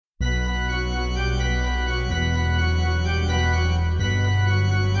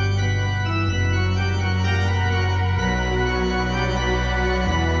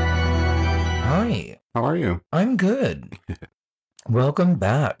How are you? I'm good. Welcome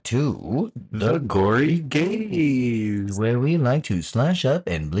back to The Gory Gaze. where we like to slash up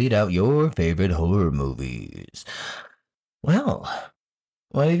and bleed out your favorite horror movies. Well,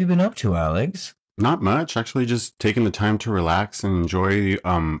 what have you been up to, Alex? Not much, actually, just taking the time to relax and enjoy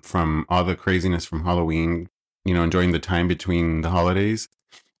from all the craziness from Halloween, enjoying the time between the holidays.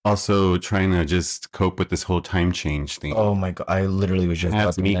 Also trying to just cope with this whole time change thing. Oh my god, I literally was just about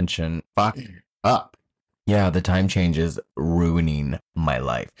Has to me mention. fucked up. Yeah, the time change is ruining my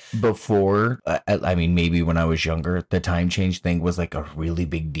life. Before, I mean, maybe when I was younger, the time change thing was like a really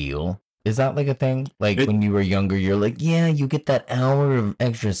big deal. Is that like a thing? Like It when you were younger, you're like, yeah, you get that hour of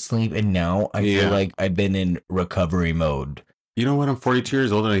extra sleep. And now I feel yeah. like I've been in recovery mode. You know what? I'm 42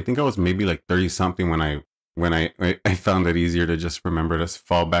 years old and I think I was maybe like 30 something when I found it easier to just remember to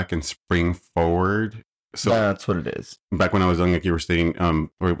fall back and spring forward. So That's what it is. back when I was young, like you were saying,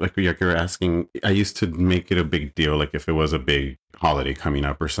 or like you were asking, I used to make it a big deal, like if it was a big holiday coming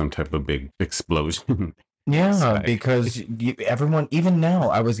up or some type of big explosion. Yeah, Sky. because everyone, even now,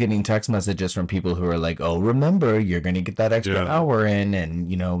 I was getting text messages from people who are like, "Oh, remember, you're gonna get that extra Yeah. hour in,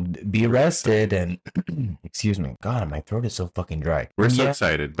 and be rested." And excuse me, God, my throat is so fucking dry. We're so Yeah,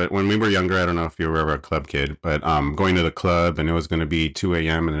 excited. But when we were younger, I don't know if you were ever a club kid, but going to the club and it was going to be 2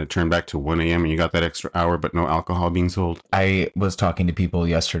 a.m. and it turned back to 1 a.m. and you got that extra hour, but no alcohol being sold. I was talking to people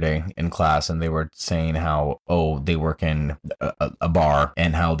yesterday in class, and they were saying how, oh, they work in a bar,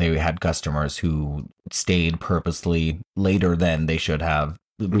 and how they had customers who stayed purposely later than they should have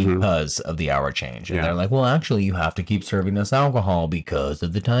Hmm. because of the hour change. And they're Yeah. like, well, actually, you have to keep serving us alcohol because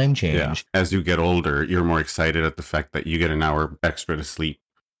of the time Yeah. change. As you get older, you're more excited at the fact that you get an hour extra to sleep.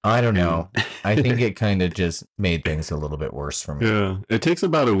 I don't And know. I think it kind of just made things a little bit worse for me. yeah, it takes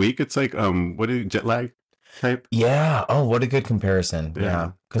about a week. It's like what is jet lag type? Yeah. Oh, what a good comparison. Yeah, Yeah.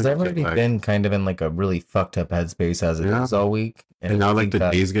 it's Because like I've jet already lag. been kind of in like a really fucked up headspace as it Yeah, is all week. And and I now like think the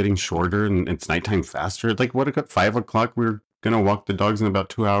that, day's getting shorter and it's nighttime faster. Like what at 5 o'clock we're gonna walk the dogs in about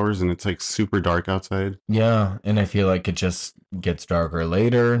 2 hours and it's like super dark outside. yeah. And I feel like it just gets darker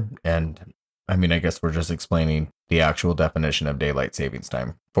later. And I mean, I guess we're just explaining the actual definition of daylight savings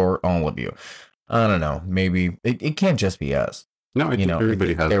time for all of you. I don't know. Maybe it can't just be us. No, I think I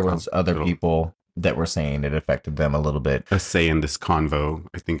everybody think has there a was other little people that were saying it affected them a little bit. a say in this convo.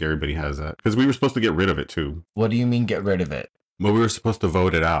 I think everybody has that because we were supposed to get rid of it too, What do you mean get rid of it? but we were supposed to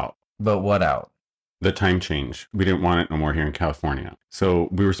vote it out. But what out? The time change. We didn't want it no more here in California. So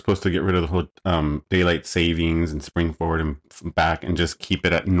we were supposed to get rid of the whole daylight savings and spring forward and back and just keep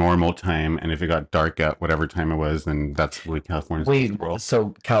it at normal time. And if it got dark at whatever time it was, then that's what California's supposed Wait, to roll.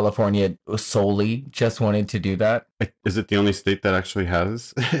 so California solely just wanted to do that? Is it the only state that actually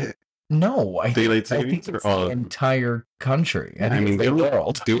has No, daylight I think savings or it's all the of them? entire country. I Yeah, I think it's mean, they the don't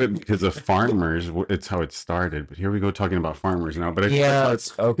world. do it because of farmers. It's how it started. But here we go talking about farmers now. But I think that's how Yeah,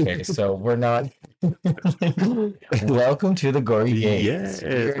 it's. okay, so we're not. Welcome to the Gory Yes,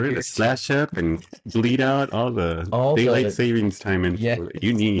 Games. we're gonna slash up and bleed out all the All daylight the savings time yeah, info that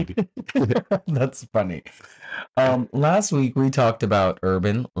you need. that's funny. Last week we talked about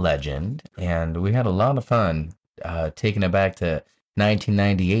urban legend, and we had a lot of fun taking it back to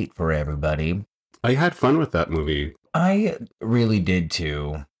 1998 for everybody. I had fun with that movie. I really did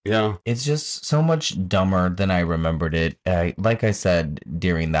too. Yeah, It's just so much dumber than I remembered it. Like I said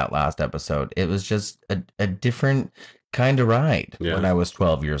during that last episode, it was just a different kind of ride when yeah. I was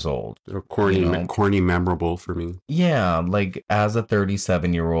 12 years old. They're You corny, know, corny, memorable for me. yeah, like as a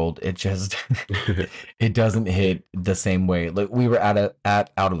 37-year-old, it just it doesn't hit the same way. Like we were at out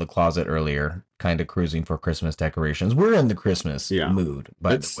of the closet earlier, kind of cruising for Christmas decorations. We're in the Christmas Yeah, mood,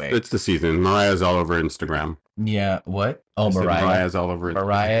 by the way. it's the season. Mariah's all over Instagram. Yeah, what? I Oh, said Mariah. Mariah's all over Instagram.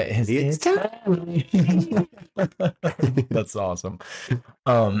 Mariah is It's it's time. That's awesome.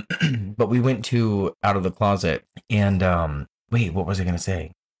 Um, but we went to out of the closet and wait, what was I gonna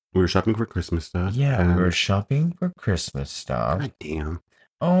say? We were shopping for Christmas stuff, Yeah, we were and shopping for Christmas stuff. god damn.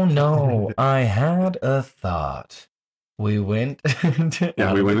 Oh no, I had a thought. We went Yeah,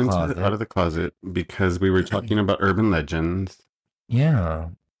 out we of the went into out closet. of the closet because we were talking about urban legends. Yeah,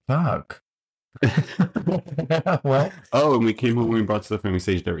 fuck. What? Oh, and we came home and we brought stuff and we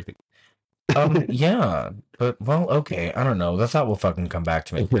saged everything. Yeah, but well, okay, I don't know. The thought will fucking come back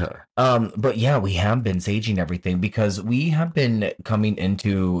to me. Yeah, But yeah, we have been saging everything because we have been coming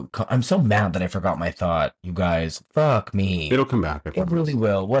into. I'm so mad that I forgot my thought, you guys. Fuck me. it'll come back, I It really promise.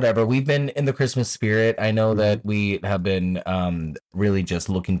 will. Whatever. We've been in the Christmas spirit. I know Mhm. that we have been really just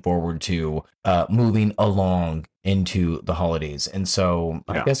looking forward to moving along into the holidays. And so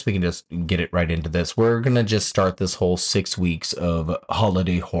I Yeah. guess we can just get it right into this. We're going to just start this whole 6 weeks of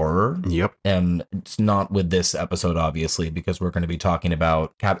holiday horror. Yep. And it's not with this episode, obviously, because we're going to be talking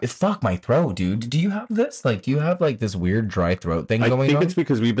about fuck my throat, dude. Do you have this? Like, do you have like this weird dry throat thing I going think on? it's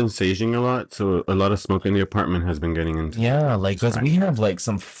because we've been saging a lot, so a lot of smoke in the apartment has been getting into. Yeah, like, Just because we fine. have like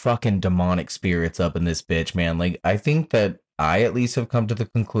some fucking demonic spirits up in this bitch, man. Like, I think that I at least have come to the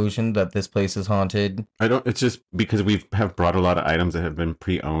conclusion that this place is haunted. I don't. It's just because we have brought a lot of items that have been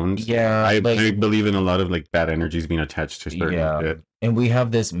pre-owned. Yeah, like, I believe in a lot of like bad energies being attached to certain yeah. shit. And we have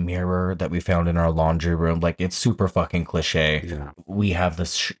this mirror that we found in our laundry room. Like, it's super fucking cliche. Yeah. We have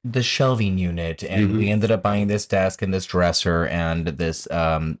this shelving unit, and Hmm. we ended up buying this desk and this dresser and this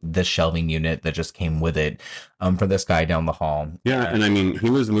shelving unit that just came with it from this guy down the hall. Yeah, and I mean,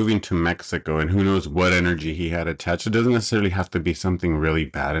 he was moving to Mexico, and who knows what energy he had attached. It doesn't necessarily have to be something really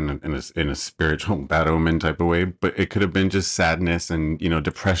bad in a spiritual bad omen type of way, but it could have been just sadness and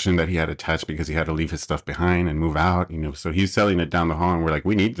depression that he had attached because he had to leave his stuff behind and move out. So he's selling it down the hall, and we're like,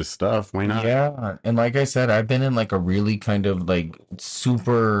 we need this stuff. Why not? Yeah, and like I said, I've been in like a really kind of like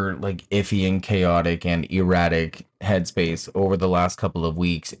super like iffy and chaotic and erratic headspace over the last couple of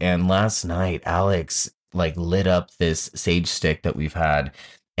weeks. And last night, Alex like lit up this sage stick that we've had,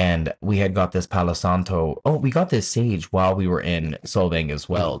 and we had got this Palo Santo. Oh, we got this sage while we were in Solvang as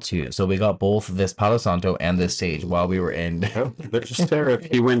well too. So we got both this Palo Santo and this sage while we were in. There's Sheriff.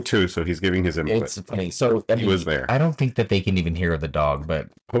 He went too, so he's giving his input. It's funny. So I He mean, was there. I don't think that they can even hear the dog, but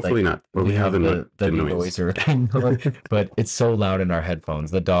Hopefully like not. But we have the noise. noiser thing going, but it's so loud in our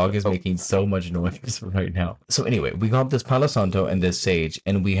headphones. The dog is making so much noise right now. So anyway, we got this Palo Santo and this sage,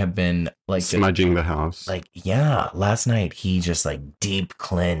 and we have been like Smudging the house. like yeah, last night he just like deep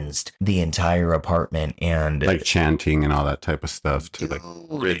cleansed the entire apartment and like chanting and all that type of stuff to like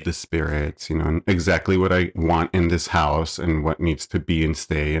rid the spirits, and exactly what I want in this house and what needs to be and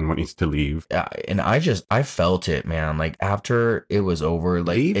stay and what needs to leave. and I felt it, man. Like after it was over,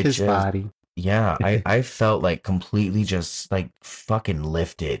 like Leave it his just body. yeah, I felt like completely just like fucking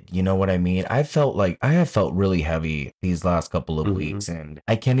lifted. You know what I mean? I felt like I have felt really heavy these last couple of Mhm. weeks, and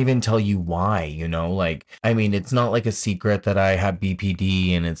I can't even tell you why, Like, I mean, it's not like a secret that I have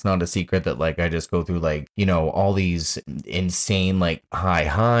BPD, and it's not a secret that like I just go through like, all these insane like high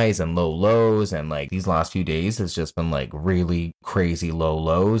highs and low lows, and like these last few days has just been like really crazy low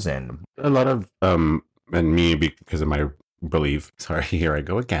lows and A lot of and me because of my belief. Sorry, here I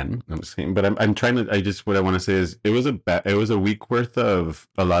go again. I'm saying, but I'm trying to. I just what I want to say is it was a week worth of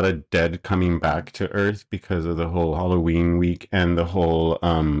a lot of dead coming back to Earth because of the whole Halloween week and the whole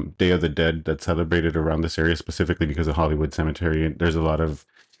Day of the Dead that's celebrated around this area specifically because of Hollywood Cemetery. There's a lot of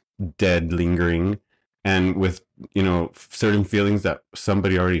dead lingering, and with certain feelings that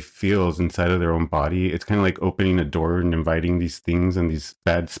somebody already feels inside of their own body. It's kind of like opening a door and inviting these things and these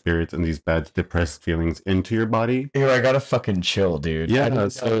bad spirits and these bad depressed feelings into your body. here I gotta fucking chill, dude. Yeah, I didn't know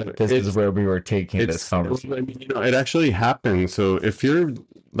so that this is where we were taking this conversation. I mean, it actually happens. So if you're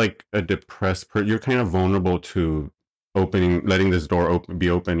like a depressed person, you're kind of vulnerable to letting this door be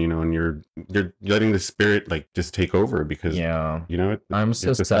open, and you're letting the spirit like just take over because Yeah, I'm it's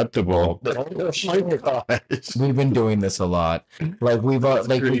susceptible. Oh my gosh. We've been doing this a lot. Like we've That's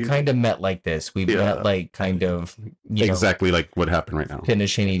like we crazy. kind of met like this. We've Yeah. met like kind of Exactly like what happened right now.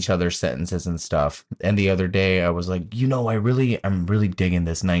 finishing each other's sentences and stuff. And the other day I was like, I'm really digging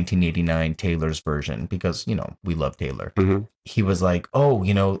this 1989 Taylor's version because we love Taylor. Mhm. He was like, oh,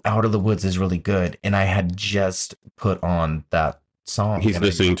 Out of the Woods is really good, and I had just put on that song. He's and I-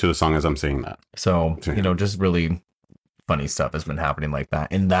 listening to the song as I'm saying that. So, Yeah. just really funny stuff has been happening like that.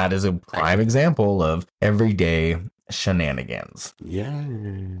 And that is a prime example of everyday shenanigans. Yeah.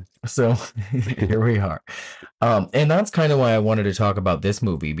 So here we are. And that's kind of why I wanted to talk about this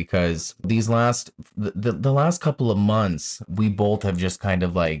movie, because the last couple of months, we both have just kind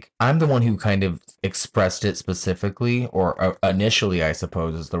of like, I'm the one who kind of expressed it specifically, or initially, I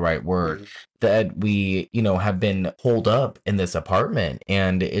suppose is the right word, that we, have been holed up in this apartment,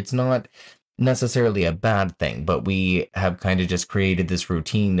 and it's not necessarily a bad thing, but we have kind of just created this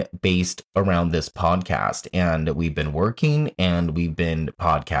routine based around this podcast, and we've been working and we've been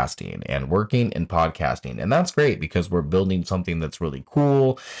podcasting and working and podcasting, and that's great because we're building something that's really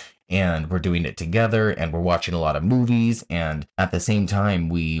cool, and we're doing it together, and we're watching a lot of movies, and at the same time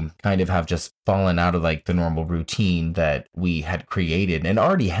we kind of have just fallen out of like the normal routine that we had created and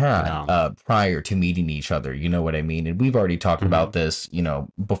already had prior to meeting each other, you know what I mean? And we've already talked about this,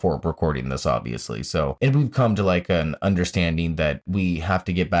 before recording this, obviously. So, and we've come to like an understanding that we have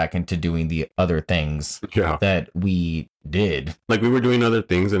to get back into doing the other things Yeah. that we did. Like we were doing other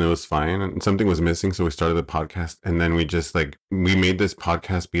things and it was fine and something was missing, so we started the podcast and then we just like we made this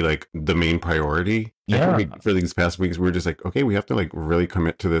podcast be like the main priority. And Yeah. for these past weeks we were just like, okay, we have to like really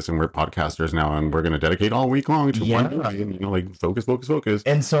commit to this and we're podcasters now and we're going to dedicate all week long to one Yeah. movie and like focus, focus, focus.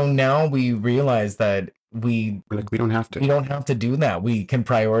 And so now we realize that we We're like, we don't have we to. don't have to do that. We can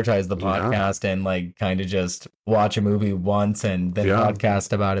prioritize the Yeah. podcast and like kind of just watch a movie once and then Yeah.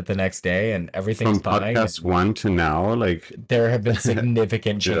 podcast about it the next day and everything's From fine. podcast And one to now, like there have been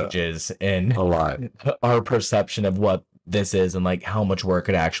significant yeah, changes in a lot. our perception of what this is and like how much work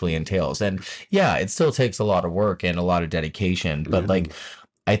it actually entails. And yeah, it still takes a lot of work and a lot of dedication, but Yeah. like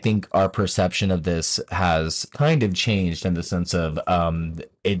I think our perception of this has kind of changed in the sense of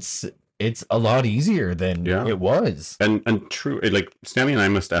it's a lot easier than Yeah. it was. And true, like Stanley and I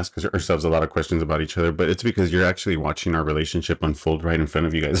must ask ourselves a lot of questions about each other, but it's because you're actually watching our relationship unfold right in front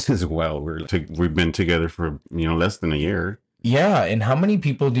of you guys as well. We've been together for less than a year. Yeah, and how many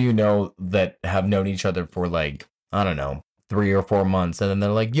people do you know that have known each other for like, I don't know, 3 or 4 months, and then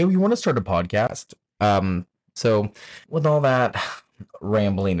they're like, "Yo, you want to start a podcast?" So with all that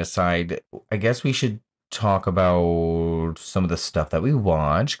rambling aside, I guess we should talk about some of the stuff that we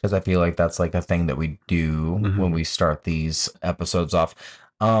watch because I feel like that's like a thing that we do when Mhm. we start these episodes off.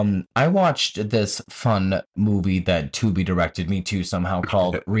 I watched this fun movie that Tubi directed me to somehow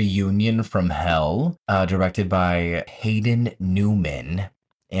called Reunion from Hell, directed by Hayden Newman.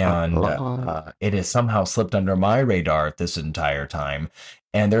 And it has somehow slipped under my radar this entire time.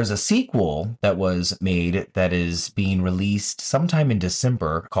 And there's a sequel that was made that is being released sometime in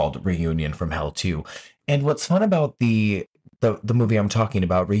December called Reunion from Hell 2. And what's fun about the movie I'm talking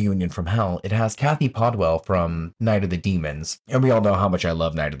about, Reunion from Hell, it has Kathy Podwell from Night of the Demons. And we all know how much I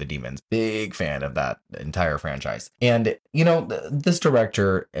love Night of the Demons. Big fan of that entire franchise. And, this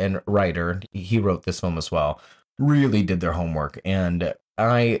director and writer, he wrote this film as well, really did their homework. And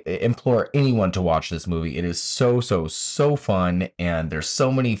I implore anyone to watch this movie. It is so, so, so fun. And there's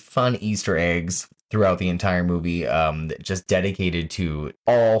so many fun Easter eggs throughout the entire movie, just dedicated to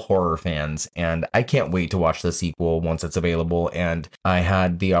all horror fans. And I can't wait to watch the sequel once it's available. And I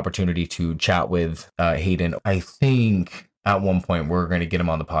had the opportunity to chat with Hayden. I think at one point we're going to get him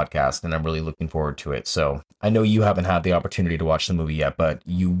on the podcast, and I'm really looking forward to it. So I know you haven't had the opportunity to watch the movie yet, but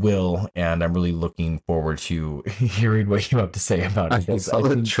you will. And I'm really looking forward to hearing what you have to say about it. I saw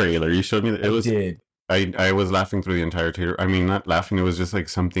the trailer. You showed me that it was. Did. I was laughing through the entire trailer. I mean, not laughing. It was just like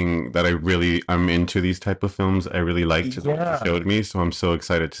something that I'm into these type of films. I really liked what you showed me, so I'm so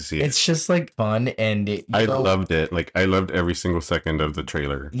excited to see it. It's just like fun, and I loved it. Like I loved every single second of the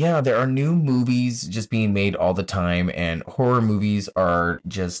trailer. Yeah, there are new movies just being made all the time, and horror movies are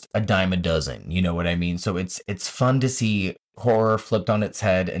just a dime a dozen. You know what I mean? So it's fun to see horror flipped on its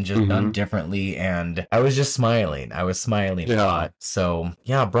head and just done differently, and I was just smiling. I was smiling a lot. So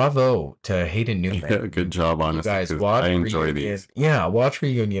yeah, bravo to Hayden Newman. Yeah, good job, honestly. You guys, watch I enjoy Reunion. these. Yeah, watch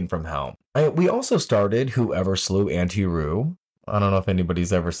Reunion from Hell. We also started Whoever Slew Auntie Roo. I don't know if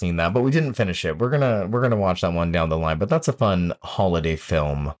anybody's ever seen that, but we didn't finish it. We're gonna watch that one down the line. But that's a fun holiday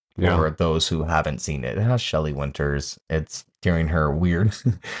film for those who haven't seen it. It has Shelley Winters. It's during her weird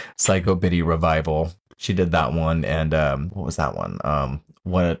Psycho Biddy revival. She did that one, and what was that one?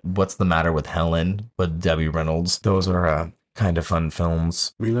 What's the Matter with Helen with Debbie Reynolds? Those are kind of fun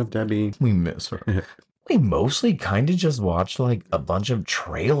films. We love Debbie. We miss her. We mostly kind of just watched like a bunch of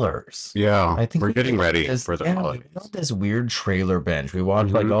trailers. Yeah, I think we're getting ready for the holidays. We got this weird trailer binge. We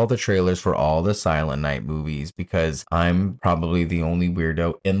watched like all the trailers for all the Silent Night movies because I'm probably the only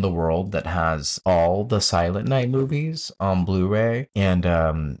weirdo in the world that has all the Silent Night movies on Blu-ray. And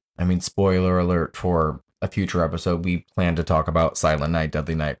I mean, spoiler alert for a future episode, we plan to talk about Silent Night,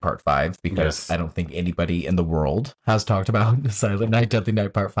 Deadly Night Part 5 because I don't think anybody in the world has talked about Silent Night, Deadly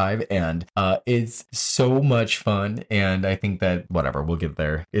Night Part 5. And it's so much fun. And I think that, whatever, we'll get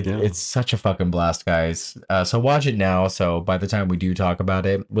there. It's such a fucking blast, guys. So watch it now. So by the time we do talk about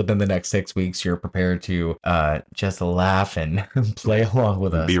it, within the next 6 weeks, you're prepared to just laugh and play along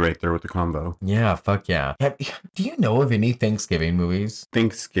with us. Be right there with the combo. Yeah, fuck yeah. Do you know of any Thanksgiving movies?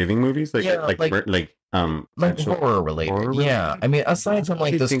 Thanksgiving movies? Like Horror related. Yeah. I mean, aside from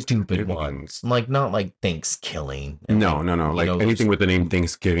like the stupid ones, like not like Thanksgiving. No. Like anything with the name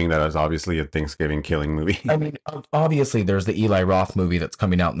Thanksgiving that is obviously a Thanksgiving killing movie. I mean, obviously there's the Eli Roth movie that's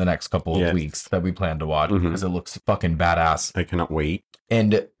coming out in the next couple of weeks that we plan to watch because it looks fucking badass. I cannot wait.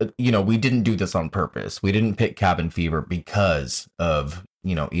 And, we didn't do this on purpose. We didn't pick Cabin Fever because of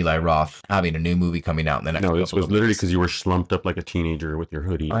Eli Roth having a new movie coming out in the next No, this couple was of literally weeks. because you were slumped up like a teenager with your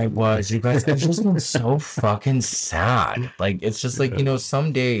hoodie I on. was, you guys, I've just been so fucking sad. Like it's just like, Yeah.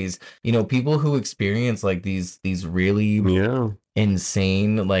 some days, people who experience like these really Yeah.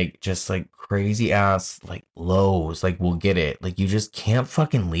 insane, like just like crazy ass like lows, like we'll get it. Like you just can't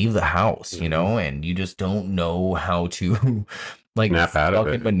fucking leave the house, Mhm. and you just don't know how to like Snap out of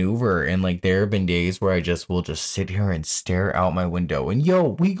fucking it. maneuver. And like there have been days where I just will just sit here and stare out my window. And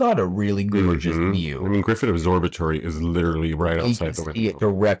we got a really gorgeous I view. mean, Griffith Observatory is literally right You can outside the see it window.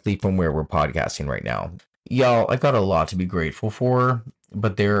 directly from where we're podcasting right now. Y'all, I got a lot to be grateful for,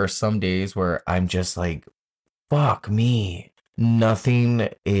 but there are some days where I'm just like, fuck me. Nothing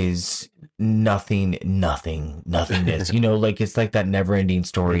is nothingness. Like it's like that never ending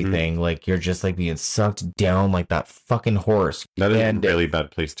story Hmm. thing. Like you're just like being sucked down like that fucking horse. That is a And really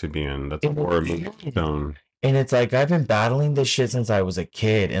bad place to be in. That's a horror movie zone. and it's like I've been battling this shit since I was a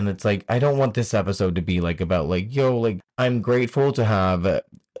kid. And it's like I don't want this episode to be like about like, yo, like I'm grateful to have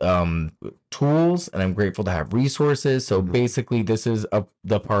um tools and I'm grateful to have resources. So Mhm. basically this is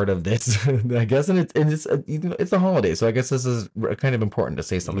the part of this, I guess, and it's a holiday. So I guess this is kind of important to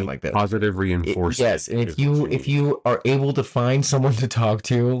say You something need like this. positive reinforcement Yes, and if is what you you if need. you are able to find someone to talk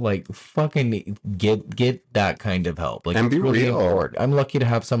to, like fucking get that kind of help. Like And it's be really real. important. I'm lucky to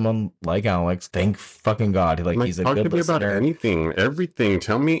have someone like Alex. Thank fucking God. Like Like, he's a talk to good me about listener. anything, everything.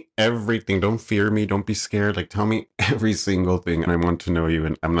 Tell me everything. Don't fear me. Don't be scared. Like, tell me every single thing. And I want to know you,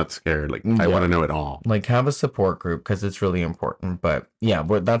 and I'm not scared. Like, I want Yeah. to know it all. Like have a support group because it's really important. But yeah,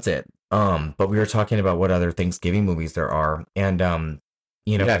 that's it. But we were talking about what other Thanksgiving movies there are. And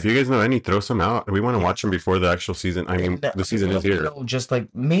you Yeah, know, if you guys know any, throw some out. We want to yeah. watch them before the actual season. I mean, And the season is here. just like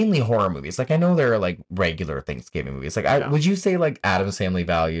mainly horror movies. Like I know there are like regular Thanksgiving movies. Like I Yeah. would you say like Addams Family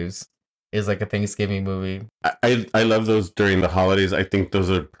Values is like a Thanksgiving movie? I love those during the holidays. I think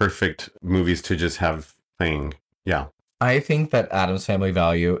those are perfect movies to just have playing. Yeah. I think that Addams Family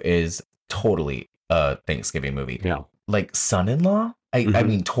Value is totally a Thanksgiving movie. Yeah. Like Son-in-Law, I Hmm.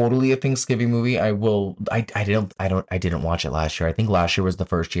 mean totally a Thanksgiving movie. I didn't watch it last year. I think last year was the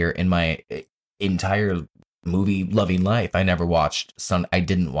first year in my entire movie loving life I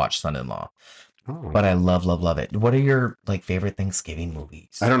didn't watch Son-in-Law. Oh. But I love it. What are your like favorite Thanksgiving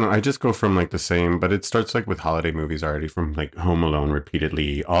movies? I don't know. I just go from like the same, but it starts like with holiday movies already, from like Home Alone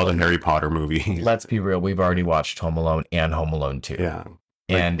repeatedly, all the Harry Potter movies. Let's be real, we've already watched Home Alone and Home Alone 2. Yeah.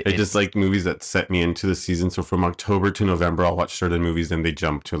 Like, And I just it's like movies that set me into the season. So from October to November, I'll watch certain movies, and they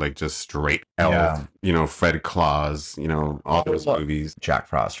jump to like just straight yeah. Elf, Fred Claus, all those movies. Jack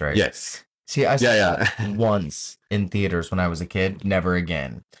Frost, right? Yes. See, I Yeah, saw it yeah. once in theaters when I was a kid, never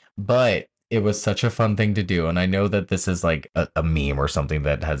again. But it was such a fun thing to do. And I know that this is like a meme or something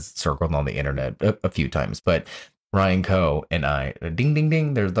that has circled on the internet a few times. But Ryan Coe and I, ding, ding,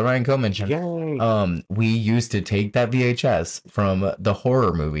 ding, there's the Ryan Coe mention. Yay. We used to take that VHS from the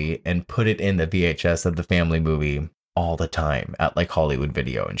horror movie and put it in the VHS of the family movie all the time at like Hollywood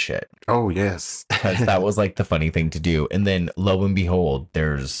Video and shit Oh, yes. because that was like the funny thing to do. And then lo and behold,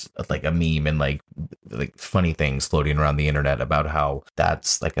 there's like a meme and like funny things floating around the internet about how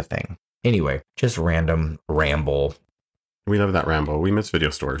that's like a thing. Anyway, just random ramble. We love that Rambo. We miss video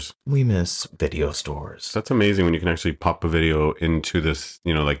stores. We miss video stores. That's amazing when you can actually pop a video into this,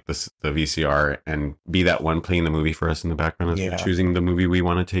 like this, the VCR, and be that one playing the movie for us in the background as we're Yeah. choosing the movie we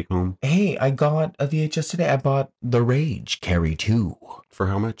want to take home. Hey, I got a VHS today. I bought The Rage Carry 2. For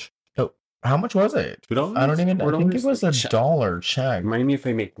how much? Oh, how much was it? $2? I don't even, I think it $4? was $1 check. Remind me if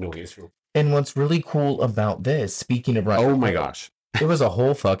I make noise. And what's really cool about this, speaking of Oh my Ryan Coe, gosh. it was a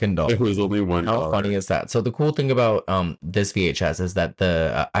whole fucking It dollar. was only $1. How funny is that? So the cool thing about this VHS is that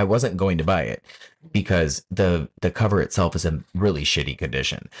the I wasn't going to buy it because the cover itself is in really shitty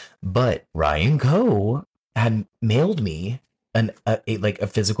condition. But Ryan Coe had mailed me like a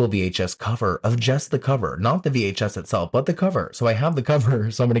physical VHS cover of just the cover, not the VHS itself, but the cover. So I have the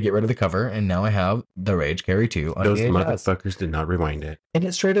cover, so I'm gonna get rid of the cover, and now I have The Rage Carry 2 on Those VHS. motherfuckers did not rewind it. And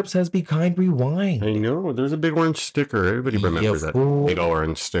it straight up says "Be kind, rewind." I know. There's a big orange sticker. Everybody remembers that fool. big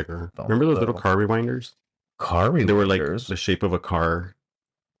orange sticker. Don't Remember those little know. car rewinders? Car They were like rewinders. the shape of a car,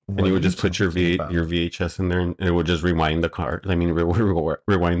 What and you are would just put your talking about? your VHS in there, and it would just rewind the car. I mean,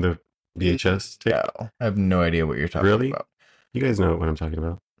 rewind the VHS tape. Yeah, I have no idea what you're talking Really? about. You guys know what I'm talking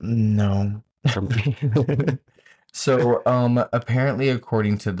about. No. From- So, apparently,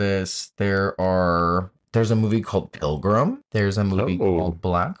 according to this, there's a movie called Pilgrim. There's a movie Oh. called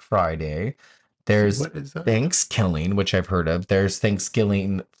Black Friday. There's What is that? Thanksgiving, which I've heard of. There's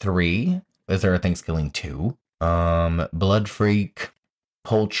Thanksgiving 3. Is there a Thanksgiving 2? Blood Freak.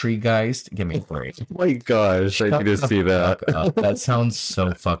 Poultrygeist. Give me a break. Oh my gosh, I Shut need to the see fuck up. that. That sounds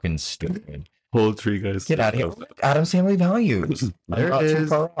so fucking stupid. Poultry guys. Get out of here. Look, Adam's Family Values. I'm There it not too is.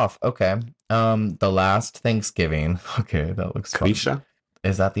 far off. Okay. The Last Thanksgiving. Okay, that looks fun. Krisha?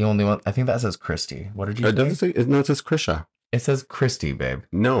 Is that the only one? I think that says Christy. What did you It doesn't say? say, no, it says Krisha. It says Christy, babe.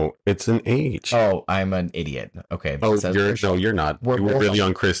 No, it's an H. Oh, I'm an idiot. Okay, Oh, it says you're Christy. no, you're not. We're You were both really on-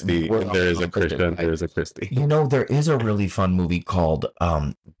 on Christy, we're and there is a on Christy. Christian, and there is a Christy. You know, there is a really fun movie called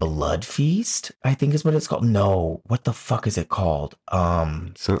Blood Feast, I think is what it's called. No, what the fuck is it called?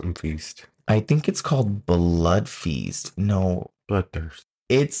 Something feast. I think it's called Blood Feast. No, Bloodthirst.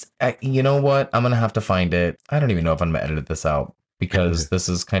 it's you know what? I'm gonna have to find it. I don't even know if I'm gonna edit this out because this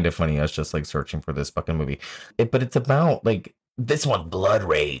is kind of funny. I was just like searching for this fucking movie. But it's about like this one, Blood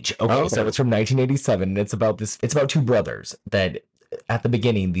Rage. Okay, Oh. so it's from 1987. And it's about this. It's about two brothers that at the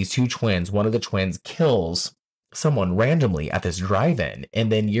beginning, these two twins. One of the twins kills someone randomly at this drive-in,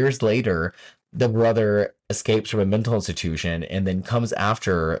 and then years later, the brother escapes from a mental institution and then comes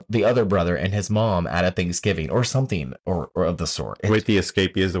after the other brother and his mom at a Thanksgiving or something or of the sort. Wait, the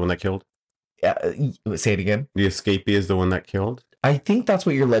escapee is the one that killed? Say it again. The escapee is the one that killed? I think that's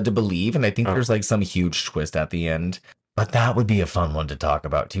what you're led to believe, and I think Oh. there's like some huge twist at the end. But that would be a fun one to talk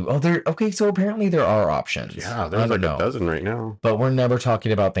about too. Oh, okay. So apparently there are options. Yeah, I there's don't like know. a dozen right now. But we're never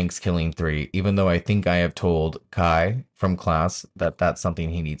talking about Thanksgiving 3, even though I think I have told Kai from class that that's something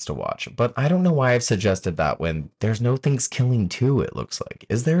he needs to watch. But I don't know why I've suggested that when there's no Thanksgiving 2, it looks like.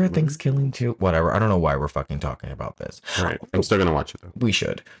 Is there a Mhm. Thanksgiving 2? Whatever. I don't know why we're fucking talking about this. All right, I'm still gonna watch it though. We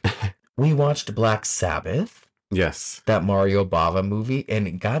should. We watched Black Sabbath, Yes. that Mario Bava movie,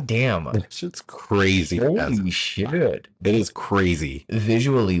 and goddamn, That shit's crazy. holy shit. It is crazy.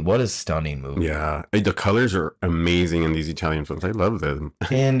 Visually, what a stunning movie. Yeah. The colors are amazing in these Italian films. I love them.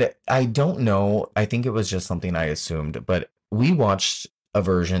 And I don't know, I think it was just something I assumed, but we watched a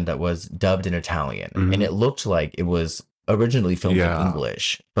version that was dubbed in Italian, Mhm. and it looked like it was originally filmed in Yeah.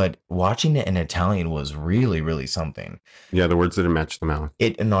 English, but watching it in Italian was really, really something. Yeah, the words didn't match the mouth.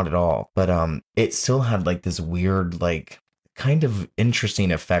 It not at all, but it still had like this weird, like kind of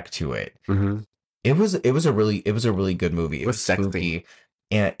interesting effect to it. Mm-hmm. It was a really good movie. It was sexy. spooky,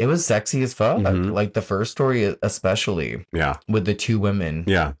 and it was sexy as fuck. Mhm. Like the first story, especially Yeah. with the two women.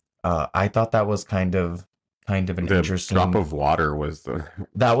 Yeah. I thought that was kind of an The interesting. drop of water was the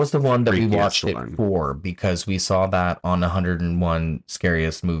That was the one that we freakiest watched it one. for because we saw that on 101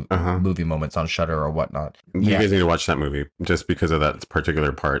 scariest Uh-huh. movie moments on Shudder or whatnot. You Yeah, guys need to watch that movie just because of that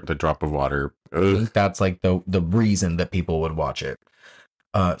particular part, the drop of water. I Ugh. think that's like the reason that people would watch it.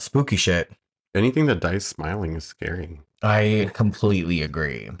 Spooky shit. Anything that dies smiling is scary. I completely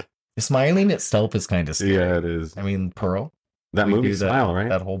agree. Smiling itself is kind of scary. Yeah, it is. I mean, Pearl. That we movie do Smile, right?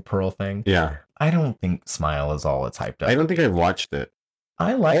 That whole Pearl thing. Yeah. I don't think Smile is all it's hyped up. I don't think I've watched it.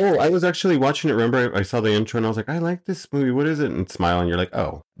 I like Oh, I was actually watching it. Remember, I saw the intro and I was like, I like this movie. What is it? And Smile, and you're like,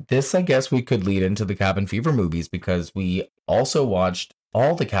 oh. this. I guess we could lead into the Cabin Fever movies because we also watched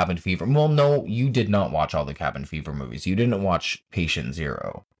all the Cabin Fever. Well, no, you did not watch all the Cabin Fever movies. You didn't watch Patient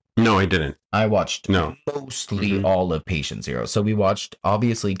Zero. No, I didn't. I watched No. mostly Mhm. all of Patient Zero. So we watched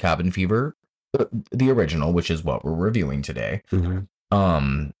obviously Cabin Fever, the original, which is what we're reviewing today. Mhm.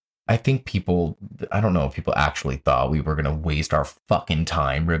 I think I don't know if people actually thought we were gonna waste our fucking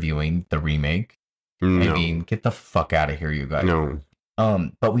time reviewing the remake. No. I mean, get the fuck out of here, you guys. No.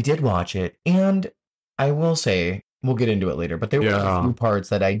 But we did watch it, and I will say we'll get into it later. But there were Yeah. a few parts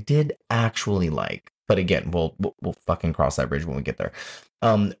that I did actually like. But again, we'll fucking cross that bridge when we get there.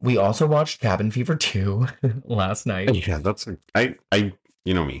 We also watched Cabin Fever 2 last night. Yeah, that's I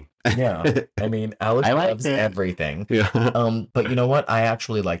you know me. Yeah, I mean, Alex I liked loves it. everything. Yeah. But you know what? I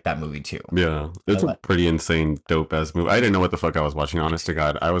actually like that movie too. Yeah. It's I a like- pretty insane, dope ass movie. I didn't know what the fuck I was watching, honest to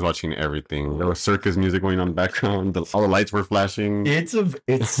God. I was watching everything. There was circus music going on in the background. All the lights were flashing. It's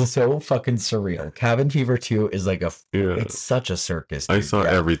so fucking surreal. Cabin Fever 2 is like Yeah. it's such a circus. I dude. saw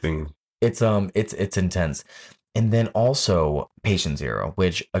Yeah. everything. It's intense. And then also Patient Zero,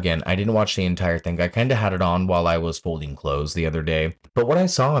 which again, I didn't watch the entire thing. I kind of had it on while I was folding clothes the other day. But what I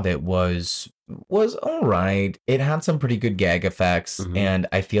saw of it was all right. It had some pretty good gag effects, Mhm. and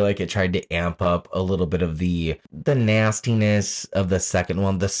I feel like it tried to amp up a little bit of the nastiness of the second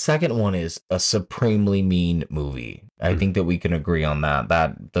one. The second one is a supremely mean movie. I Mhm. think that we can agree on that.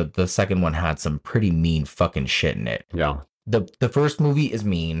 That the second one had some pretty mean fucking shit in it. Yeah. The first movie is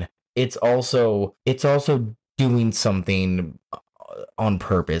mean. It's also doing something on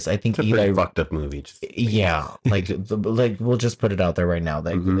purpose. I think It's a pretty Eli, fucked up movie. yeah, like we'll just put it out there right now.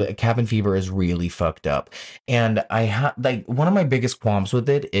 Like Mhm. Cabin Fever is really fucked up, and I had like one of my biggest qualms with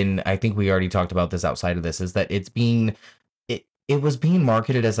it, and I think we already talked about this outside of this, is that it was being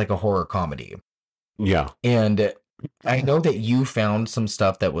marketed as like a horror comedy. Yeah. And I know that you found some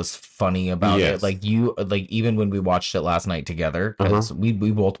stuff that was funny about it. Yes. Like you, like even when we watched it last night together, Uh-huh. because we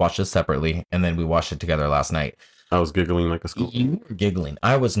both watched it separately, and then we watched it together last night. I was giggling like a schoolgirl. You were giggling.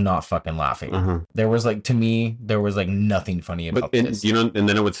 I was not fucking laughing. Uh-huh. There was like to me, there was like nothing funny But about this. and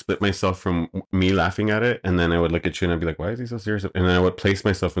then I would split myself from me laughing at it, and then I would look at you and I'd be like, "Why is he so serious?" And then I would place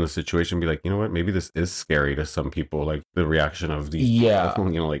myself in the situation, and be like, "You know what? Maybe this is scary to some people, like the reaction of these people."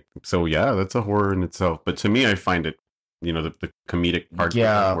 Yeah, Like so. Yeah, that's a horror in itself. But to me, I find it, the comedic parts of it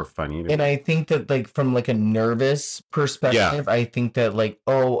yeah. were funny to And me. I think that like from like a nervous Yeah. perspective, I think that like,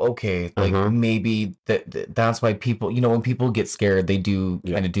 oh, okay, Uh like huh. maybe that's why people, when people get scared, they do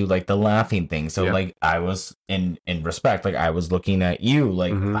Yeah. kind of do like the laughing thing. So Yeah. like I was in respect, like I was looking at you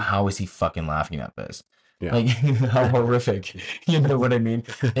like, Mm-hmm. how is he fucking laughing at this? Yeah. Like how horrific. You know what I mean?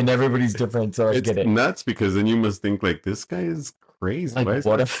 And everybody's different, so I It's get it. nuts because then you must think like this guy is crazy. Like Why is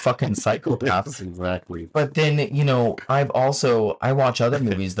what he? a fucking psychopath. Yes, exactly. But then, I watch other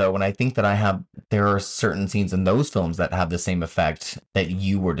movies though, and I think that there are certain scenes in those films that have the same effect that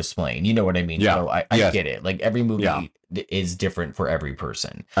you were displaying. You know what I mean? Yeah. So I Yes. get it. Like every Yeah. movie is different for every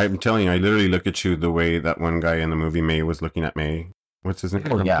person. I'm telling you, I literally look at you the way that one guy in the movie May was looking at May. What's his name?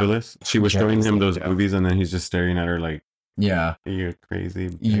 Oh From yeah. Clueless. She was showing him those movies, and then he's just staring at her like, Yeah. "You're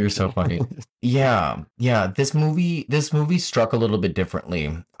crazy." You're so funny. Yeah. Yeah. This movie struck a little bit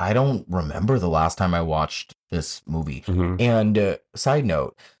differently. I don't remember the last time I watched this movie. Hmm. And side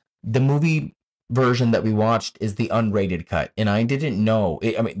note, the movie version that we watched is the unrated cut. And I didn't know.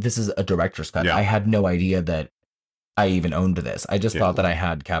 I mean, this is a director's cut. Yeah. I had no idea that I even owned this. I just Yeah. thought that I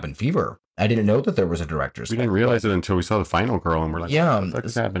had Cabin Fever. I didn't know that there was a director's We cut. didn't realize it until we saw the final girl, and we're like, Yeah. "What the fuck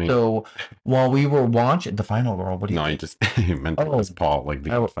is happening?" So while we were watching The Final Girl, what do you No, I think? just I meant it was Paul, like the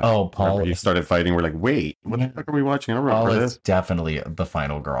fight. Paul. Whenever he started fighting, we're like, "Wait, what the fuck are we watching?" I don't Paul remember is this. definitely the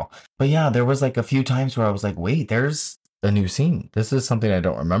final girl. But yeah, there was like a few times where I was like, wait, there's a new scene. This is something I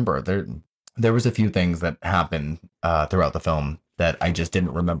don't remember. There was a few things that happened throughout the film that I just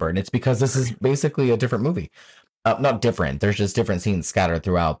didn't remember. And it's because this is basically a different movie. Not different. There's just different scenes scattered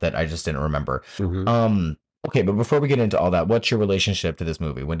throughout that I just didn't remember. Hmm. Okay, but before we get into all that, what's your relationship to this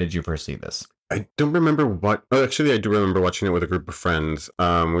movie? When did you first see this? I don't remember what. Oh, actually, I do remember watching it with a group of friends. We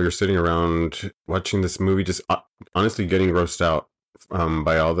were sitting around watching this movie, just honestly getting grossed out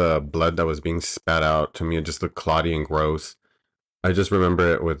by all the blood that was being spat out. To me, it just looked clotty and gross. I just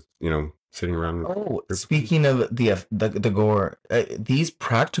remember it with sitting around. Oh, speaking of the gore, these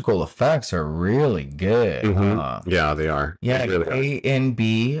practical effects are really good. Mm-hmm. Yeah, they are. Yeah, They really are. K and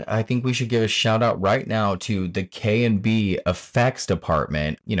B. I think we should give a shout out right now to the K and B effects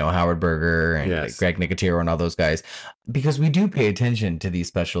department. Howard Berger and Yes. Greg Nicotero and all those guys, because we do pay attention to these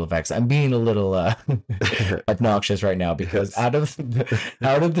special effects. I'm being a little obnoxious right now because out of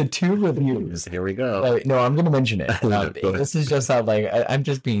the two reviews, Here we go. no, I'm going to mention it. Go ahead. This is just how I'm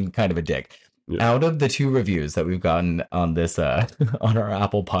just being kind of a dick. Yeah. Out of the two reviews that we've gotten on this on our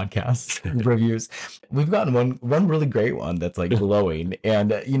Apple Podcast reviews, we've gotten one really great one that's like glowing,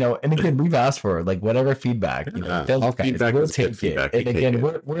 and and again we've asked for like whatever feedback, those All guys, feedback we'll is good take feedback. it. We And take again,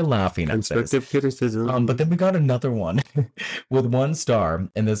 it. we're laughing at this. Constructive criticism. But then we got another one with 1 star,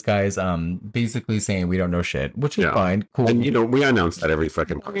 and this guy's basically saying we don't know shit, which is Yeah. fine, cool. And we announce that every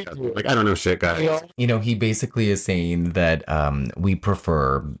fucking podcast. Like, I don't know shit, guys. He basically is saying that we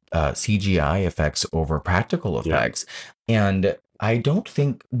prefer CGI effects over practical effects. And I don't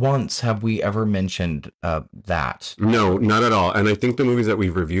think once have we ever mentioned that. No, not at all. And I think the movies that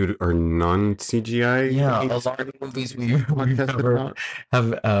we've reviewed are non-CGI. Yeah, a lot of movies we've ever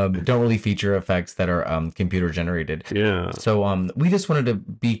have don't really feature effects that are computer generated. Yeah. So we just wanted to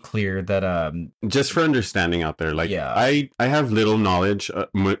be clear that Just for understanding out there, like Yeah. I have little knowledge,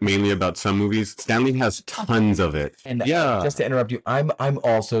 mainly about some movies. Stanley has tons of it. and Yeah. just to interrupt you, I'm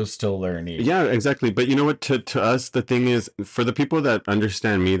also still learning. Yeah, exactly. But you know what? To us, the thing is, for the people that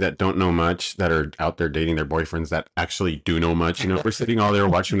understand me, that don't know much, that are out there dating their boyfriends that actually do know much, we're sitting all there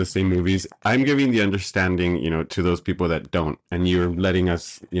watching the same movies. I'm giving the understanding, to those people that don't, and you're letting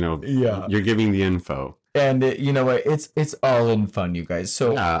us, Yeah. you're giving the info. And you know what? It's all in fun, you guys.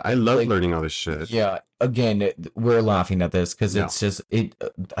 So Yeah, I love like, learning all this shit. yeah, again, we're laughing at this because Yeah. it's just it.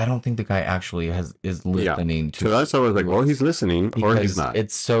 I don't think the guy actually is listening To us, I was like, well, he's listening, or he's because not.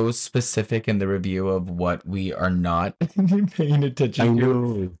 it's so specific in the review of what we are not paying I attention to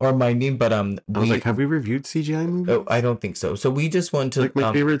know. or minding. But I was like, have we reviewed CGI movies? oh, I don't think so. So we just want to Like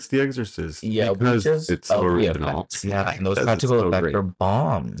my favorite's The Exorcist. yeah, we because just it's so the original. effects, yeah, and those Because it's practical so effects great. are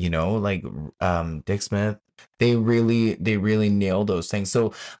bomb. Like Dick Smith, they really nail those things.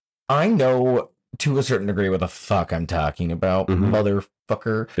 So I know to a certain degree what the fuck I'm talking about, Mm-hmm.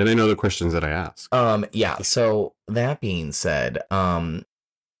 motherfucker. And I know the questions that I ask. Yeah, so that being said,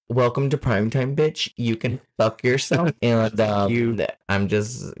 welcome to primetime, bitch. You can fuck yourself. And I'm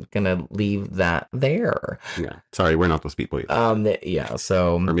just gonna leave that there. Yeah. Sorry, we're not those people either. Yeah,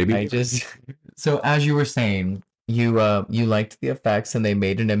 so Or maybe I just so as you were saying, you liked the effects and they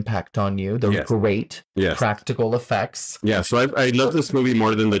made an impact on you. Those Yes. great Yes. practical effects. Yeah, so I love this movie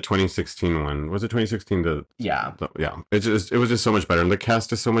more than the 2016 one. Was it 2016? Yeah. Yeah. It was just so much better. And the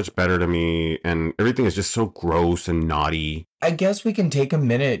cast is so much better to me. And everything is just so gross and naughty. I guess we can take a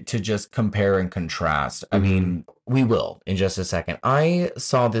minute to just compare and contrast. I mean, we will in just a second. I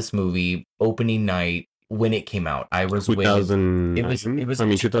saw this movie opening night when it came out. I was with 2000. it was I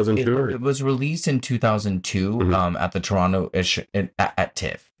mean, 2002. it was released in 2002 at the Toronto at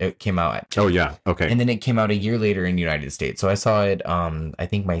TIFF. It came out at TIFF. Oh yeah. Okay. And then it came out a year later in the United States. So I saw it I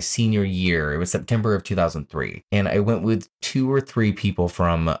think my senior year. It was September of 2003. And I went with 2 or 3 people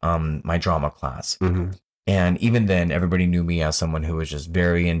from my drama class. Mm-hmm. And even then, everybody knew me as someone who was just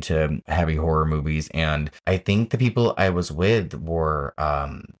very into heavy horror movies. And I think the people I was with were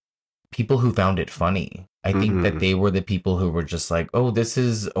people who found it funny. I think that they were the people who were just like, "Oh, this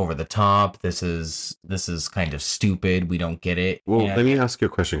is over the top. This is kind of stupid. We don't get it." Well, And let me ask you a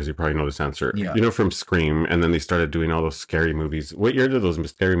question because you probably know this answer. Yeah. You know, from Scream, and then they started doing all those scary movies. What year did those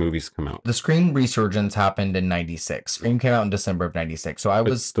scary movies come out? the Scream resurgence happened in '96. Scream came out in December of '96. So I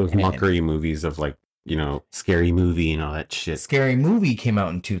was Those 10. mockery movies of like, you know, scary movie and all that shit. Scary Movie came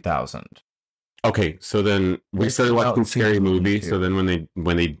out in 2000. Okay, so then we It started came watching out Scary Movie. 2002. So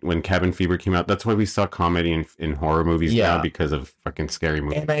then when Cabin Fever came out, that's why we saw comedy in horror movies Yeah. now because of fucking Scary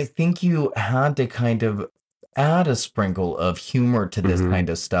Movie. And I think you had to kind of add a sprinkle of humor to this kind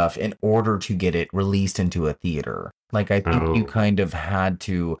of stuff in order to get it released into a theater. Like, I think you kind of had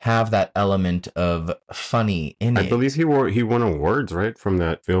to have that element of funny in I it. believe he won awards, right, from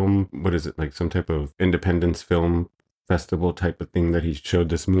that film. What is it, like some type of independence film festival type of thing that he showed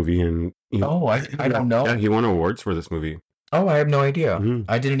this movie in? Oh, I don't know. Yeah, he won awards for this movie. Oh, I have no idea. Mhm.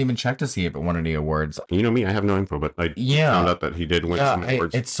 I didn't even check to see if it won any awards. You know me, I have no info, but I found out that he did win some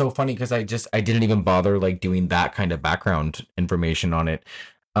awards. It's so funny because I didn't even bother like doing that kind of background information on it,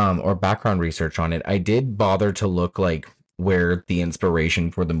 or background research on it. I did bother to look like where the inspiration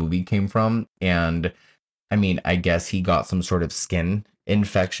for the movie came from, and I mean, I guess he got some sort of skin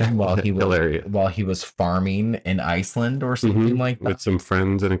infection while he was farming in Iceland or something like that. With some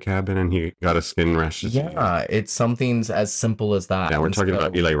friends in a cabin, and he got a skin rash. Yeah, it's something as simple as that. Yeah, we're talking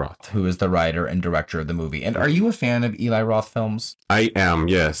about Eli Roth, who is the writer and director of the movie. And are you a fan of Eli Roth films? I am,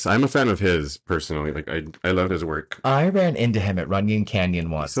 yes. I'm a fan of his personally. Like I love his work. I ran into him at Runyon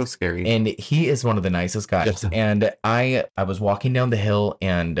Canyon once. So scary. And he is one of the nicest guys. Yes. And I was walking down the hill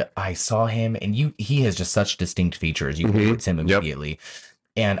and I saw him, and he has just such distinct features. You can notice him immediately.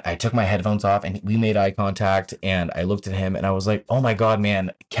 And I took my headphones off and we made eye contact, and I looked at him and I was like, "Oh my God,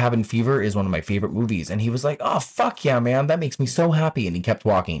 man, Cabin Fever is one of my favorite movies." And he was like, "Oh, fuck yeah, man. That makes me so happy." And he kept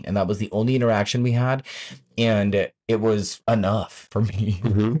walking. And that was the only interaction we had. And it was enough for me.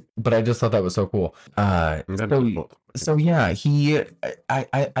 But I just thought that was so cool. So yeah,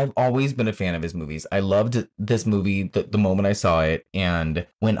 I've always been a fan of his movies. I loved this movie the moment I saw it. And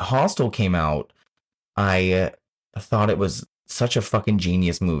when Hostel came out, I thought it was such a fucking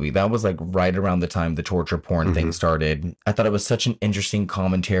genius movie. That was like right around the time the torture porn thing started. I thought it was such an interesting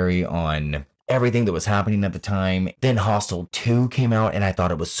commentary on everything that was happening at the time. Then Hostel 2 came out, and I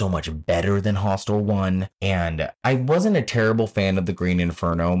thought it was so much better than Hostel 1. And I wasn't a terrible fan of The Green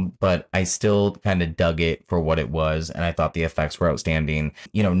Inferno, but I still kind of dug it for what it was, and I thought the effects were outstanding.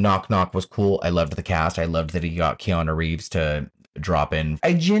 You know, Knock Knock was cool. I loved the cast. I loved that he got Keanu Reeves to drop in.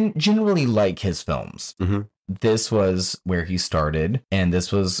 I generally like his films. This was where he started, and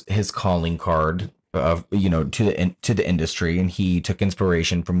this was his calling card of, you know, to the industry. And he took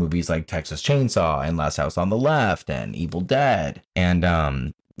inspiration from movies like Texas Chainsaw and Last House on the Left and Evil Dead. And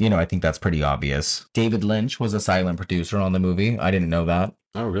you know, I think that's pretty obvious. David Lynch was a silent producer on the movie. I didn't know that.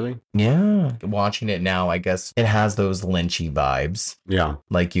 Oh, really? Yeah. Watching it now, I guess it has those Lynchy vibes. Yeah.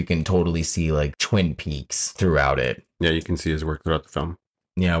 Like you can totally see like Twin Peaks throughout it. Yeah, you can see his work throughout the film.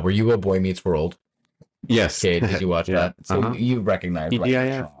 Yeah. Were you a Boy Meets World? Yes. Okay, did you watch that? So you recognize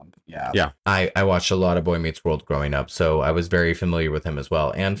Yeah. Yeah. I watched a lot of Boy Meets World growing up, so I was very familiar with him as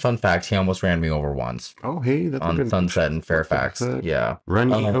well. And fun fact, he almost ran me over once. Oh, hey, that's on Sunset in Fairfax. Yeah. Run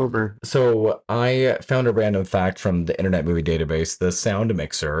me over. So I found a random fact from the Internet Movie Database. The sound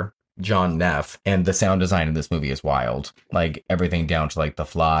mixer, John Neff, and the sound design in this movie is wild. Like everything down to like the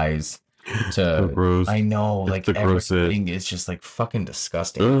flies So to gross. I know, It's like the grossest. everything is just like fucking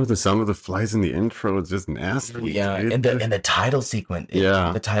disgusting. Oh, the sound of the flies in the intro is just nasty, Yeah, and dude. the title sequence,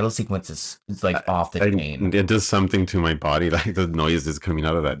 Yeah. the title sequence is like off the chain. It does something to my body, like the noises coming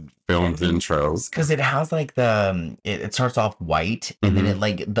out of that film's intro. Because it has like it starts off white and then Hmm. it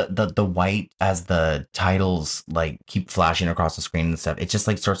like the white as the titles like keep flashing across the screen and stuff. It just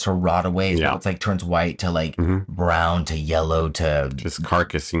like starts to rot away. So Yeah. it's like turns white to like Hmm. brown to yellow to Just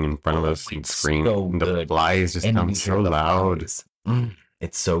carcassing in front of us and it's scream. so And the good. flies just And sound you hear so the loud. flies.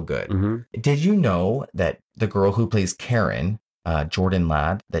 It's so good. Hmm. Did you know that the girl who plays Karen, Jordan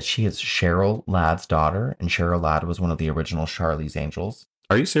Ladd, that she is Cheryl Ladd's daughter, and Cheryl Ladd was one of the original Charlie's Angels?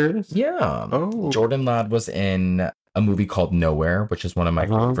 Are you serious? Yeah. Oh, Jordan Ladd was in a movie called Nowhere, which is one of my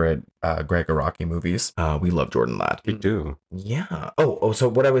uh-huh. favorite Greg Araki movies. We love Jordan Ladd. We do. Yeah. So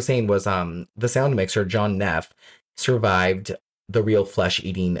what I was saying was the sound mixer, John Neff, survived the real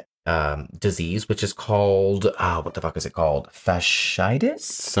flesh-eating disease, which is called what the fuck is it called? Fasciitis?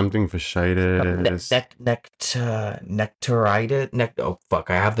 Something fasciitis. Nectaritis. Oh fuck,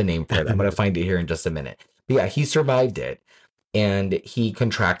 I have the name for it. I'm gonna find it here in just a minute. But yeah, he survived it, and he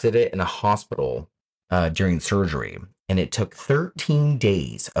contracted it in a hospital during surgery. And it took 13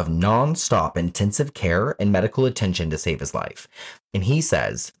 days of nonstop intensive care and medical attention to save his life. And he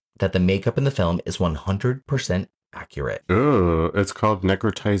says that the makeup in the film is 100% accurate. Oh, it's called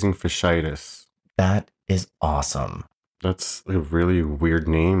necrotizing fasciitis. That is awesome. That's a really weird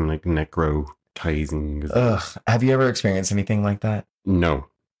name, like necrotizing. Ugh. Have you ever experienced anything like that? No.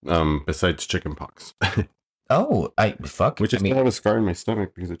 Besides chickenpox. Oh, fuck. Which is I mean, I have a scar in my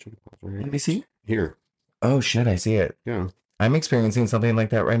stomach because of chickenpox, right? let me see. Here. Oh shit, I see it. Yeah. I'm experiencing something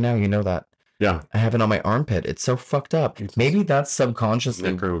like that right now. You know that. Yeah. I have it on my armpit. It's so fucked up. It's Maybe that's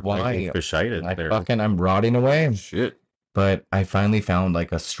subconsciously why fasciitis I'm rotting away. Shit. But I finally found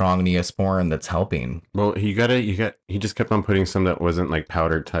like a strong Neosporin that's helping. Well, he just kept on putting some that wasn't like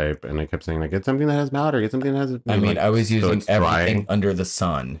powder type, and I kept saying like, get something that has powder, get something that has. I mean, like, I was so using it's dry, everything under the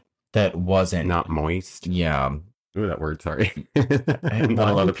sun that wasn't not moist. Yeah. Ooh, that word. Sorry. Not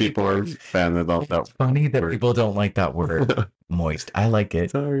a lot of people are fans of that. It's funny that word. people don't like that word. Moist. I like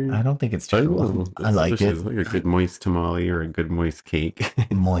it. Sorry. I don't think it's I true. know. I like delicious. it. Like a good moist tamale or a good moist cake.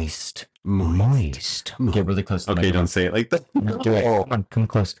 Moist. Moist. Get really close to Okay, don't say it like that. Do it. Come on, come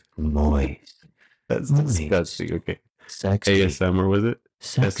close. Moist. That's Moist. disgusting. Okay. Sexy. ASMR, was it?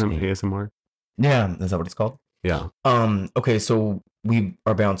 Sexy. ASMR? Yeah, is that what it's called? Yeah. Okay, so we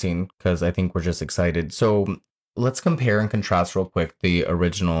are bouncing because I think we're just excited. So let's compare and contrast real quick the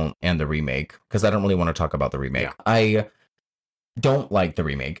original and the remake, because I don't really want to talk about the remake. Yeah. I don't like the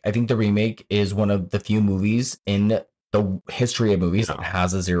remake. I think the remake is one of the few movies in the history of movies that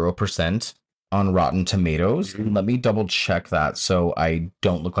has a 0% on Rotten Tomatoes. Mhm. Let me double check that so I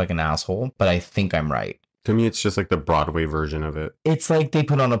don't look like an asshole, but I think I'm right. To me, it's just like the Broadway version of it. It's like they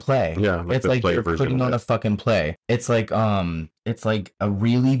put on a play. Yeah, It's like play they're version putting of on it. a fucking play. It's like a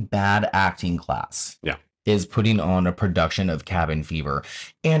really bad acting class. Yeah. Is putting on a production of Cabin Fever.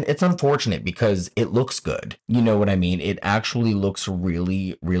 And it's unfortunate because it looks good. You know what I mean? It actually looks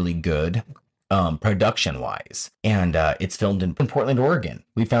really, really good. Production wise, and it's filmed in Portland, Oregon.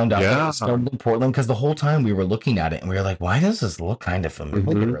 We found out that it's filmed in Portland because the whole time we were looking at it and we were like, why does this look kind of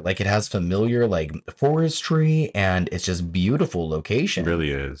familiar? Mhm. Like it has familiar like forestry and it's just beautiful location. It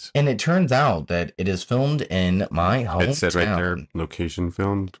really is. And it turns out that it is filmed in my hometown. It said right there, location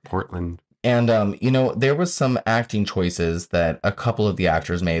filmed, Portland. And you know, there was some acting choices that a couple of the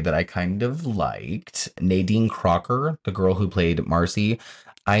actors made that I kind of liked. Nadine Crocker, the girl who played Marcy,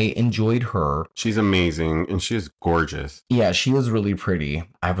 I enjoyed her. She's amazing and she is gorgeous. Yeah, she is really pretty.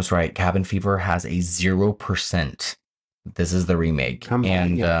 I was right. Cabin Fever has a 0%. This is the remake. Come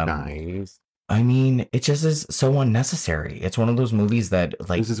on, you guys. I mean, it just is so unnecessary. It's one of those movies that,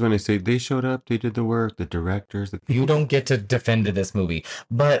 like, this is when I say they showed up, they did the work, the directors. You don't get to defend this movie,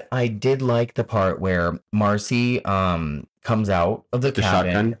 but I did like the part where Marcy comes out of the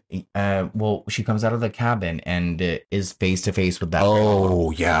cabin. Well, she comes out of the cabin and is face to face with that.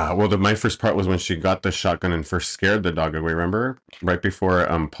 Oh yeah. Well, my first part was when she got the shotgun and first scared the dog away. Remember, right before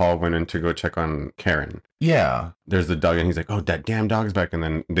Paul went in to go check on Karen. Yeah. There's the dog, and he's like, "Oh, that damn dog's back!" And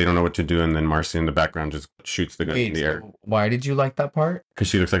then they don't know what to do, and then Marcy in the background just shoots the gun in the air. Why did you like that part? Because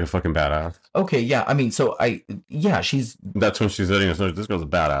she looks like a fucking badass. Okay, yeah. I mean, she's. That's when she's letting us know this girl's a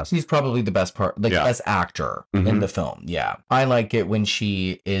badass. She's probably the best part, like best actor in the film. Yeah, I like it when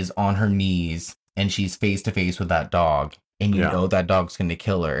she is on her knees and she's face to face with that dog, and you Yeah. know that dog's gonna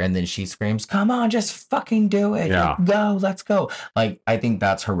kill her, and then she screams, "Come on, just fucking do it! Yeah. Like, go, let's go!" Like, I think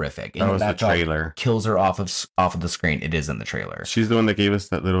that's horrific. That And was the that dog trailer. kills her off of the screen. It is in the trailer. She's the one that gave us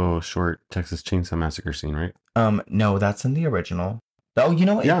that little short Texas Chainsaw Massacre scene, right? No, that's in the original. Oh, you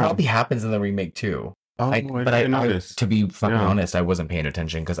know what? It Yeah. probably happens in the remake too. Oh, I But didn't notice. to be fucking Yeah. honest, I wasn't paying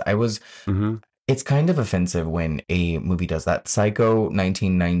attention because I was. Mm-hmm. It's kind of offensive when a movie does that. Psycho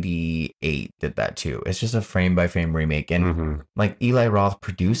 1998 did that too. It's just a frame by frame remake. And Mm-hmm. like Eli Roth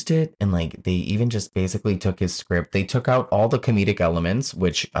produced it, and like they even just basically took his script. They took out all the comedic elements,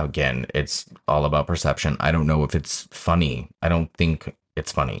 which again, it's all about perception. I don't know if it's funny. I don't think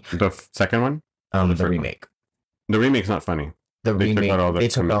it's funny. The second one? Or The first one? remake. The remake's not funny. The They took remake, out all the they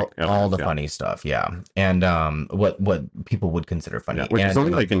took out comedic all the elements, yeah. funny stuff, yeah. And what people would consider funny. Yeah, which is And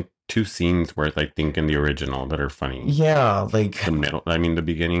only like in 2 scenes worth, I think, in the original that are funny. yeah, like The middle, I mean, the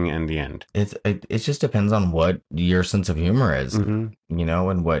beginning and the end. it just depends on what your sense of humor is, Mm-hmm. you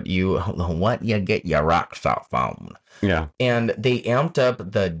know, and what you get your rocks off on. Yeah. And they amped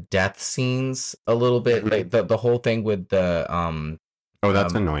up the death scenes a little bit, like the whole thing with the Oh,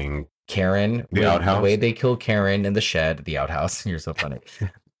 that's Um, annoying. Karen, The with outhouse? the way they kill Karen in the shed, the outhouse. You're so funny.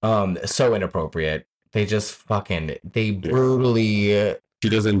 So inappropriate. They just they brutally She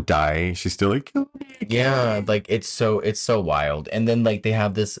doesn't die. She's still like, kill me. yeah, like it's so wild. And then like they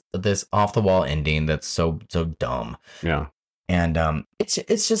have this off the wall ending that's so dumb. Yeah. And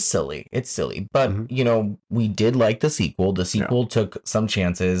it's just silly. It's silly. But Mhm. you know, we did like the sequel. The sequel took some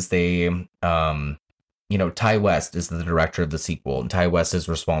chances. They you know, Ty West is the director of the sequel, and Ty West is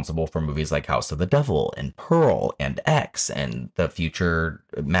responsible for movies like House of the Devil and Pearl and X and the future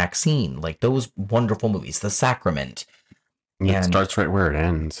Maxine, like those wonderful movies, The Sacrament. And it And- starts right where it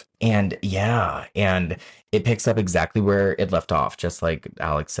ends. And yeah, and it picks up exactly where it left off, just like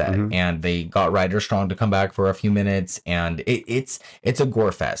Alex said. Mhm. And they got Ryder Strong to come back for a few minutes, and it's a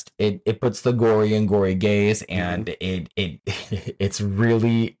gore fest. It puts the gory and gory gaze, and it's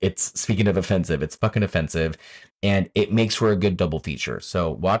really, it's speaking of offensive, it's fucking offensive, and it makes for a good double feature.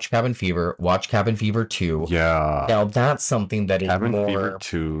 So watch Cabin Fever, watch Cabin Fever 2. Yeah. Now that's something that is Cabin more, Fever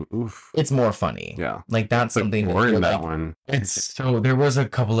 2. Oof. it's more funny. Yeah. Like that's Like something more you're in that like, one. it's so there was a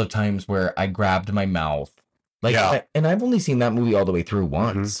couple of times where I grabbed my mouth. Like Yeah. and I've only seen that movie all the way through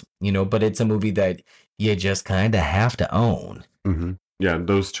once, you know, but it's a movie that you just kind of have to own. Mm-hmm. Yeah,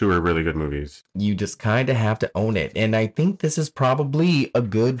 those two are really good movies. You just kind of have to own it. And I think this is probably a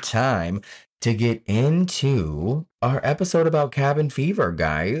good time to get into our episode about Cabin Fever,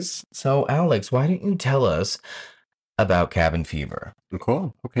 guys. So Alex, why don't you tell us about Cabin Fever?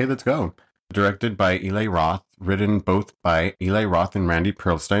 Cool. Okay, let's go. Directed by Eli Roth, written both by Eli Roth and Randy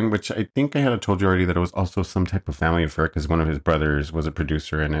Perlstein, which I think I had told you already that it was also some type of family affair because one of his brothers was a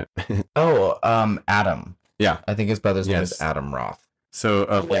producer in it. Oh, Adam. Yeah. I think his brother's name is Yes. Adam Roth.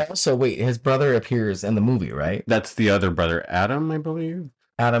 So Yeah, so wait, his brother appears in the movie, right? that's the other brother, Adam, I believe.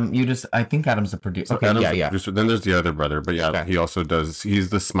 Adam, I think Adam's the producer. So Okay, Adam's the yeah. producer. Then there's the other brother, but yeah, Okay. he also does. He's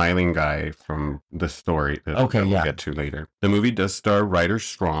the smiling guy from the story that, Okay, that we'll yeah. get to later. The movie does star Ryder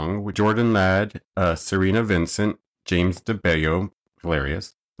Strong, with Jordan Ladd, Serena Vincent, James DeBello,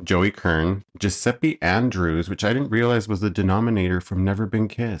 hilarious, Joey Kern, Giuseppe Andrews, which I didn't realize was the denominator from Never Been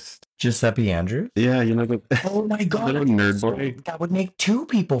Kissed. Giuseppe Andrews? Yeah, you know the Oh my god. little nerd boy. That would make 2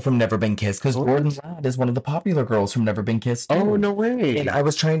 people from Never Been Kissed, because Oh. Jordan Ladd is one of the popular girls from Never Been Kissed. Too. Oh no way! And I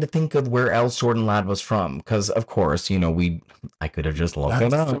was trying to think of where else Jordan Ladd was from, because of course, you know, I could have just looked it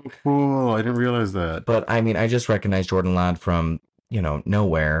That's up. so cool. I didn't realize that. But I mean, I just recognized Jordan Ladd from, you know,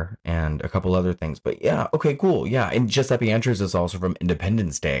 Nowhere and a couple other things. But yeah, okay, cool. Yeah. And Giuseppe Andrews is also from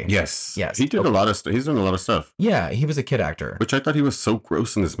Independence Day. Yes, Yes. he did a lot of stuff. He's done a lot of stuff, Yeah, he was a kid actor. which I thought he was so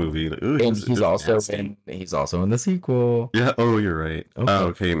gross in this movie. Like, ugh, And just he's nasty. also in the sequel. Yeah. Oh, you're right. Okay.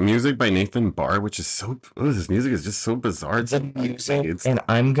 Okay. Music by Nathan Barr, which is so. Oh, this music is just so bizarre. It's The music, It's and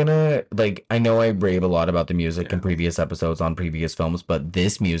I'm gonna like, I know I rave a lot about the music in previous episodes on previous films, but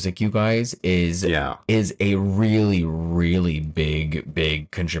this music, you guys, is yeah. a really, really big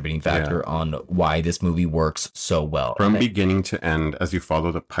contributing factor on why this movie works so well. From And beginning to end, as you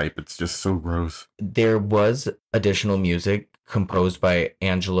follow the pipe, it's just so gross. there was additional music composed by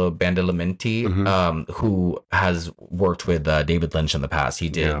Angelo Badalamenti, who has worked with David Lynch in the past. He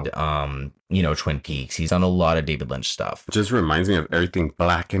did, you know, Twin Peaks. He's done a lot of David Lynch stuff. It just reminds me of everything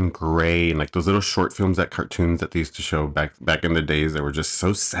black and gray and like those little short films, that cartoons that they used to show back in the days that were just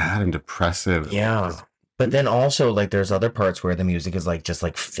so sad and depressive. Yeah. But then also, like, there's other parts where the music is like just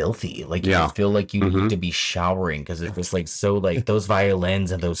like filthy. Like, you feel like you need to be showering because it's just like so, like, those violins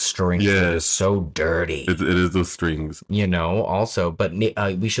and those strings are Yes. so dirty. It is those strings. You know, also, but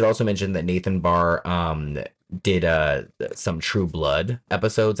we should also mention that Nathan Barr did some True Blood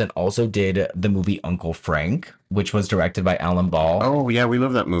episodes and also did the movie Uncle Frank, which was directed by Alan Ball. Oh yeah, we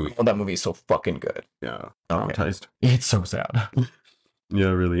love that movie. Oh, that movie is so fucking good. Yeah, Okay. traumatized. It's so sad. Yeah,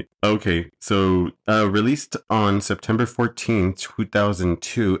 really. Okay, so released on September 14th,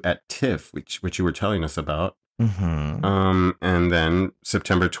 2002 at TIFF, which you were telling us about. And then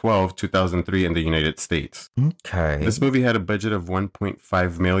September 12th, 2003 in the United States. Okay. This movie had a budget of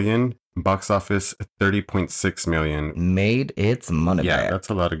 1.5 million, box office 30.6 million. Made its money back. Yeah, that's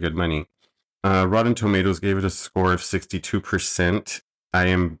a lot of good money. Rotten Tomatoes gave it a score of 62%.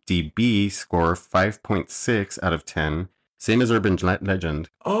 IMDb score 5.6 out of 10. Same as Urban Legend.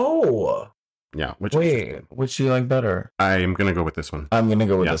 Oh. Yeah. Which do you like better? I am going to go with this one. I'm going to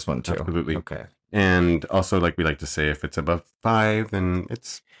go with this one too. Absolutely. Okay. And also, like we like to say, if it's above 5, then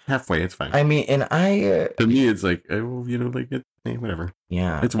it's halfway. It's fine. I mean, and to me, it's like, like it, whatever.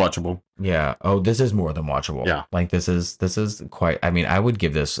 Yeah. It's watchable. Yeah. Oh, this is more than watchable. Yeah. Like this is quite, I mean, I would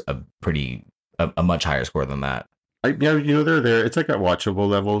give this a much higher score than that. They're there. It's like at watchable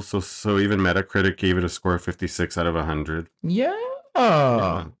level. So even Metacritic gave it a score of 56 out of 100. Yeah.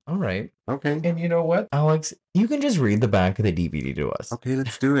 All right. Okay. And you know what, Alex? You can just read the back of the DVD to us. Okay,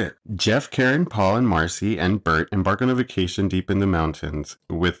 let's do it. Jeff, Karen, Paul, and Marcy and Bert embark on a vacation deep in the mountains.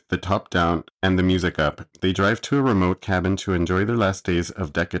 With the top down and the music up, they drive to a remote cabin to enjoy their last days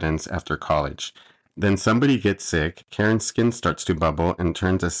of decadence after college. Then somebody gets sick, Karen's skin starts to bubble and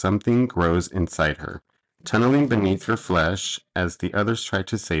turns as something grows inside her. Tunneling beneath her flesh, as the others try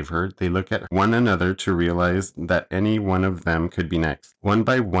to save her, they look at one another to realize that any one of them could be next. One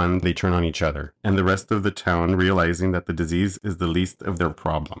by one, they turn on each other, and the rest of the town realizing that the disease is the least of their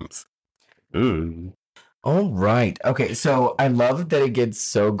problems. Ooh. All right. Okay, so I love that it gets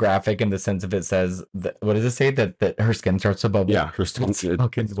so graphic in the sense of it says, what does it say? That her skin starts to bubble? Yeah, her skin it's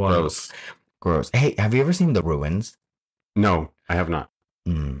gross. Gross. Hey, have you ever seen The Ruins? No, I have not.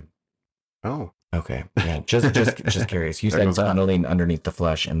 Oh. Okay. Yeah. Just curious. You said tunneling underneath the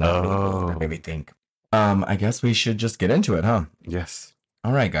flesh, and that made me think. I guess we should just get into it, huh? Yes.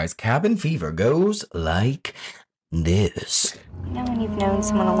 All right, guys. Cabin fever goes like this. You know when you've known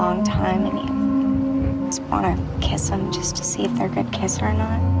someone a long time and you just want to kiss them just to see if they're a good kisser or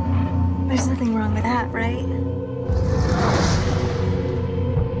not? There's nothing wrong with that, right?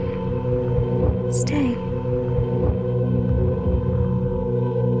 Stay.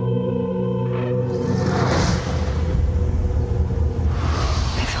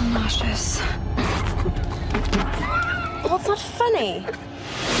 Nauseous. Well, it's not funny.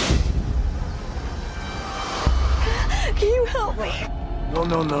 Can you help me?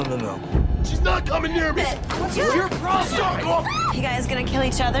 No. She's not coming near me. You're crossed. You guys gonna kill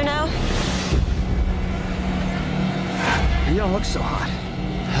each other now? You don't look so hot.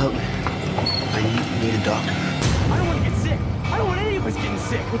 Help me. I need a doctor. I don't want to get sick. I don't want any of us getting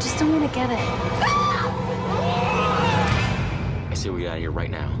sick. We just don't want to get it. I say we get out of here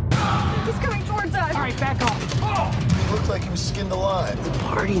right now. He's coming towards us. All right, back off. He looked like he was skinned alive.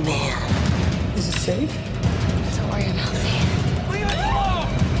 Party man. Is it safe? Don't worry about me. Leave it alone!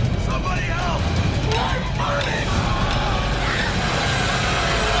 Somebody help! I'm burning!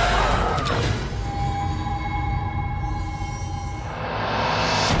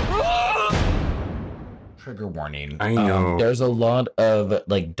 Trigger warning. I know. There's a lot of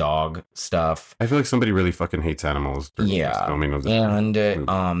like dog stuff. I feel like somebody really fucking hates animals. Yeah.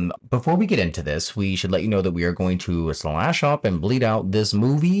 And before we get into this, we should let you know that we are going to slash up and bleed out this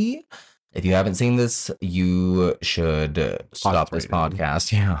movie. If you haven't seen this, you should stop this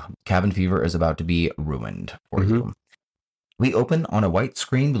podcast. Yeah. Cabin fever is about to be ruined for you. We open on a white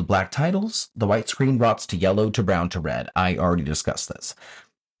screen with black titles. The white screen rots to yellow to brown to red. I already discussed this.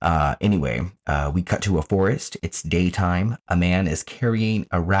 Anyway, we cut to a forest. It's daytime. A man is carrying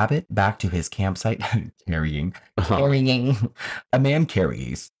a rabbit back to his campsite. carrying. A man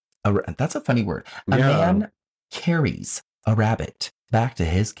carries. That's a funny word. A man carries a rabbit back to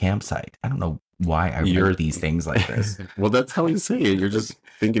his campsite. I don't know why I write these things like this. Well, that's how you say it. You're just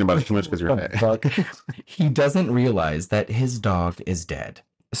thinking about it too much because you're but he doesn't realize that his dog is dead.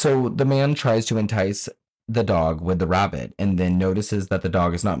 So the man tries to entice the dog with the rabbit and then notices that the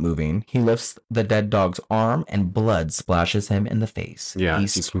dog is not moving. He lifts the dead dog's arm and blood splashes him in the face. Yeah,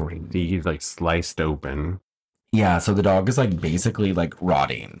 he's like sliced open. Yeah, so the dog is like basically like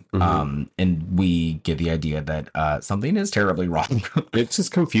rotting. And we get the idea that something is terribly wrong. It's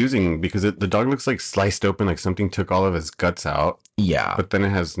just confusing because the dog looks like sliced open, like something took all of his guts out. Yeah. But then it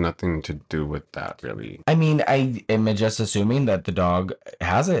has nothing to do with that, really. I mean, I am just assuming that the dog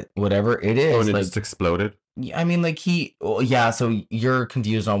has it, whatever it is. Oh, and it just exploded? I mean, like well, yeah. So you're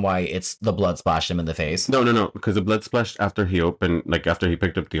confused on why it's the blood splashed him in the face. No, because the blood splashed after he opened, like after he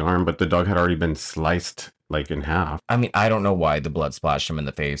picked up the arm, but the dog had already been sliced like in half. I mean, I don't know why the blood splashed him in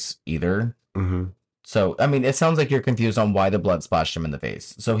the face either. Mm-hmm. So, I mean, it sounds like you're confused on why the blood splashed him in the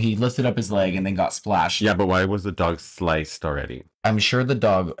face. So he lifted up his leg and then got splashed. Yeah, but why was the dog sliced already? I'm sure the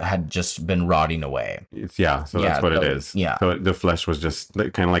dog had just been rotting away. So that's what it is. Yeah. So the flesh was just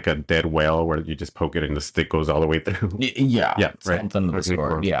kind of like a dead whale where you just poke it and the stick goes all the way through. Yeah. Yeah, right. Something of the Okay,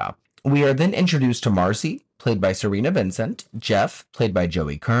 sort. cool. Yeah. We are then introduced to Marcy, played by Serena Vincent, Jeff, played by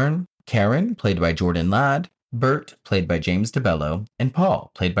Joey Kern, Karen, played by Jordan Ladd, Bert, played by James DeBello, and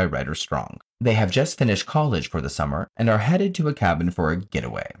Paul, played by Ryder Strong. They have just finished college for the summer and are headed to a cabin for a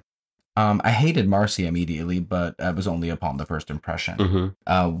getaway. I hated Marcy immediately, but it was only upon the first impression.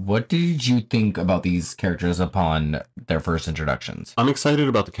 Mm-hmm. What did you think about these characters upon their first introductions? I'm excited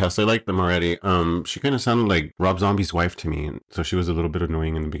about the cast. I like them already. She kind of sounded like Rob Zombie's wife to me, so she was a little bit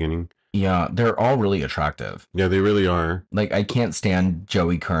annoying in the beginning. Yeah, they're all really attractive. Yeah, they really are. Like, I can't stand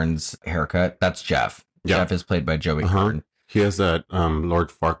Joey Kern's haircut. That's Jeff. Yeah. Jeff is played by Joey Kern. He has that Lord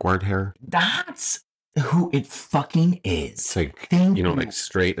Farquaad hair. That's who it fucking is. It's like, Thank like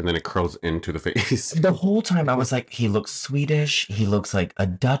straight and then it curls into the face. The whole time I was like, he looks Swedish. He looks like a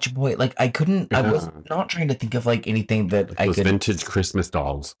Dutch boy. Like, I was not trying to think of like anything that I Those could. vintage Christmas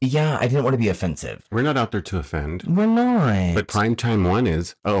dolls. Yeah, I didn't want to be offensive. We're not out there to offend. We're not. But Primetime 1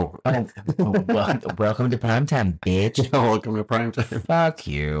 is. Well, welcome to primetime, bitch. Welcome to Primetime. Fuck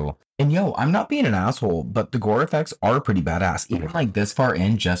you. And yo, I'm not being an asshole, but the gore effects are pretty badass. Even like this far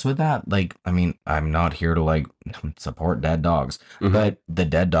in, just with that, like, I mean, I'm not here to like support dead dogs, but the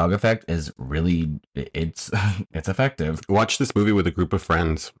dead dog effect is really, it's effective. Watch this movie with a group of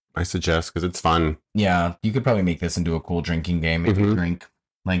friends, I suggest, because it's fun. Yeah, you could probably make this into a cool drinking game if you drink.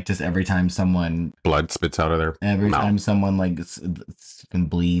 Like, just every time someone blood spits out of their mouth. Time someone like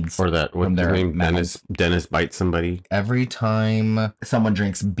bleeds, or that what's their name, Dennis bites somebody. Every time someone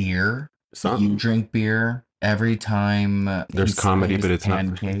drinks beer, you drink beer. Every time there's comedy, but it's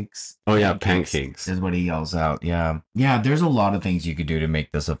pancakes. Oh yeah, pancakes is what he yells out. Yeah. There's a lot of things you could do to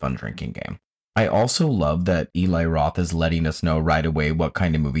make this a fun drinking game. I also love that Eli Roth is letting us know right away what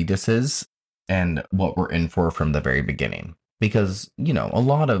kind of movie this is and what we're in for from the very beginning. Because, a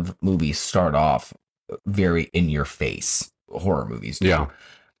lot of movies start off very in your face. Horror movies do. Yeah.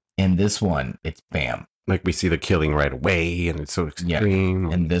 And this one, it's bam. Like we see the killing right away and it's so extreme.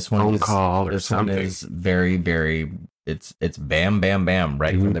 Yeah. And this one is very, very, it's bam, bam, bam,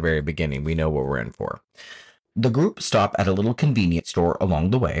 right from the very beginning. We know what we're in for. The group stop at a little convenience store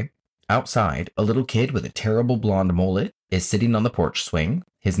along the way. Outside, a little kid with a terrible blonde mullet is sitting on the porch swing.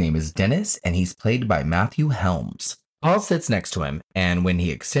 His name is Dennis, and he's played by Matthew Helms. Paul sits next to him, and when he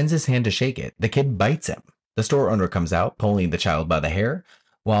extends his hand to shake it, the kid bites him. The store owner comes out, pulling the child by the hair.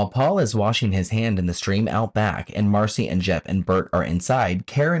 While Paul is washing his hand in the stream out back, and Marcy and Jeff and Bert are inside,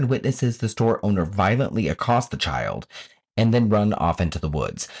 Karen witnesses the store owner violently accost the child, and then run off into the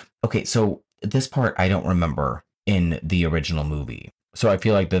woods. Okay, so this part I don't remember in the original movie. So I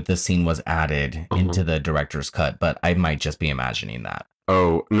feel like that this scene was added into the director's cut, but I might just be imagining that.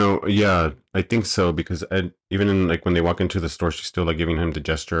 Oh, no, yeah, I think so, because even in, like, when they walk into the store, she's still, like, giving him the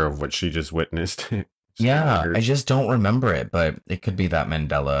gesture of what she just witnessed. Yeah, I just don't remember it, but it could be that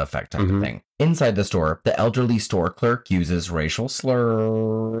Mandela effect type of thing. Inside the store, the elderly store clerk uses racial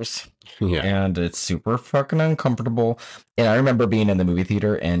slurs. Yeah. And it's super fucking uncomfortable. And I remember being in the movie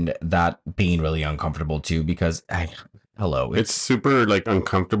theater and that being really uncomfortable, too, because, hello. It's super, like,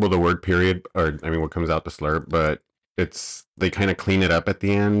 uncomfortable, the word period, or, I mean, what comes out the slur, but... they kind of clean it up at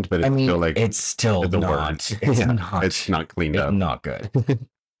the end, but it's still like it's still the not. word. It's not cleaned up. Not good.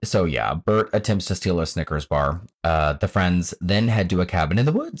 So yeah, Bert attempts to steal a Snickers bar. The friends then head to a cabin in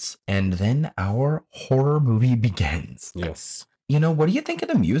the woods, and then our horror movie begins. Yes. What do you think of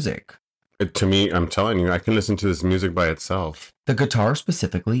the music? To me, I'm telling you, I can listen to this music by itself. The guitar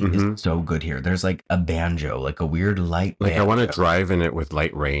specifically is so good here. There's like a banjo, like a weird light banjo. I want to drive in it with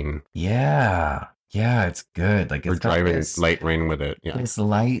light rain. Yeah, it's good. Like it's driving light rain with it. Yeah, this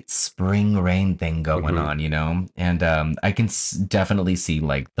light spring rain thing going on, and I can definitely see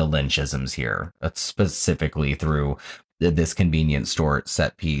like the Lynchisms here, specifically through this convenience store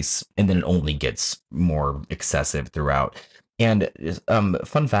set piece, and then it only gets more excessive throughout. And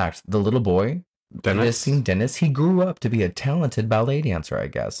fun fact: the little boy, Dennis, he grew up to be a talented ballet dancer, I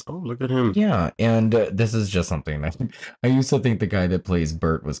guess. Oh, look at him! Yeah, and this is just something I used to think the guy that plays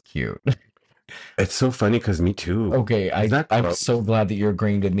Bert was cute. It's so funny because me too. Okay, Is that I'm gross? so glad that you're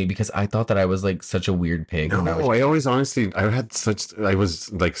agreeing with me because I thought that I was like such a weird pig. when I was No, I always honestly, I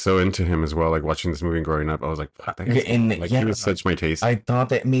was like so into him as well. Like watching this movie and growing up, I was like, fuck, that guy's and like, yeah, he was such my taste. I thought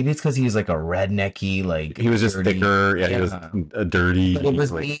that maybe it's because he was like a rednecky, like He was just dirty. thicker. Yeah, he was dirty. But it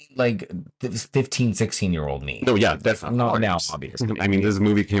was like, me, like 15, 16-year-old me. no, yeah, definitely. Not of now, course. obviously. I mean, this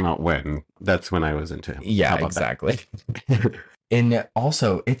movie came out when? That's when I was into him. How Yeah, about exactly. And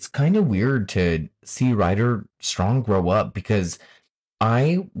also, it's kind of weird to see Ryder Strong grow up because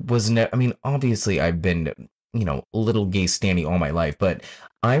I was I mean, obviously, I've been, little gay standy all my life, but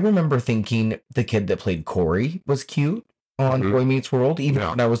I remember thinking the kid that played Corey was cute on Mhm. Boy Meets World, even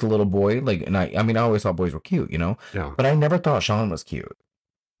Yeah. when I was a little boy. Like, and I mean, I always thought boys were cute, Yeah. but I never thought Sean was cute.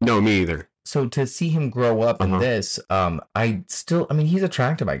 No, me either. So to see him grow up in Uh-huh. this, I mean, he's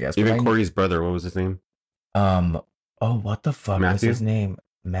attractive, I guess. But Even Corey's brother, what was his name? Oh, what the fuck was Matthew? his name?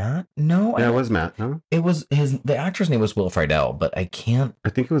 Matt? No, Yeah, it was Matt. No, it was the actor's name was Will Friedle, but I think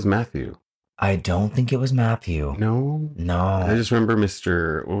it was Matthew. I don't think it was Matthew. No, I No, just remember what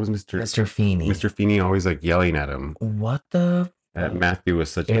was Mr. Feeney. Mr. Feeney always like yelling at him. What the? Matthew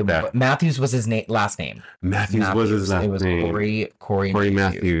was such a bad. Matthews was his last name. Matthews was his last It was name. Corey Corey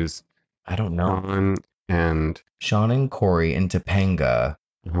Matthews. I don't know. Sean and Sean and Corey in Topanga.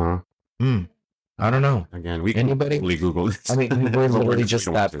 I don't know. Again, we can Anybody? totally Google this. I mean, we're But literally we just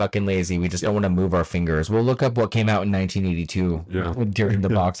don't that want to. fucking lazy. We just don't want to move our fingers. We'll look up what came out in 1982 Yeah. during the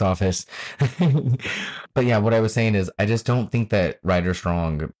box office. But yeah, what I was saying is, I just don't think that Ryder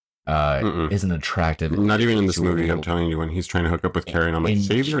Strong is an attractive. Not even in this movie. I'm individual telling you, when he's trying to hook up with Carrie, I'm like, in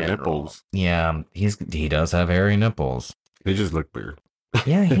shave your general. nipples. Yeah, he does have hairy nipples. They just look weird.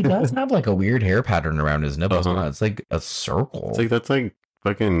 Yeah, he does have like a weird hair pattern around his nipples. Uh-huh. It's like a circle. It's like that's like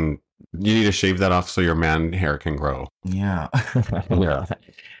fucking. You need to shave that off so your man hair can grow. Yeah. Yeah.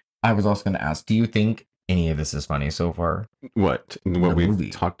 I was also going to ask, do you think any of this is funny so far? What The we've movie.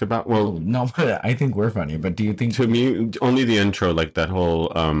 talked about? Well, Well, no, I think we're funny, but do you think to me, only the intro, like that whole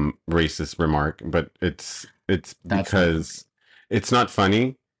racist remark. But it's That's because it's not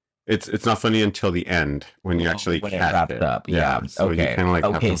funny. It's not funny until the end when you actually when it catch wraps it. up? Yeah. So okay. you kind of like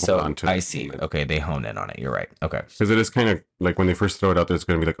have to okay. hold So on to I it. see. Okay, they hone in on it. You're right. Okay. Because it is kind of like when they first throw it out there, it's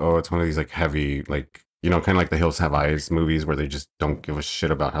going to be like, oh, it's one of these like heavy, like, kind of like the Hills Have Eyes movies where they just don't give a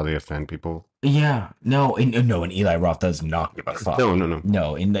shit about how they offend people. Yeah. No. No. And Eli Roth does not give a fuck. No.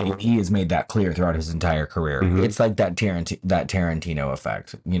 No. And he has made that clear throughout his entire career. Mhm. It's like that Tarantino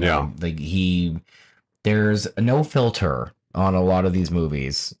effect. Yeah. Like there's no filter on a lot of these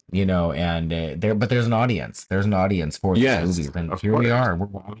movies, and but there's an audience. There's an audience for these Yes, movies, and of here we course. are. We're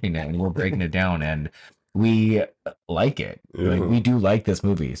watching it and we're breaking it down, and we like it. Like Yeah. we do like this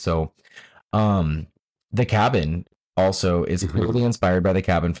movie. So, The Cabin also is Mhm. clearly inspired by The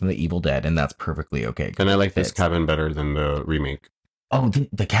Cabin from The Evil Dead, and that's perfectly okay. And I like this Fits. cabin better than the remake. Oh,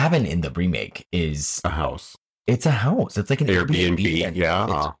 the cabin in the remake is A house. it's a house. It's like an Airbnb, and yeah.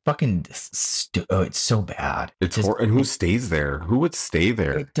 It's fucking it's so bad. It's just- and who stays there? Who would stay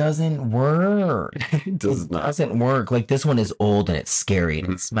there? It doesn't work. It does not. Doesn't work. Like this one is old and it's scary and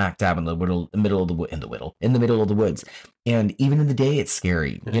Mhm. it's smack dab in the middle of the woods. And even in the day, it's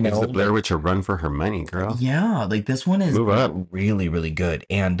scary. Gives the Blair Witch a run for her money, girl. Yeah, like this one is Move up. really, really good.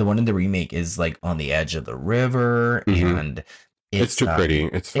 And the one in the remake is like on the edge of the river, Mhm. and It's too pretty.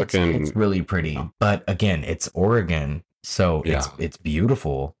 It's fucking. it's really pretty. But again, it's Oregon, so Yeah. it's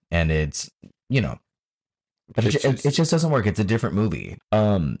beautiful and it's but It's it just doesn't work. It's a different movie.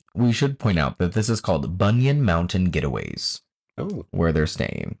 We should point out that this is called Bunyan Mountain Getaways, Oh. where they're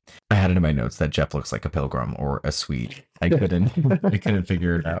staying. I had it in my notes that Jeff looks like a pilgrim or a Swede. I couldn't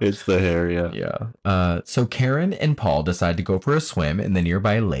figure it out. It's the hair, yeah. Yeah. So Karen and Paul decide to go for a swim in the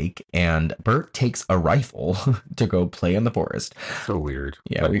nearby lake, and Bert takes a rifle to go play in the forest. So weird.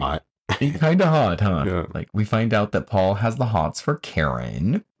 Yeah, But we- hot. Kind of hot, huh? Yeah. Like we find out that Paul has the hots for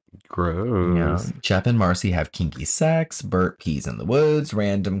Karen. Gross. Yeah. Jeff and Marcy have kinky sex. Bert pees in the woods.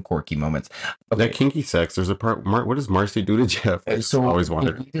 Random quirky moments. That kinky sex, there's a part. What does Marcy do to Jeff? I So always did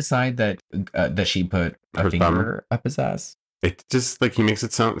wondered. we decide that she put a Her finger up his ass? It's just like he makes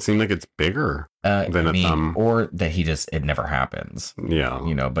it seem like it's bigger than a thumb. Or that it never happens.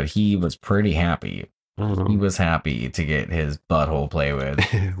 Yeah. But he was pretty happy. I don't He know. was happy to get his butthole play with.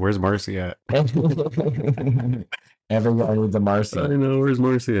 Where's Marcy at? Everyone with the Marcy. I know. Where's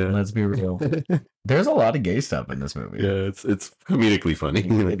Marcy at? Let's be real. There's a lot of gay stuff in this movie. Yeah, it's comedically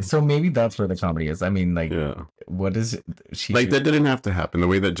funny. So maybe that's where the comedy is. I mean, like, Yeah. what is it? Like that didn't have to happen. The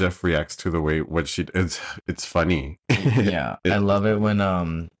way that Jeff reacts to the way what she it's funny. Yeah, I love it when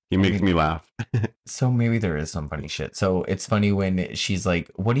He makes me laugh. So maybe there is some funny shit. So it's funny when she's like,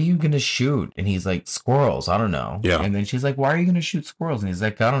 "What are you gonna shoot?" And he's like, "Squirrels. I don't know." Yeah. And then she's like, "Why are you gonna shoot squirrels?" And he's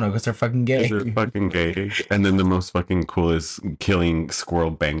like, "I don't know, because they're fucking gay." They're fucking gay. And then the most fucking coolest killing squirrel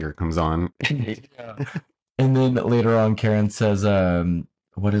banger comes on. And then later on, Karen says,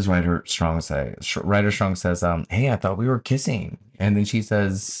 what does Ryder Strong say? Ryder Strong says, "Hey, I thought we were kissing." And then she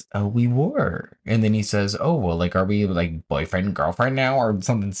says, "Oh, we were." And then he says, "Oh, well, like, are we like boyfriend and girlfriend now or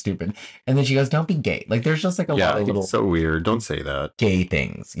something stupid?" And then she goes, "Don't be gay." Like, there's just like a lot of little it's so weird. Don't say that. gay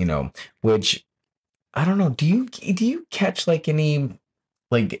things, which I don't know. Do you catch like any,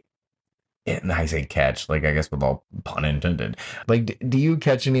 like, and I say catch, like, I guess with all pun intended, like, do you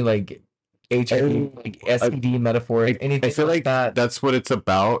catch any like HIV, like STD metaphors, anything I feel like that that's what it's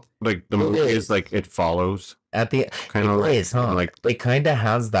about. Like the movie is like it follows at the kind of it is, huh? like It kind of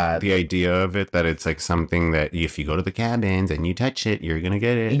has that. the idea of it that it's like something that if you go to the cabins and you touch it, you're gonna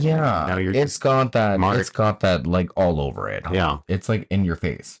get it. Yeah, Now you're it's got that. smart. It's got that like all over it. Huh? Yeah. It's like in your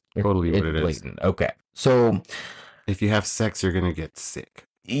face. Totally what It's it is. blatant. Okay, so If you have sex, you're gonna get sick.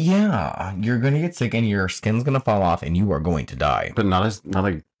 yeah, you're gonna get sick and your skin's gonna fall off and you are going to die. But not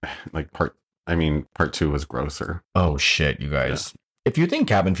like part 2 was grosser. Oh shit, you guys! If you think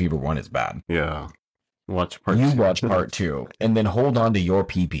Cabin Fever 1 is bad, Yeah. Watch part you 2. watch part 2 and then hold on to your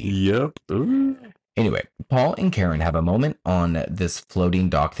pee-pee. Yep. Ooh. Anyway, Paul and Karen have a moment on this floating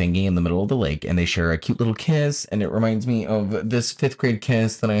dock thingy in the middle of the lake, and they share a cute little kiss, and it reminds me of this 5th grade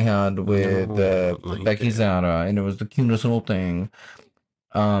kiss that I had with like Becky it. Zara, and it was the cutest little thing.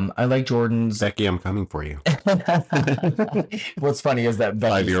 I like Jordan's. Becky, I'm coming for you. What's funny is that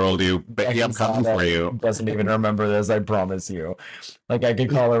Becky, 5-year-old you. Becky, I'm coming Zara for you. doesn't even remember this, I promise you. Like, I could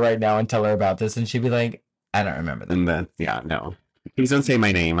call her right now and tell her about this, and she'd be like, "I don't remember that." And then, no. Please don't say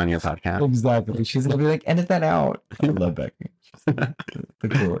my name on your podcast. Exactly. She's gonna be like, "Edit that out." I love Becky. She's the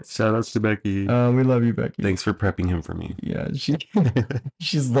coolest. Shout outs to Becky. We love you, Becky. Thanks for prepping him for me. Yeah,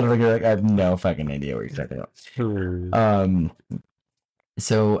 she's literally like, I have no fucking idea what you're talking about.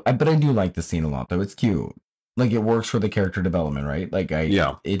 So, but I do like the scene a lot, though. It's cute. Like, it works for the character development, right? Like, it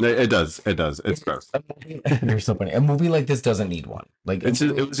does. It's gross. You're so funny. A movie like this doesn't need one. Like, It's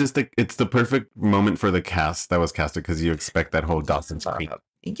the perfect moment for the cast that was casted because you expect that whole Dawson's Creek.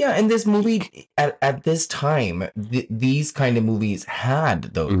 Yeah, and this movie at this time, these kind of movies had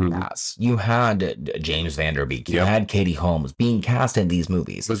those casts. You had James Van Der Beek, you had Katie Holmes being cast in these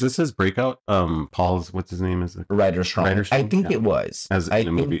movies. Was this his breakout? Paul's what's his name? Is it Ryder Strong? I think it was. I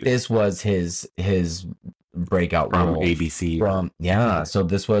think this was his breakout from role ABC. So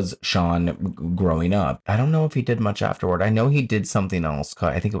this was Sean growing up. I don't know if he did much afterward. I know he did something else.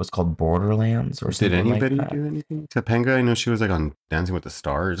 I think it was called Borderlands or something. Did anybody like that. do anything? Topanga, I know she was like on Dancing with the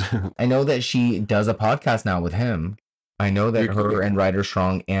Stars. I know that she does a podcast now with him. I know that her and Ryder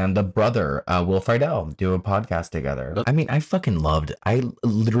Strong and the brother, Will Friedle, do a podcast together. I mean, I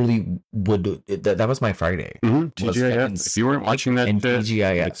literally would, that was my Friday. TGIF. If you weren't watching that shit,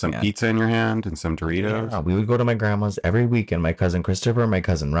 TGIF, like some pizza in your hand and some Doritos. Yeah, we would go to my grandma's every weekend. My cousin Christopher, my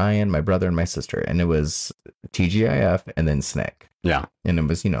cousin Ryan, my brother, and my sister. And it was TGIF and then Snick. Yeah. And it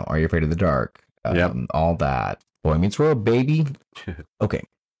was, Are You Afraid of the Dark? All that. Boy Meets World, baby. Okay.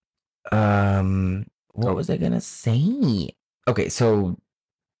 What was I gonna say? Okay, so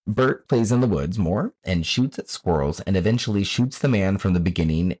Bert plays in the woods more and shoots at squirrels and eventually shoots the man from the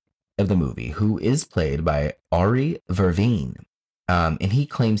beginning of the movie, who is played by Ari Verveen. And he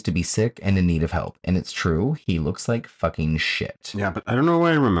claims to be sick and in need of help. And it's true. He looks like fucking shit. Yeah, but I don't know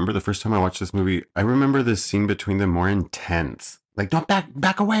why I remember the first time I watched this movie. I remember this scene between them more intense. Like, don't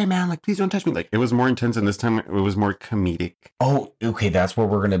back away, man. Like, please don't touch me. Like, it was more intense, and this time it was more comedic. Oh, okay. That's where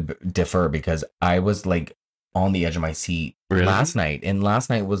we're going to differ because I was like on the edge of my seat last night. And last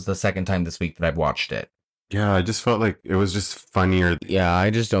night was the second time this week that I've watched it. Yeah, I just felt like it was just funnier. Yeah, I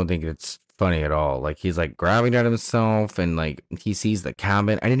just don't think it's funny at all. Like, he's like grabbing at himself and like he sees the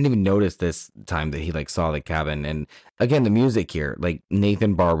cabin. I didn't even notice this time that he like saw the cabin. And again, the music here, like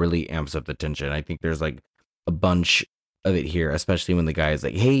Nathan Barr really amps up the tension. I think there's like a bunch of it here, especially when the guy is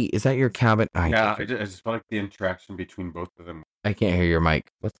like, "Hey, is that your cabin?" I just felt like the interaction between both of them. I can't hear your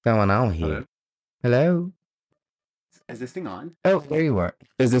mic. What's going on here? Hello? Is this thing on? Oh, there you are.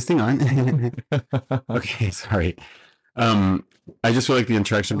 Is this thing on? Okay, sorry. I just feel like the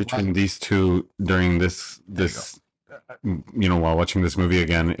interaction between these two during this while watching this movie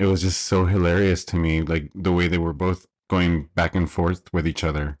again, it was just so hilarious to me, like the way they were both going back and forth with each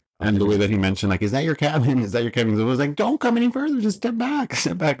other. And the way that he mentioned, like, is that your cabin? Is that your cabin? It was like, don't come any further. Just step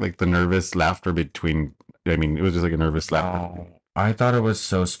back. Like the nervous laughter between, it was just like a nervous laughter. I thought it was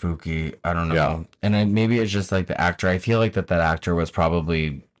so spooky. I don't know. Yeah. And maybe it's just like the actor. I feel like that actor was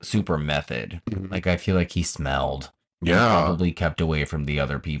probably super method. Mhm. Like I feel like he smelled. And Yeah. probably kept away from the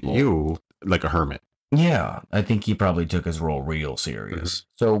other people. You like a hermit. Yeah, I think he probably took his role real serious.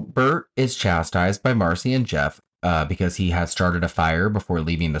 So Bert is chastised by Marcy and Jeff because he had started a fire before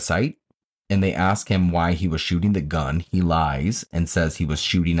leaving the site. And they ask him why he was shooting the gun. He lies and says he was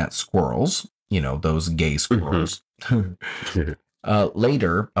shooting at squirrels. You know, those gay squirrels.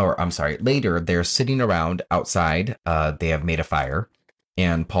 Later, they're sitting around outside. They have made a fire.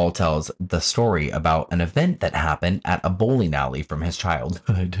 And Paul tells the story about an event that happened at a bowling alley from his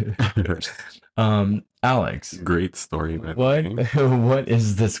childhood. Alex, Great story. By the what way. what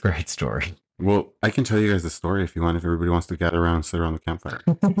is this great story? Well, I can tell you guys the story if you want, if everybody wants to gather around and sit around the campfire.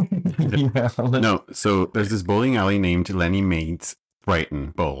 No, so there's this bowling alley named Lenny Mae's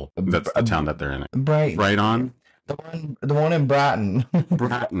Brighton Bowl. That's the town that they're in. Right on? The one in Bratton.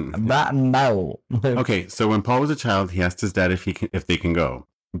 Bratton. Bratton Bowl. Okay, so when Paul was a child, he asked his dad if they can go.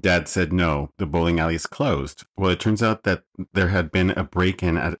 Dad said no, the bowling alley is closed. Well, it turns out that there had been a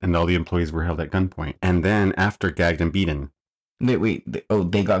break-in and all the employees were held at gunpoint. And then after gagged and beaten. They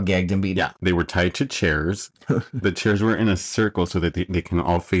got gagged and beaten? Yeah, they were tied to chairs. The chairs were in a circle so that they can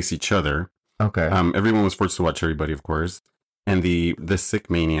all face each other. Okay. Everyone was forced to watch everybody, of course. And the sick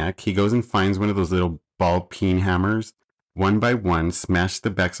maniac, he goes and finds one of those little ball peen hammers. One by one, smashed the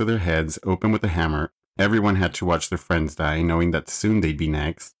backs of their heads open with a hammer. Everyone had to watch their friends die, knowing that soon they'd be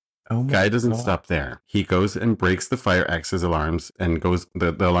next. Oh my Guy doesn't God. stop there. He goes and breaks the fire access alarms and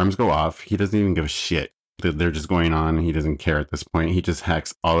the alarms go off. He doesn't even give a shit. They're just going on. He doesn't care at this point. He just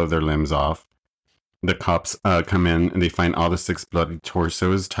hacks all of their limbs off. The cops come in and they find all the 6 bloody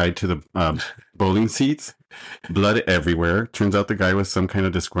torsos tied to the bowling seats. Blood everywhere. Turns out the guy was some kind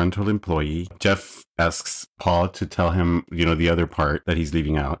of disgruntled employee. Jeff asks Paul to tell him, the other part that he's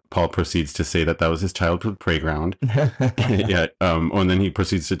leaving out. Paul proceeds to say that was his childhood playground. Yeah. And then he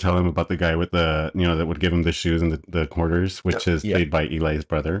proceeds to tell him about the guy with the, that would give him the shoes and the quarters, which is played by Eli's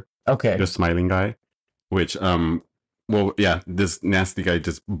brother. Okay. The smiling guy, which, well, yeah, this nasty guy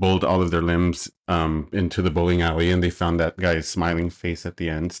just bowled all of their limbs into the bowling alley, and they found that guy's smiling face at the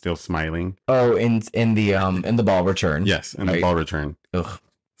end, still smiling. Oh, in the ball return. Yes, in the ball return. Ugh.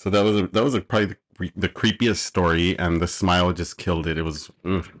 So that was probably the creepiest story, and the smile just killed it. It was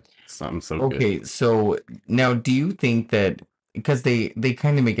something so good. Okay, so now do you think that because they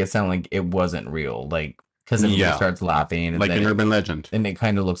kind of make it sound like it wasn't real, like because he starts laughing and like an urban legend, and it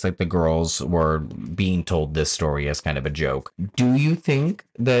kind of looks like the girls were being told this story as kind of a joke. Do you think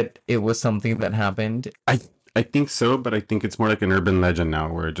that it was something that happened? I think so, but I think it's more like an urban legend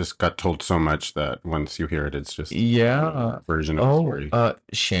now, where it just got told so much that once you hear it, it's just a version of the story.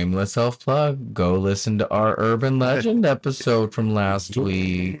 Shameless self plug. Go listen to our urban legend episode from last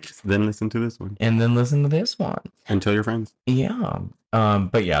week. Then listen to this one, and then listen to this one, and tell your friends. Yeah.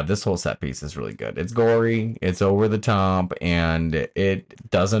 But yeah, this whole set piece is really good. It's gory, it's over the top, and it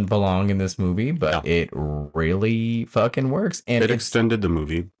doesn't belong in this movie, but it really fucking works. And it extended the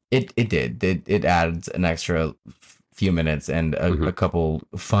movie. It did. It adds an extra few minutes and a couple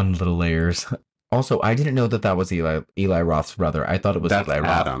fun little layers. Also, I didn't know that was Eli Roth's brother. I thought it was Eli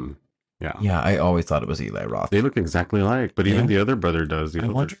Roth. Adam. Yeah. Yeah, I always thought it was Eli Roth. They look exactly alike, but even the other brother does. I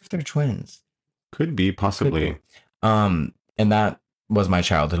wonder if they're twins. Could be, possibly. And that was my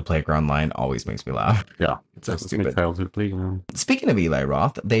childhood playground line. Always makes me laugh. Yeah, it's so stupid. My childhood playground. Speaking of Eli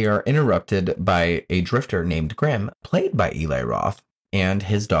Roth, they are interrupted by a drifter named Grim, played by Eli Roth, and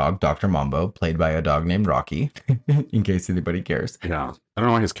his dog, Dr. Mambo, played by a dog named Rocky, in case anybody cares. Yeah. I don't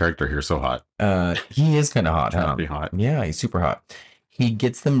know why his character here is so hot. He is kind of hot, huh? Pretty hot. Yeah, he's super hot. He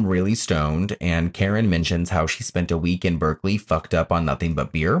gets them really stoned, and Karen mentions how she spent a week in Berkeley fucked up on nothing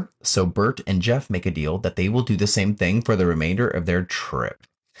but beer. So Bert and Jeff make a deal that they will do the same thing for the remainder of their trip.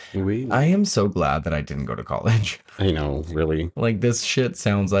 I am so glad that I didn't go to college. I know, really. Like, this shit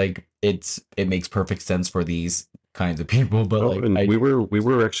sounds like it makes perfect sense for these kinds of people, but we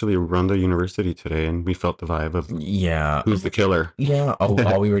were actually around the university today, and we felt the vibe of who's the killer. Yeah.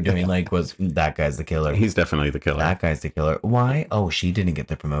 All we were doing was that guy's the killer. He's definitely the killer. That guy's the killer. Why? Oh, she didn't get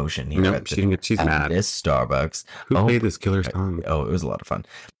the promotion. No, she didn't get. She's mad. This Starbucks. Who played this killer song? Oh, it was a lot of fun.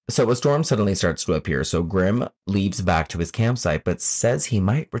 So a storm suddenly starts to appear. So Grim leaves back to his campsite, but says he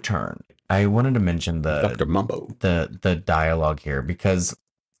might return. I wanted to mention Dr. Mumbo. the dialogue here, because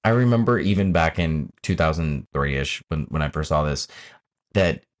I remember even back in 2003-ish when I first saw this,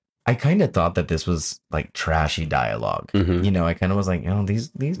 that I kind of thought that this was like trashy dialogue. Mm-hmm. I kind of was like, these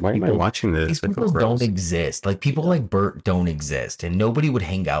why people, am I watching this? These people don't exist. Like, people like Bert don't exist, and nobody would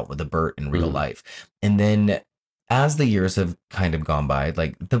hang out with a Bert in real life. And then as the years have kind of gone by,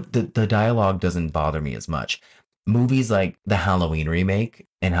 like the dialogue doesn't bother me as much. Movies like the Halloween remake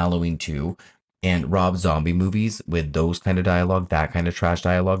and Halloween 2 and Rob Zombie movies with those kind of dialogue, that kind of trash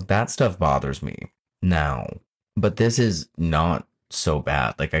dialogue, that stuff bothers me now. But this is not so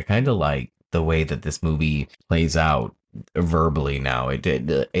bad. Like I kind of like the way that this movie plays out verbally now.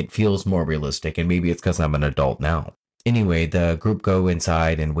 It feels more realistic, and maybe it's because I'm an adult now. Anyway, the group go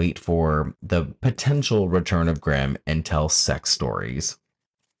inside and wait for the potential return of Grimm and tell sex stories.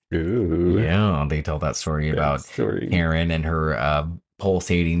 Ooh. Yeah, they tell that story about Karen and her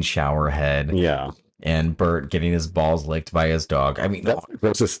pulsating shower head. Yeah. And Bert getting his balls licked by his dog. I mean,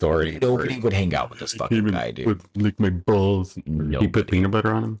 that's a story. Nobody would hang out with this fucking guy, dude. Would lick my balls. He put peanut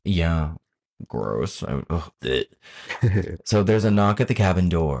butter on him? Yeah. Gross. So there's a knock at the cabin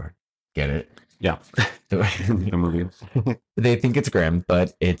door. Get it? Yeah. The movie. They think it's Grimm,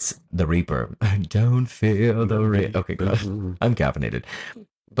 but it's the Reaper. Don't feel the Reaper. Okay, good. I'm caffeinated.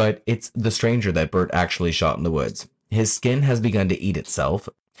 But it's the stranger that Bert actually shot in the woods. His skin has begun to eat itself.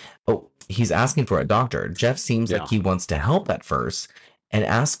 Oh, he's asking for a doctor. Jeff seems like he wants to help at first and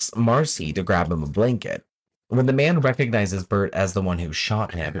asks Marcy to grab him a blanket. When the man recognizes Bert as the one who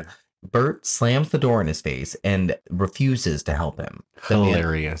shot him, Bert slams the door in his face and refuses to help him.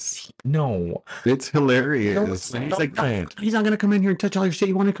 Hilarious. No. It's hilarious. No, it's He's like, not. he's not going to come in here and touch all your shit.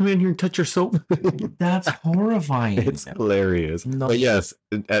 You want to come in here and touch your soap? That's horrifying. It's hilarious. No. But yes,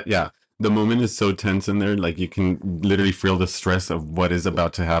 yeah. The moment is so tense in there, like you can literally feel the stress of what is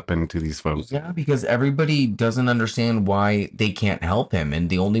about to happen to these folks. Yeah, because everybody doesn't understand why they can't help him,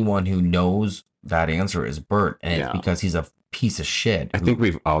 and the only one who knows that answer is Bert, and it's because he's a piece of shit. I think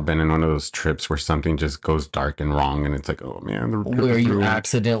we've all been in one of those trips where something just goes dark and wrong, and it's like, oh man, where you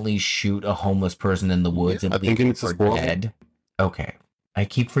accidentally shoot a homeless person in the woods and leave him for dead. Okay, I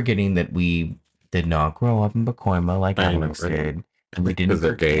keep forgetting that we did not grow up in Pacoima like Alex did. And we didn't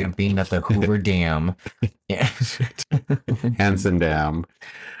go camping at the Hoover Dam. Hanson Dam.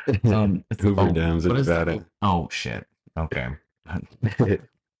 Hoover Dam's about it. Oh, shit. Okay.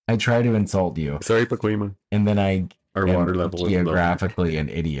 I try to insult you. Sorry, Pacoima. And then our water level is geographically an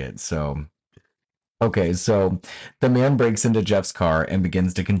idiot. So, okay. So the man breaks into Jeff's car and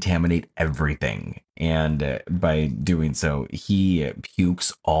begins to contaminate everything. And by doing so, he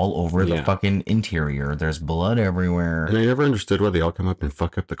pukes all over the fucking interior. There's blood everywhere. And I never understood why they all come up and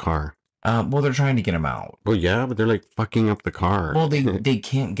fuck up the car. Well, they're trying to get him out. Well, yeah, but they're like fucking up the car. Well, they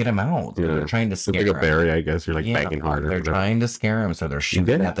can't get him out. Yeah. They're trying to scare him. Like a berry, I guess. You're like banging harder. They're trying to scare him, so they're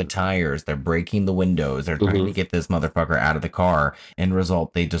shooting at the tires. They're breaking the windows. They're trying to get this motherfucker out of the car. End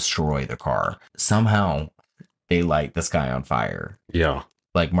result, they destroy the car. Somehow, they light this guy on fire. Yeah.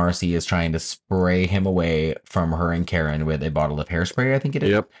 Like Marcy is trying to spray him away from her and Karen with a bottle of hairspray, I think it is.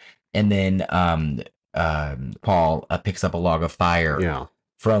 Yep. And then Paul picks up a log of fire. Yeah.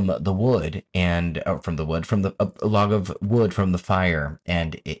 From the wood and a log of wood from the fire,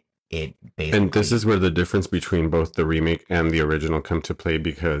 and it basically. And this is where the difference between both the remake and the original come to play,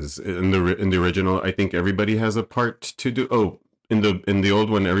 because in the original, I think everybody has a part to do. Oh, in the old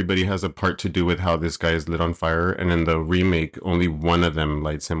one, everybody has a part to do with how this guy is lit on fire, and in the remake, only one of them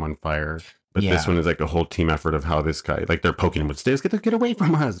lights him on fire. But this one is like a whole team effort of how this guy, like they're poking him with sticks, get away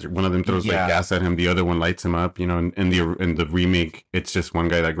from us. One of them throws like gas at him, the other one lights him up. You know, in the remake, it's just one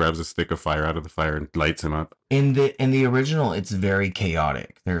guy that grabs a stick of fire out of the fire and lights him up. In the original, it's very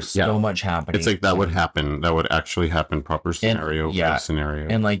chaotic. There's so much happening. It's like that would happen. That would actually happen. Proper scenario. Scenario.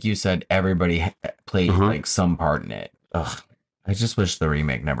 And like you said, everybody played like some part in it. Ugh, I just wish the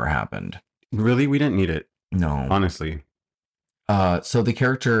remake never happened. Really, we didn't need it. No, honestly. So the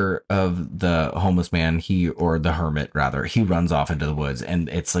character of the homeless man, the hermit rather, he runs off into the woods, and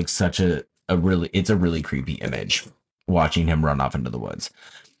it's like such a really creepy image watching him run off into the woods.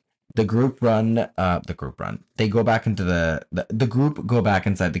 The group run. They go back into the group go back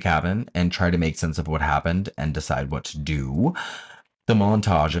inside the cabin and try to make sense of what happened and decide what to do. The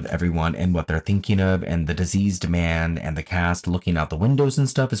montage of everyone and what they're thinking of, and the diseased man and the cast looking out the windows and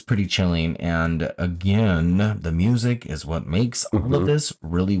stuff is pretty chilling. And again, the music is what makes all of this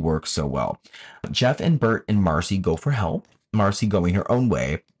really work so well. Jeff and Bert and Marcy go for help. Marcy going her own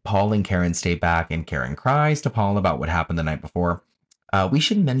way. Paul and Karen stay back, and Karen cries to Paul about what happened the night before. We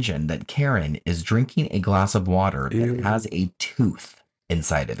should mention that Karen is drinking a glass of water that has a tooth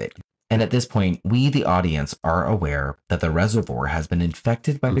inside of it. And at this point, we, the audience, are aware that the reservoir has been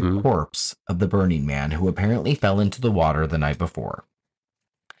infected by the corpse of the burning man who apparently fell into the water the night before.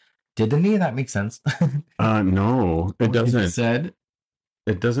 Did any of that make sense? No, it doesn't.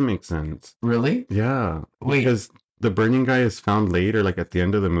 It doesn't make sense. Really? Yeah. Wait. Because the burning guy is found later, like at the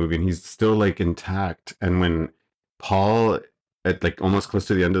end of the movie, and he's still like intact. And when Paul, at like almost close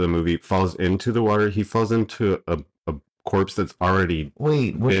to the end of the movie, falls into the water. He falls into a corpse that's already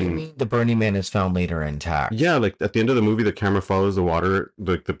Wait, what do you been. mean the Burning Man is found later intact? Yeah, like at the end of the movie, the camera follows the water,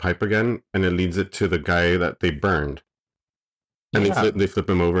 like the pipe again, and it leads it to the guy that they burned. And Yeah. they flip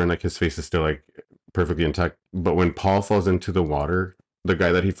him over, and like his face is still like perfectly intact. But when Paul falls into the water, the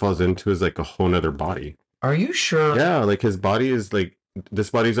guy that he falls into is like a whole nother body. Are you sure? Yeah, like his body is like this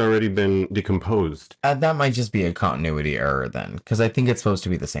body's already been decomposed. That might just be a continuity error then, because I think it's supposed to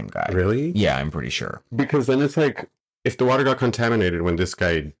be the same guy. Really? Yeah, I'm pretty sure. Because then it's like if the water got contaminated when this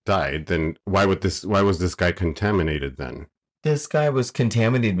guy died, then why was this guy contaminated then? This guy was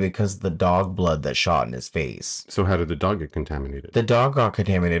contaminated because of the dog blood that shot in his face. So how did the dog get contaminated? The dog got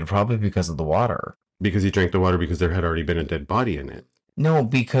contaminated probably because of the water. Because he drank the water because there had already been a dead body in it. No,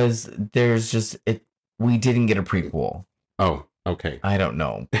 because there's just it. We didn't get a prequel. Oh, okay. I don't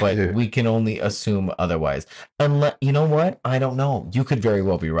know, but we can only assume otherwise. Unless you know what? I don't know. You could very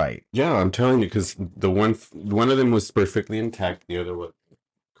well be right. Yeah, I'm telling you, because the one of them was perfectly intact, the other was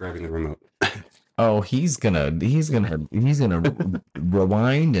grabbing the remote. Oh, he's gonna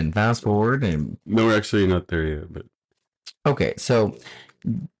rewind and fast forward and No, we're actually not there yet, but okay. So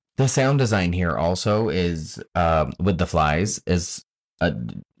the sound design here also is with the flies is a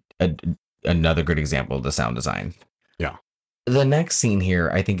another good example of the sound design. Yeah. The next scene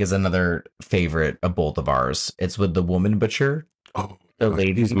here, I think, is another favorite of both of ours. It's with the woman butcher, oh, the gosh,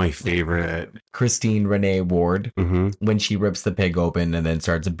 lady, he's my favorite. Christine Renee Ward, Mm-hmm. when she rips the pig open and then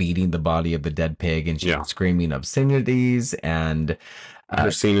starts beating the body of the dead pig, and she's Yeah. screaming obscenities. And Her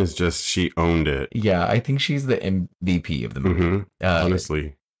scene is just she owned it. yeah, I think she's the MVP of the movie. Mm-hmm.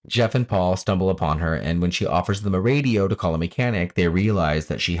 Honestly. Jeff and Paul stumble upon her, and when she offers them a radio to call a mechanic, they realize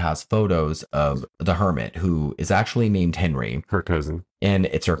that she has photos of the hermit, who is actually named Henry, Her cousin. and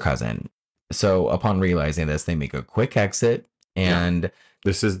it's her cousin. So upon realizing this, they make a quick exit, and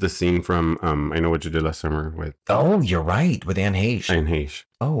This is the scene from I Know What You Did Last Summer with oh, you're right, with Anne Heche. Anne Heche.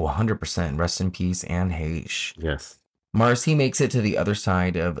 Oh, 100%. Rest in peace, Anne Heche. Yes. Marcy makes it to the other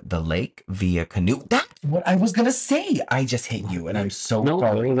side of the lake via canoe. That's what I was going to say. I just hit you, and I'm so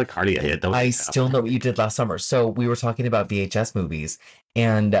sorry. the cardio hit. I still know what you did last summer. So we were talking about VHS movies,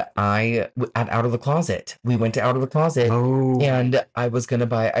 and at Out of the Closet, we went to Out of the Closet, Oh. and I was going to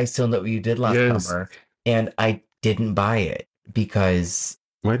buy I Still Know What You Did Last Yes. Summer, and I didn't buy it because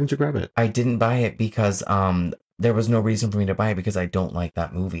Why didn't you grab it? there was no reason for me to buy it because I don't like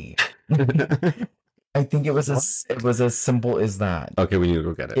that movie. I think it was as simple as that. Okay, we need to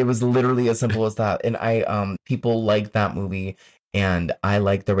go get It it. was literally as simple as that. And I people like that movie, and I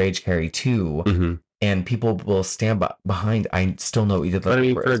like The Rage Carry too. Mm-hmm. And people will stand behind I Still Know What You Did But I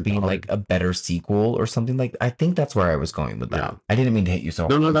mean, Last for Summer a as being dollar. like a better sequel or something like that. I think that's where I was going with that. Yeah. I didn't mean to hit you so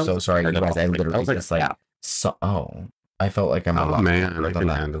No, hard. no, I'm that so was sorry, hard you at guys. all. I Like, I literally was like, just like yeah. so I felt like I'm a Oh lot man, I better can than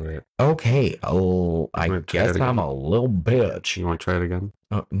that. handle it. Okay. Oh, I wanna try it guess I'm again? a little bitch. You want to try it again?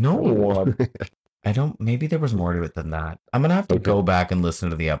 No, I don't. Maybe there was more to it than that. I'm gonna have to Okay. go back and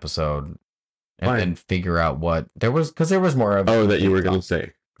listen to the episode and Why? then figure out what there was, because there was more of Oh, that you were gonna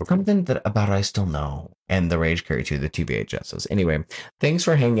say. Okay. something that about I Still Know and the Rage Carry 2, the two VHSs. Anyway, thanks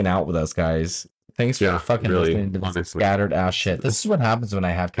for hanging out with us, guys. Thanks for Yeah, fucking really, listening to this honestly. scattered ass shit. This is what happens when I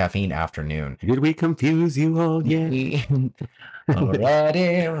have caffeine afternoon. Did we confuse you all yet?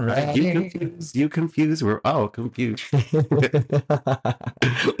 Alrighty, You confused. We're all confused.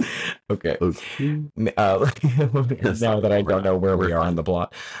 okay. Okay. Now that I don't know where we We're are fine. on the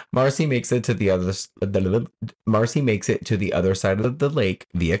plot, Marcy makes it to the other side of the lake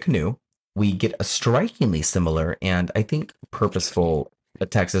via canoe. We get a strikingly similar and I think purposeful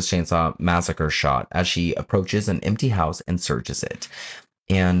Texas Chainsaw Massacre shot as she approaches an empty house and searches it.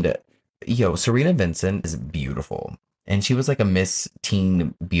 And Serena Vincent is beautiful. And she was like a Miss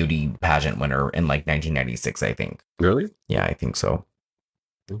Teen Beauty pageant winner in like 1996, I think. Really? Yeah, I think so.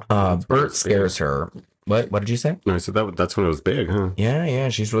 That's when it Bert was scares big. her. What did you say? No, I said that's when it was big, huh? Yeah,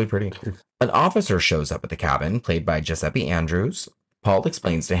 she's really pretty. An officer shows up at the cabin, played by Giuseppe Andrews. Paul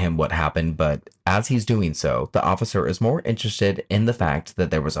explains to him what happened, but as he's doing so, the officer is more interested in the fact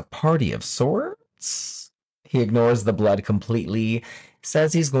that there was a party of sorts. He ignores the blood completely,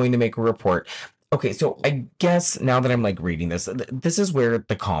 says he's going to make a report. Okay, so I guess now that I'm like reading this, this is where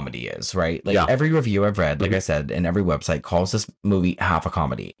the comedy is, right? Like Yeah. every review I've read, like I said, and every website calls this movie half a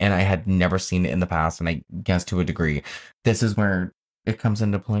comedy. And I had never seen it in the past, and I guess to a degree, this is where it comes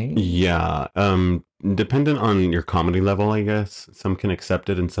into play. Yeah. Dependent on your comedy level, I guess. Some can accept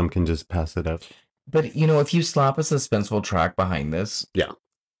it and some can just pass it up. But if you slap a suspenseful track behind this, Yeah.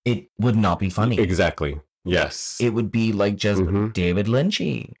 it would not be funny. Exactly. Yes. It would be like just Mhm. David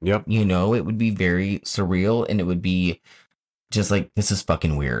Lynchy. Yep. You know, it would be very surreal, and it would be just like, this is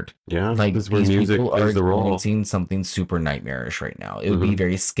fucking weird. Yeah. Like, This is where these music people are plays the role. experiencing something super nightmarish right now. It would be Mhm.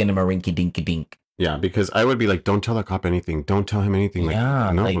 very skinamarinky-dinky-dink. Yeah, because I would be like, don't tell the cop anything. Don't tell him anything. Like,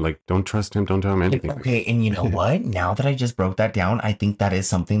 Yeah, no, like- like, don't trust him. Don't tell him Like, anything. okay, and you know what? Now that I just broke that down, I think that is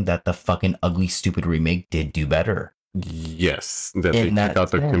something that the fucking ugly, stupid remake did do better. Yes, that In they that took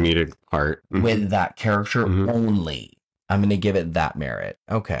out the sense. comedic part. Mhm. With that character Mhm. only. I'm going to give it that merit.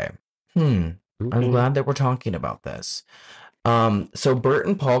 Okay. I'm Okay. glad that we're talking about this. So Bert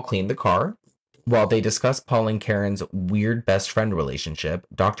and Paul clean the car. While they discuss Paul and Karen's weird best friend relationship,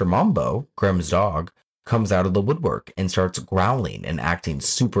 Dr. Mambo, Grimm's dog, comes out of the woodwork and starts growling and acting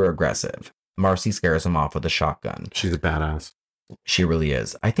super aggressive. Marcy scares him off with a shotgun. She's a badass. She really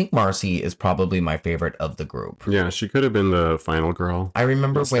is. I think Marcy is probably my favorite of the group. Yeah, she could have been the final girl I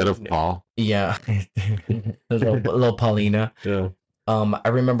remember instead when, of Paul. yeah, little Paulina. Yeah. I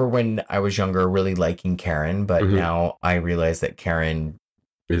remember when I was younger really liking Karen, but Mhm. now I realize that Karen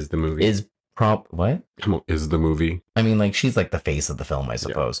Is the movie. is what? Come on, is the movie. I mean, like, she's like the face of the film, I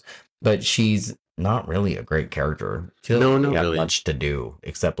suppose, but she's not really a great character. She doesn't No, really not have really. much to do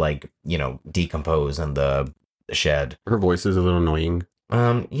except, like, you know, decompose in the shed. Her voice is a little annoying.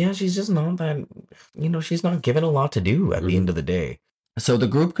 Yeah, she's just not that, you know, she's not given a lot to do at the end of the day. So the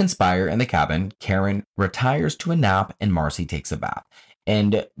group conspire in the cabin. Karen retires to a nap and Marcy takes a bath.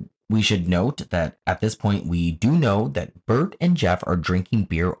 And we should note that at this point, we do know that Bert and Jeff are drinking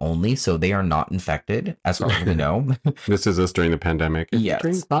beer only, so they are not infected, as far as we know. This is us during the pandemic. If you Yes.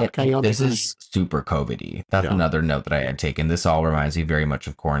 drink vodka, you'll This be is super COVID-y. That's Yeah. another note that I had taken. This all reminds me very much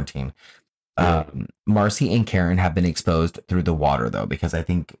of quarantine. Yeah. Marcy and Karen have been exposed through the water, though, because I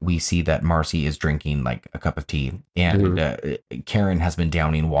think we see that Marcy is drinking like a cup of tea, and Karen has been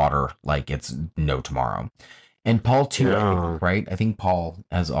downing water like it's no tomorrow. And Paul too, I Yeah. think, right? I think Paul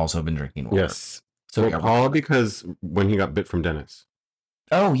has also been drinking water. Yes. So Well, yeah, Paul, because when he got bit from Dennis,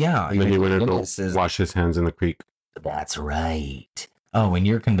 oh yeah, and then he went to go Dennis is- wash his hands in the creek. That's right. Oh, and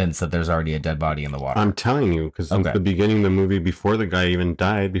you're convinced that there's already a dead body in the water. I'm telling you, because since Okay. the beginning of the movie, before the guy even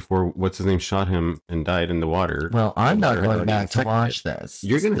died, before what's his name shot him and died in the water. Well, I'm not They're going already back to infected. watch this.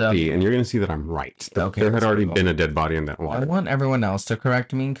 You're gonna So- see, and you're gonna see that I'm right. Okay, There had that's already cool. been a dead body in that I water. want everyone else to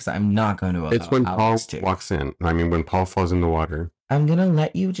correct me because I'm not going to. It's when allow Paul Alex to. walks in. I mean, when Paul falls in the water. I'm gonna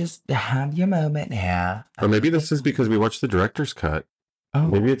let you just have your moment here. Or maybe this is because we watched the director's cut. Oh,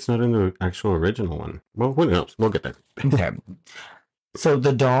 Maybe it's not in the actual original one. Well, who knows? We'll get there. okay. So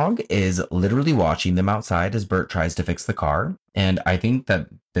the dog is literally watching them outside as Bert tries to fix the car, and I think that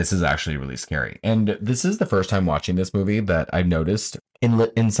this is actually really scary. And this is the first time watching this movie that I've noticed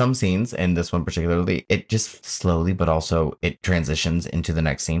in some scenes, and this one particularly, it just slowly, but also it transitions into the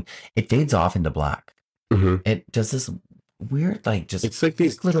next scene. It fades off into black. hmm It does this weird, like, just It's like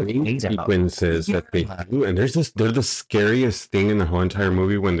these little dream fade out. sequences that they Yeah. do, and they're the scariest thing in the whole entire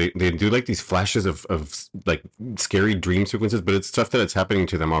movie when they do like these flashes of like scary dream sequences, but it's stuff that's happening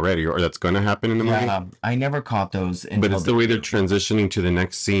to them already or that's going to happen in the movie. Yeah, I never caught those. But it's the way they're transitioning to the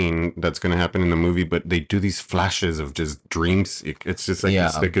next scene that's going to happen in the movie, but they do these flashes of just dreams. It's just like Yeah.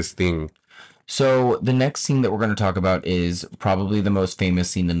 the sickest thing. So the next scene that we're going to talk about is probably the most famous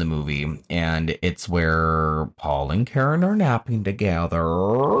scene in the movie, and it's where Paul and Karen are napping together,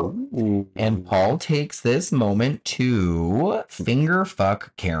 and Paul takes this moment to finger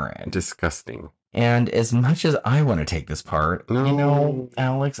fuck Karen. Disgusting. And as much as I want to take this part, you know, No.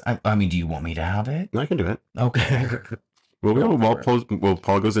 Alex, I mean, do you want me to have it? I can do it. Okay. Well,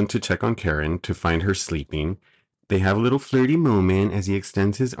 Paul goes in to check on Karen to find her sleeping. They have a little flirty moment as he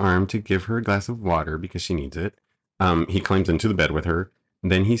extends his arm to give her a glass of water because she needs it. He climbs into the bed with her.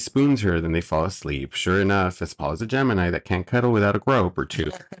 Then he spoons her. Then they fall asleep. Sure enough, as Paul is a Gemini that can't cuddle without a grope or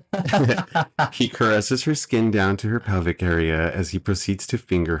two. He caresses her skin down to her pelvic area as he proceeds to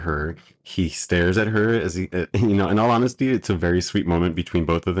finger her. He stares at her as he, in all honesty, it's a very sweet moment between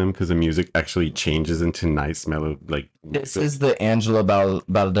both of them because the music actually changes into nice mellow, like This is the Angelo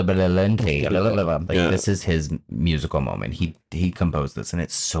Badalamenti. Like, Yeah. this is his musical moment. He composed this, and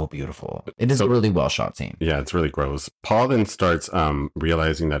it's so beautiful. It is a really well shot scene. Yeah, it's really gross. Paul then starts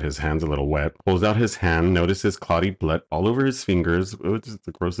realizing that his hand's a little wet, pulls out his hand, notices cloudy blood all over his fingers, which is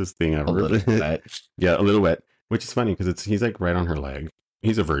the grossest thing ever. A little bit. Yeah, a little wet, which is funny because he's like right on her leg.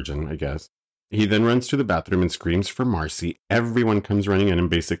 He's a virgin, I guess. He then runs to the bathroom and screams for Marcy. Everyone comes running in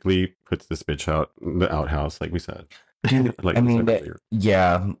and basically puts this bitch out the outhouse, like we said. Dude, Like I we mean, said earlier.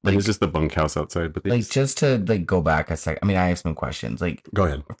 yeah, And like, it's just the bunkhouse outside, but they like just to like go back a sec. I mean, I have some questions. Like, go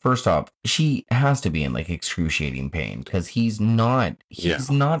ahead. first off, she has to be in like excruciating pain because Yeah. he's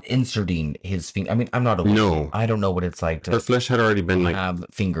not inserting his finger. I mean, I'm not a No. I don't know what it's like Her to flesh had already been like, have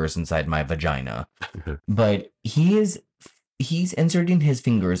fingers inside my vagina, but he's inserting his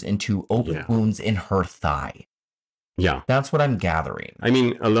fingers into open Yeah. wounds in her thigh. yeah. That's what I'm gathering. I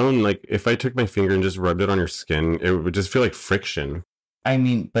mean, alone, like if I took my finger and just rubbed it on your skin, it would just feel like friction. I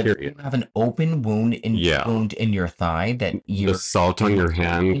mean, but Period. you have an open wound Yeah. in your thigh that The salt on your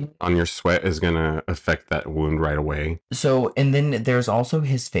hand, on your sweat is going to affect that wound right away. So, and then there's also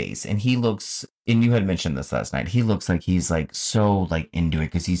his face, and he looks, and you had mentioned this last night, he looks like he's like so like into it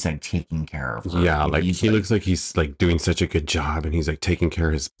because he's like taking care of her. Yeah, And like he's, he looks like he's like doing such a good job and he's like taking care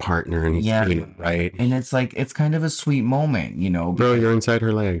of his partner and he's Yeah. doing it right. and it's like, it's kind of a sweet moment, you know, Bro, you're inside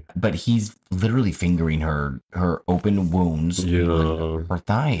her leg. but he's literally fingering her open wounds on her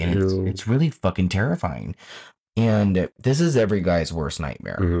thigh, and Yeah. it's really fucking terrifying. And this is every guy's worst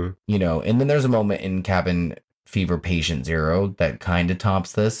nightmare. Mhm. You know, and then there's a moment in Cabin Fever Patient Zero that kind of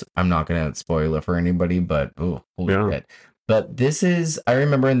tops this. I'm not gonna spoil it for anybody, but oh, holy Yeah. shit. But this is, I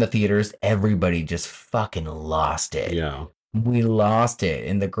remember in the theaters, everybody just fucking lost it. Yeah. We lost it.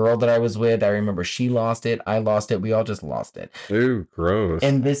 And the girl that I was with, I remember she lost it. I lost it. We all just lost it. Ooh, gross.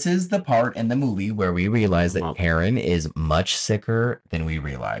 And this is the part in the movie where we realize that Wow. Karen is much sicker than we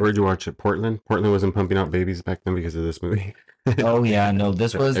realized. Where'd you watch it? Portland? Portland wasn't pumping out babies back then because of this movie. Oh yeah, no,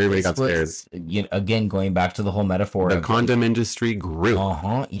 this was Everybody this got scared. was, you know, again going back to the whole metaphor The of condom industry grew.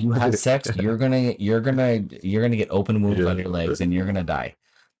 you have sex, you're gonna get open wounds on your legs and you're gonna die.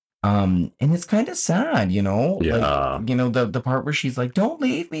 And it's kind of sad, you know. Yeah. Like, you know, the part where she's like, "Don't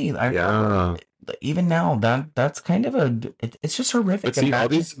leave me." Yeah. Even now, that's kind of it's just horrific. But see,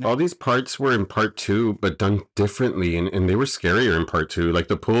 all these parts were in part 2, but done differently, and they were scarier in part 2. Like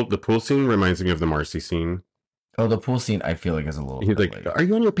the pool scene reminds me of the Marcy scene. Oh, the pool scene I feel like is a little. He's like, "Are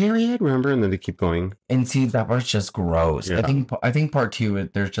you on your period?" Remember, and then they keep going. And see, that part's just gross. Yeah. I think part 2,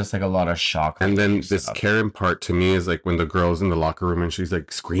 there's just like a lot of shock. And then factor this stuff. Karen part to me is like when the girl's in the locker room and she's like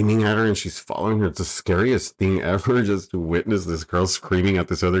screaming at her and she's following her. It's the scariest thing ever, just to witness this girl screaming at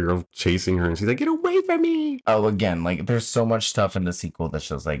this other girl chasing her, and she's like, "Get away from me!" Oh, again, like there's so much stuff in the sequel that's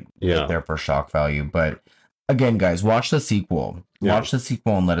just like Yeah. there for shock value. But again, guys, watch the sequel. Yeah. Watch the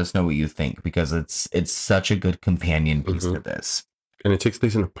sequel and let us know what you think, because it's such a good companion piece Mhm. to this. And it takes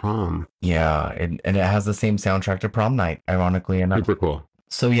place in a prom. Yeah, and it has the same soundtrack to Prom Night, ironically enough. Super cool.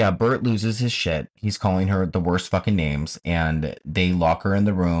 So yeah, Bert loses his shit. He's calling her the worst fucking names, and they lock her in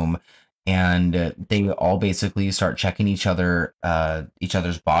the room, and they all basically start checking each other's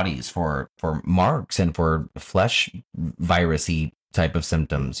bodies for marks and for flesh virusy type of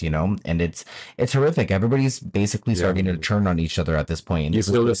symptoms, you know. And it's horrific. Everybody's basically starting to turn on each other at this point. And You this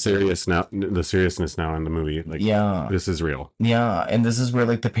is feel where- the seriousness now in the movie. Like, yeah, this is real. yeah, and this is where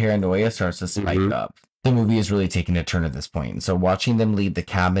like the paranoia starts to spike Mhm. up. The movie is really taking a turn at this point. So watching them leave the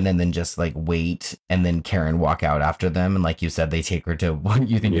cabin and then just like wait, and then Karen walk out after them, and like you said, they take her to what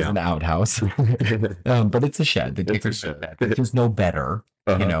you think is Yeah. an outhouse, but it's a shed. They take her It's a to shed. that. Which is no better.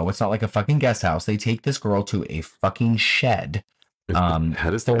 Uh-huh. You know, it's not like a fucking guest house. They take this girl to a fucking shed. How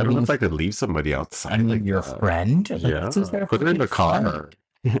does, so I don't know means- if I could leave somebody outside. I mean, like your that. friend. Like, Yeah. this is their Put her in the fucking car.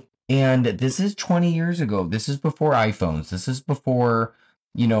 friend. And this is 20 years ago. This is before iPhones. This is before,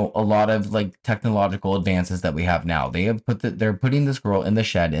 you know, a lot of like technological advances that we have now. They have they're putting this girl in the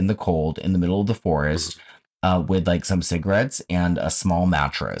shed in the cold in the middle of the forest with like some cigarettes and a small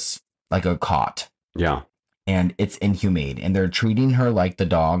mattress, like a cot. Yeah. And it's inhumane. And they're treating her like the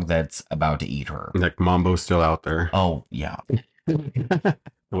dog that's about to eat her. Like Mambo's still out there. Oh, yeah.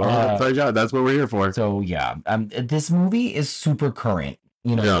 Well, that's our job. That's what we're here for. So yeah, this movie is super current,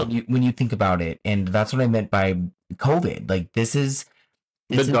 you know, Yeah. when you think about it, and that's what I meant by COVID. Like this is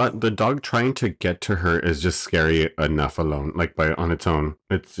The dog trying to get to her is just scary enough alone, like on its own.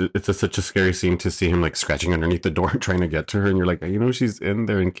 It's such a scary scene to see him like scratching underneath the door trying to get to her, and you're like, you know, she's in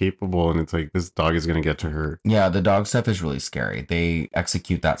there incapable, and it's like this dog is gonna get to her. Yeah, the dog stuff is really scary. They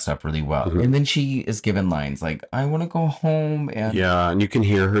execute that stuff really well. Mhm. And then she is given lines like, "I want to go home," and Yeah, and you can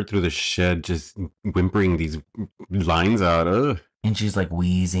hear her through the shed just whimpering these lines out. Ugh. and she's like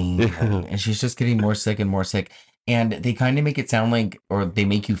wheezing, and she's just getting more sick and more sick. And they kind of make it sound like, or they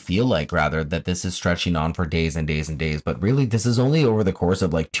make you feel like rather, that this is stretching on for days and days and days. But really, this is only over the course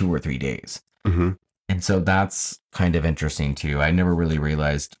of like 2 or 3 days. Mhm. And so that's kind of interesting too. I never really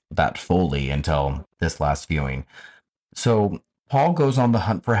realized that fully until this last viewing. So Paul goes on the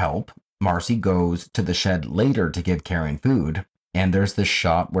hunt for help. Marcy goes to the shed later to give Karen food. And there's this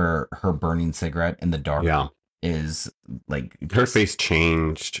shot where her burning cigarette in the dark. Yeah. is like Her face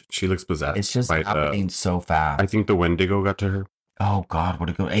changed. She looks possessed. It's just by happening so fast. I think the Wendigo got to her. Oh God, what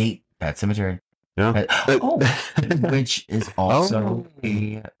a go! 8 Pet Cemetery. Yeah. Which is also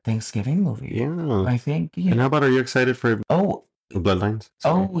a Thanksgiving movie. Yeah. I think. And how about, are you excited for Bloodlines?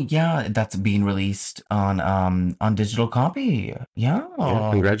 Sorry. Oh yeah, that's being released on digital copy. Yeah.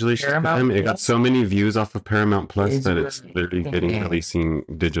 Congratulations to Paramount them. It got Plus. so many views off of Paramount Plus It's that it's really literally good. releasing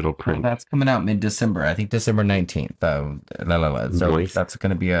digital print. That's coming out mid-December. I think December 19th. So Nice. that's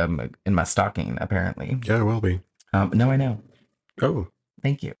going to be in my stocking apparently. Yeah, it will be. No, I know. Oh,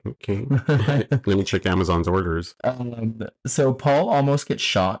 Thank you. okay. Let me check Amazon's orders. So Paul almost gets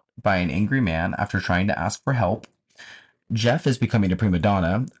shot by an angry man after trying to ask for help. Jeff is becoming a prima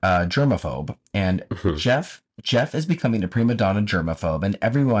donna, germaphobe, and Jeff is becoming a prima donna germaphobe, and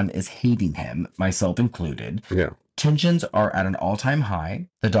everyone is hating him, myself included. Yeah. Tensions are at an all-time high.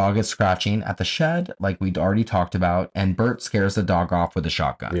 The dog is scratching at the shed, like we'd already talked about, and Bert scares the dog off with a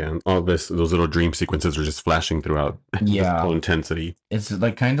shotgun. Yeah, and those little dream sequences are just flashing throughout. Yeah. Full intensity. It's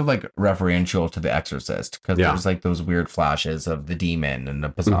like kind of like referential to The Exorcist, because there's like those weird flashes of the demon and the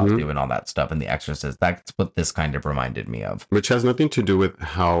possessive and all that stuff in The Exorcist. That's what this kind of reminded me of. Which has nothing to do with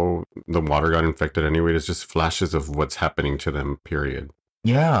how the water got infected anyway. It's just flashes of what's happening to them, period.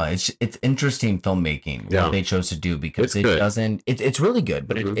 Yeah, it's interesting filmmaking what they chose to do, because it's really good,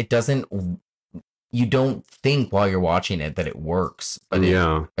 but it doesn't, you don't think while you're watching it that it works, but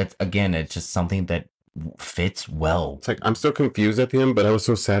it's just something that fits well. It's like, I'm still confused at the end, but I was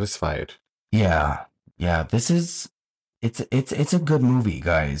so satisfied. Yeah, this is it's a good movie,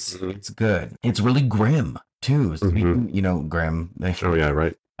 guys. It's good. It's really grim too. Speaking, grim. Oh yeah,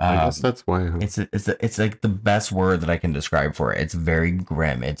 right. I guess that's why. It's like the best word that I can describe for it. It's very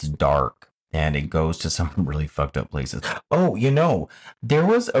grim. It's dark, and it goes to some really fucked up places. Oh, there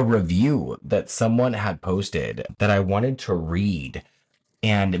was a review that someone had posted that I wanted to read.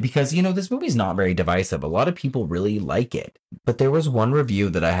 And because, this movie's not very divisive. A lot of people really like it. But there was one review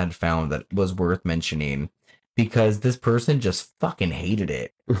that I had found that was worth mentioning, because this person just fucking hated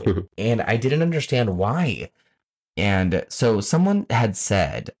it. And I didn't understand why. And so someone had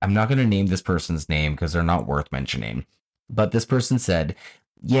said, I'm not going to name this person's name because they're not worth mentioning, but this person said,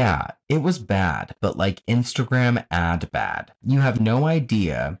 yeah, it was bad, but like Instagram ad bad. You have no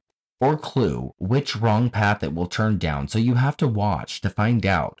idea or clue which wrong path it will turn down, so you have to watch to find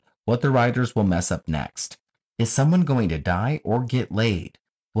out what the writers will mess up next. Is someone going to die or get laid?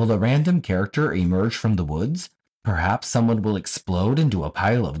 Will a random character emerge from the woods? Perhaps someone will explode into a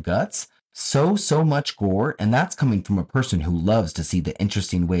pile of guts? So much gore, and that's coming from a person who loves to see the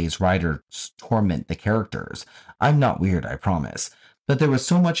interesting ways writers torment the characters. I'm not weird, I promise. But there was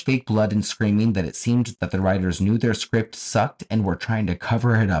so much fake blood and screaming that it seemed that the writers knew their script sucked and were trying to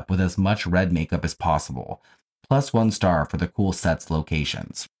cover it up with as much red makeup as possible. Plus 1 star for the cool sets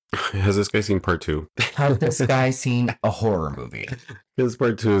locations. Has this guy seen part 2? Has this guy seen a horror movie? His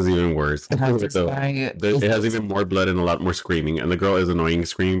part 2 is even worse. It has even more blood and a lot more screaming. And the girl is annoying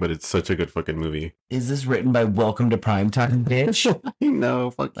screaming, but it's such a good fucking movie. Is this written by Welcome to Primetime, bitch?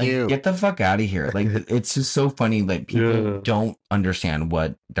 No, fuck you. Get the fuck out of here. Like, it's just so funny. Like, people don't understand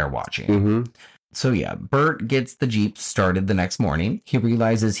what they're watching. So yeah, Bert gets the Jeep started the next morning. He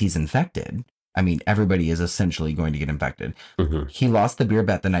realizes he's infected. I mean, everybody is essentially going to get infected. He lost the beer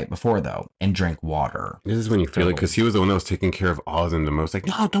bet the night before, though, and drank water. This is when you feel it, because he was the one that was taking care of all of them the most. Like,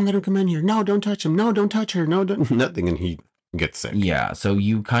 no, don't let him come in here. No, don't touch him. No, don't touch her. No, don't, nothing. And he gets sick. Yeah, so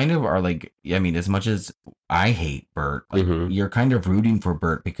you kind of are like, I mean, as much as I hate Bert, like, you're kind of rooting for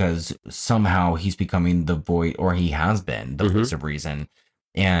Bert, because somehow he's becoming the voice, or he has been the voice of reason.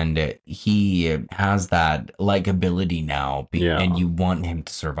 And he has that likability now, and you want him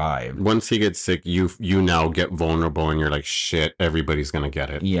to survive. Once he gets sick, you now get vulnerable, and you're like, shit, everybody's gonna get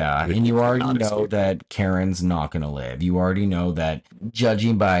it. Yeah, and you already know that Karen's not gonna live. You already know that,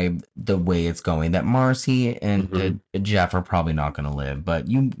 judging by the way it's going, that Marcy and Jeff are probably not gonna live. But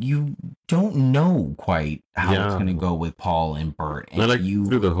you don't know quite how it's gonna go with Paul and Bert. And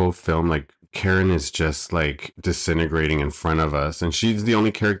through the whole film, like, Karen is just like disintegrating in front of us, and she's the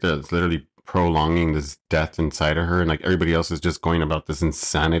only character that's literally prolonging this death inside of her, and like everybody else is just going about this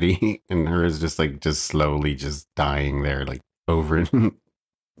insanity, and her is just slowly just dying there, like over in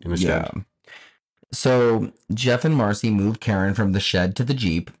the shed. So Jeff and Marcy moved Karen from the shed to the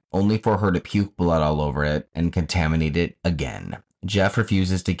Jeep, only for her to puke blood all over it and contaminate it again. Jeff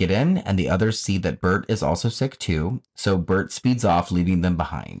refuses to get in, and the others see that Bert is also sick too, so Bert speeds off, leaving them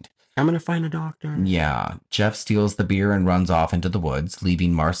behind. I'm gonna find a doctor. Yeah, Jeff steals the beer and runs off into the woods,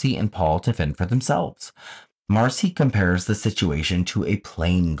 leaving Marcy and Paul to fend for themselves. Marcy compares the situation to a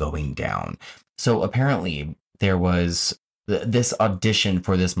plane going down. So apparently, there was this audition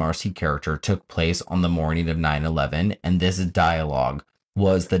for this Marcy character took place on the morning of 9/11, and this dialogue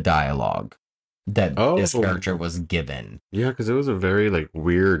was the dialogue that this Oh. character was given. Yeah, because it was a very like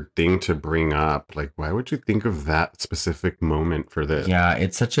weird thing to bring up. Like, why would you think of that specific moment for this? Yeah,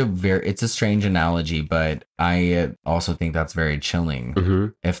 it's such a it's a strange analogy, but I also think that's very chilling Mm-hmm.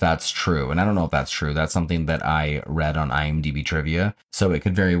 if that's true. And I don't know if that's true. That's something that I read on IMDb trivia, so it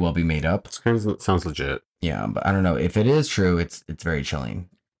could very well be made up. This kind of sounds legit. Yeah, but I don't know if it is true. It's very chilling.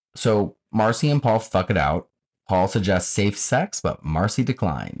 So Marcy and Paul fuck it out. Paul suggests safe sex, but Marcy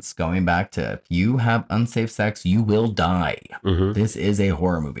declines. Going back to if you have unsafe sex, you will die. Mm-hmm. This is a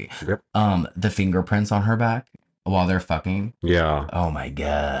horror movie. Yep. The fingerprints on her back while they're fucking. Yeah. Oh my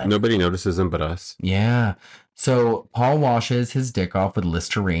god. Nobody notices them but us. Yeah. So Paul washes his dick off with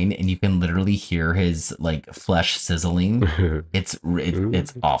Listerine, and you can literally hear his like flesh sizzling. It's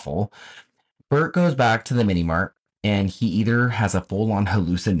awful. Bert goes back to the mini mart, and he either has a full-on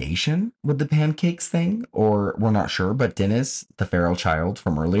hallucination with the pancakes thing, or we're not sure, but Dennis, the feral child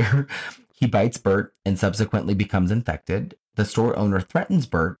from earlier, he bites Bert and subsequently becomes infected. The store owner threatens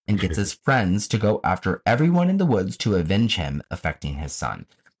Bert and gets his friends to go after everyone in the woods to avenge him, affecting his son.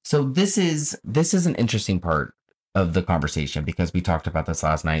 So this is an interesting part of the conversation, because we talked about this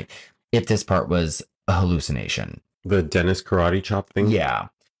last night. If this part was a hallucination. The Dennis karate chop thing? Yeah.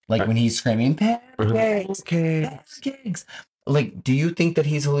 Like when he's screaming, pancakes, pancakes. Like, do you think that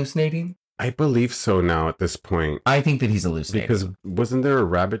he's hallucinating? I believe so now at this point. I think that he's hallucinating. Because wasn't there a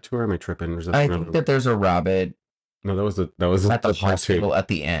rabbit tour? Am I tripping? Or is that I another think that there's a rabbit No, that was at the part two. hospital at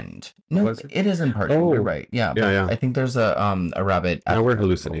the end. No, Was it? it is in part two. Oh. You're right. Yeah. Yeah, but yeah. I think there's a rabbit. At Now the we're hospital.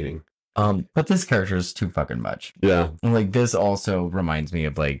 hallucinating. But this character is too fucking much. Yeah. And, like, this also reminds me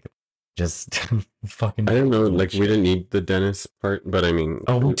of like just fucking. I don't know, like we didn't need the Dennis part, but I mean,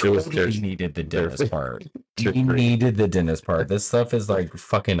 Oh, we it was totally good. needed the they're- Dennis part. they're We great. needed the Dennis part. This stuff is like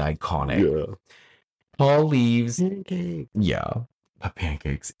fucking iconic. Yeah. Paul leaves. Pancake. Yeah,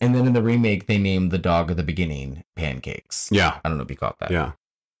 pancakes. And then in the remake, they named the dog at the beginning Pancakes. Yeah. I don't know if you caught that. Yeah.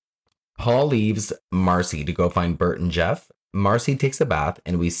 Paul leaves Marcy to go find Bert and Jeff. Marcy takes a bath,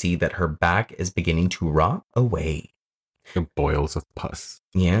 and we see that her back is beginning to rot away. It boils of pus.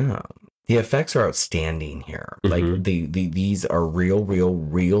 Yeah. The effects are outstanding here. Like Mhm. these are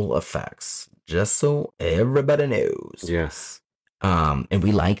real effects. Just so everybody knows. Yes. And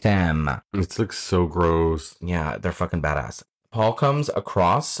we like them. It looks so gross. Yeah, they're fucking badass. Paul comes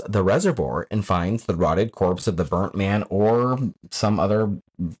across the reservoir and finds the rotted corpse of the burnt man, or some other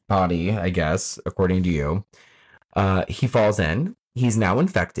body, I guess, according to you. He falls in. He's now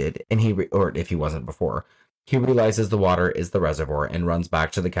infected, and or if he wasn't before, he realizes the water is the reservoir and runs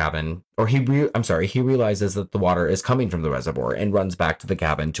back to the cabin. Or he realizes that the water is coming from the reservoir and runs back to the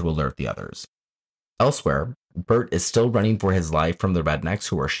cabin to alert the others. Elsewhere, Bert is still running for his life from the rednecks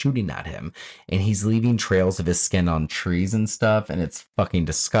who are shooting at him, and he's leaving trails of his skin on trees and stuff, and it's fucking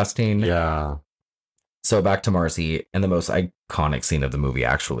disgusting. Yeah. So back to Marcy, and the most iconic scene of the movie,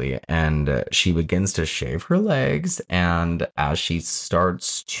 actually, and she begins to shave her legs, and as she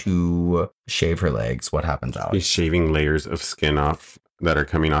starts to shave her legs, what happens, She's Alex? shaving layers of skin off that are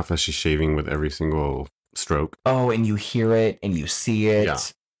coming off as she's shaving with every single stroke. Oh, and you hear it, and you see it, Yeah.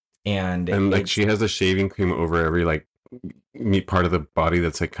 and And like it's- she has a shaving cream over every like meat part of the body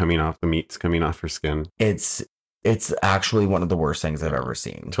that's like coming off, the meat's coming off her skin. it's actually one of the worst things I've ever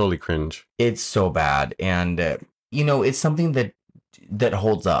seen. Totally cringe. It's so bad, and it's something that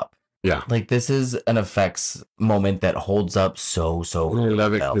holds up. Yeah. Like, this is an effects moment that holds up so I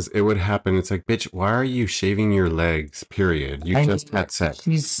love it well. because it would happen. It's like, bitch, why are you shaving your legs? Period. You I just mean, had sex.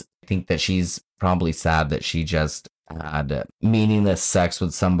 I think that she's probably sad that she just had meaningless sex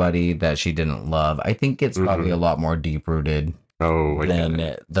with somebody that she didn't love. I think it's probably a lot more deep rooted Oh, I get than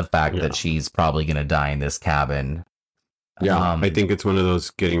it. the fact Yeah. that she's probably gonna die in this cabin. Yeah, I think it's one of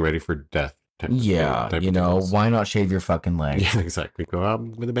those getting ready for death. Type Yeah, type of things. why not shave your fucking legs? Yeah, exactly. Go out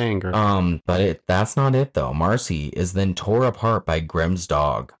with a banger. But that's not it though. Marcy is then tore apart by Grimm's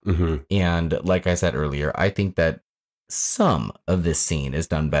dog. hmm And like I said earlier, I think that some of this scene is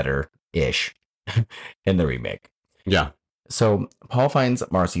done better-ish in the remake. Yeah. So Paul finds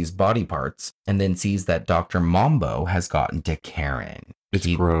Marcy's body parts and then sees that Dr. Mambo has gotten to Karen. It's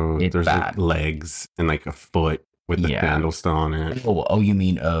He- gross. it's There's bad. like legs and like a foot with the Yeah. candle still on it. Oh, you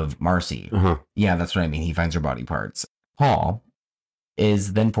mean of Marcy? Uh-huh. Yeah, that's what I mean. He finds her body parts. Paul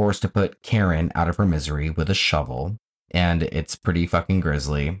is then forced to put Karen out of her misery with a shovel, and it's pretty fucking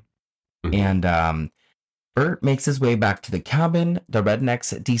grisly. Mhm. And Bert makes his way back to the cabin. The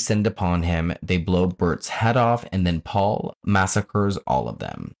rednecks descend upon him. They blow Bert's head off, and then Paul massacres all of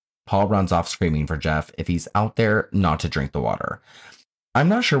them. Paul runs off screaming for Jeff if he's out there not to drink the water. I'm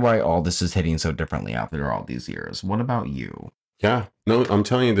not sure why all this is hitting so differently after all these years. What about you? Yeah. No, I'm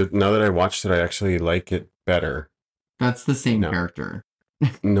telling you that now that I watched it, I actually like it better. That's the same No. character.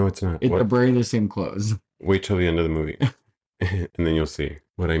 No, it's not. They're wearing the same clothes. Wait till the end of the movie. And then you'll see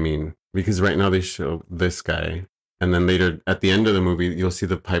what I mean. Because right now they show this guy. And then later at the end of the movie, you'll see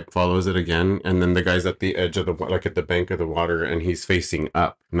the pipe follows it again. And then the guy's at the edge of the, like at the bank of the water, and he's facing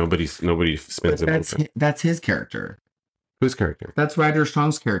up. Nobody spins him over. That's his character. Whose character? That's Ryder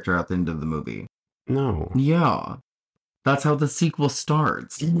Strong's character at the end of the movie. No. Yeah. That's how the sequel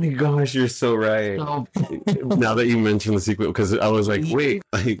starts. Oh my gosh, you're so right. So, Now that you mentioned the sequel, because I was like, wait,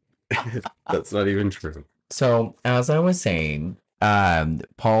 like that's not even true. so as I was saying,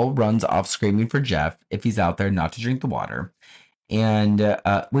 Paul runs off screaming for Jeff if he's out there not to drink the water. And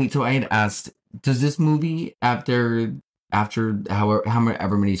wait, so I had asked, does this movie after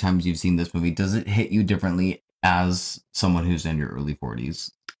however many times you've seen this movie, does it hit you differently as someone who's in your early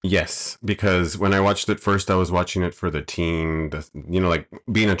 40s? Yes, because when I watched it first, I was watching it for the teen, like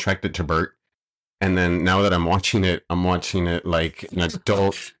being attracted to Bert. And then now that I'm watching it like an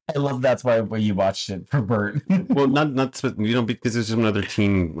adult. I love that's why you watched it for Bert. Well, not because it's another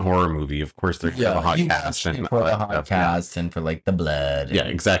teen horror movie. Of course, they're going to have a hot cast and for the hot cast and for like the blood. Yeah,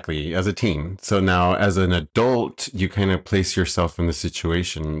 exactly. As a teen. So now as an adult, you kind of place yourself in the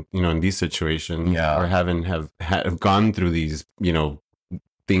situation, in these situations, or have gone through these,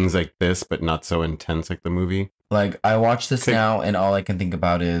 things like this, but not so intense like the movie. Like, I watch this now, and all I can think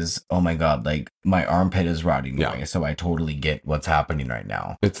about is, oh my god, like, my armpit is rotting away, so I totally get what's happening right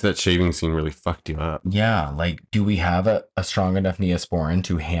now. It's that shaving scene really fucked you up. Yeah, like, do we have a strong enough Neosporin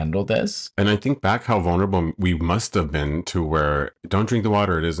to handle this? And I think back how vulnerable we must have been to where, don't drink the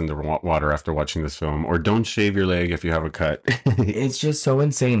water, it is in the water after watching this film, or don't shave your leg if you have a cut. It's just so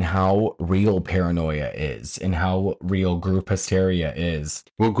insane how real paranoia is, and how real group hysteria is.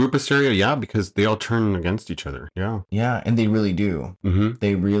 Well, group hysteria, yeah, because they all turn against each other. Yeah, and they really do. Mm-hmm.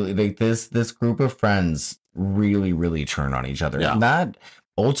 They really, like, this group of friends really, really turn on each other. Yeah. And that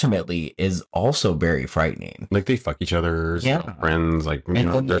ultimately is also very frightening. Like, they fuck each other's friends, like, there's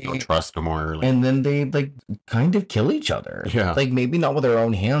no trust no more. Like, and then they, like, kind of kill each other. Yeah. Like, maybe not with their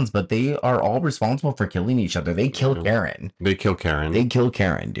own hands, but they are all responsible for killing each other. They kill Karen. They kill Karen. They kill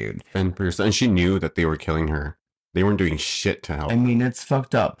Karen, dude. And she knew that they were killing her. They weren't doing shit to help. I mean, it's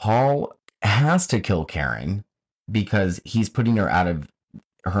fucked up. Paul has to kill Karen because he's putting her out of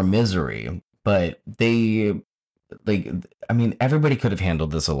her misery, but everybody could have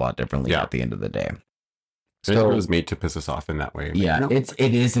handled this a lot differently at the end of the day. So it was made to piss us off in that way. Yeah, it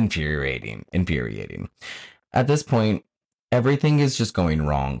is infuriating. At this point, everything is just going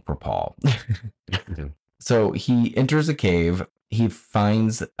wrong for Paul. So he enters a cave. He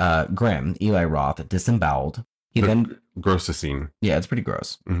finds Grim, Eli Roth, disemboweled. Gross scene. Yeah, it's pretty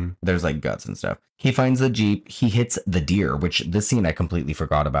gross. Mm-hmm. There's like guts and stuff. He finds the Jeep. He hits the deer, which this scene I completely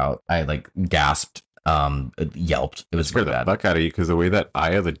forgot about. I like gasped, yelped. It was scared the fuck out of you because the way that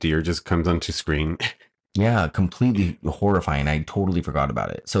eye of the deer just comes onto screen. Yeah, completely horrifying. I totally forgot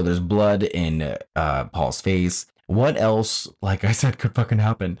about it. So there's blood in Paul's face. What else, like I said, could fucking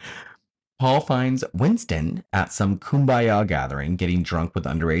happen? Paul finds Winston at some kumbaya gathering getting drunk with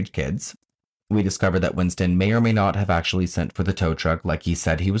underage kids. We discover that Winston may or may not have actually sent for the tow truck like he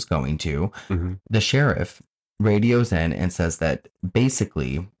said he was going to. Mm-hmm. The sheriff radios in and says that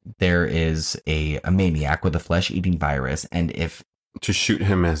basically there is a maniac with a flesh-eating virus, and if... to shoot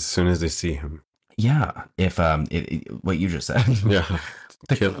him as soon as they see him. Yeah, if what you just said. Yeah.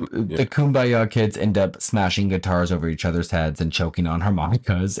 The Kumbaya kids end up smashing guitars over each other's heads and choking on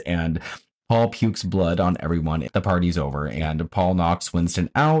harmonicas, and Paul pukes blood on everyone. The party's over, and Paul knocks Winston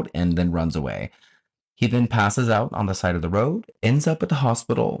out and then runs away. He then passes out on the side of the road, ends up at the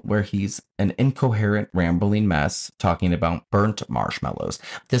hospital where he's an incoherent, rambling mess talking about burnt marshmallows.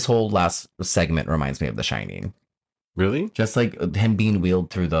 This whole last segment reminds me of The Shining. Really? Just like him being wheeled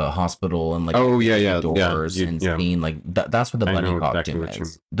through the hospital and like doors and being like that's what the buddy cop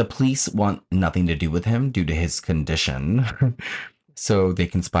is. The police want nothing to do with him due to his condition. So they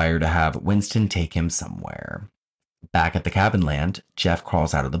conspire to have Winston take him somewhere. Back at the cabin land, Jeff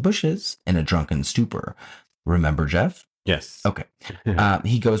crawls out of the bushes in a drunken stupor. Remember Jeff? Yes. Okay.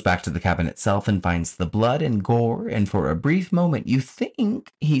 He goes back to the cabin itself and finds the blood and gore, and for a brief moment you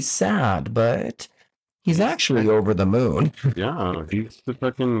think he's sad, but he's actually over the moon. Yeah, he's the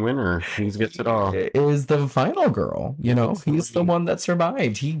fucking winner. He gets it all. Is the final girl, he's the one that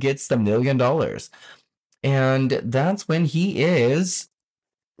survived. He gets the $1 million. And that's when he is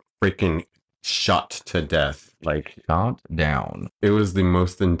freaking shot to death. Like, Shot down. it was the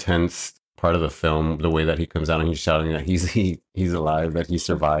most intense part of the film, the way that he comes out and he's shouting that he's alive, that he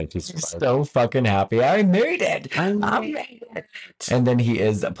survived. He He's survived. so fucking happy. I made it. I I made made it. And then he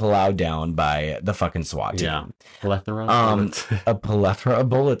is plowed down by the fucking SWAT team. Yeah. Plethora of bullets. A plethora of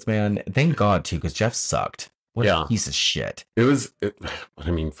bullets, man. Thank God too, because Jeff sucked. What Yeah. a piece of shit. I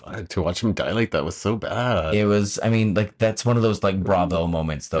mean, to watch him die like that was so bad. It was, I mean, like, that's one of those, like, bravo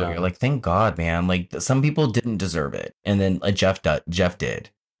moments, though. Yeah. You're like, thank God, man. Like, some people didn't deserve it. And then Jeff did.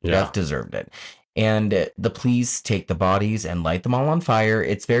 Yeah. Jeff deserved it. And the police take the bodies and light them all on fire.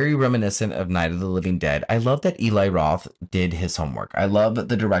 It's very reminiscent of Night of the Living Dead. I love that Eli Roth did his homework. I love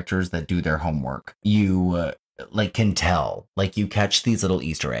the directors that do their homework. You like can tell, like you catch these little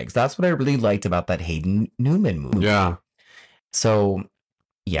Easter eggs. That's what I really liked about that Hayden Newman movie. Yeah. So,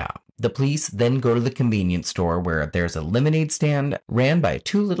 yeah. The police then go to the convenience store where there's a lemonade stand ran by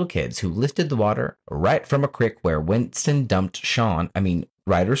two little kids who lifted the water right from a creek where Winston dumped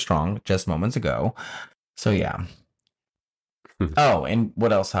Ryder Strong just moments ago. So, yeah. Oh, and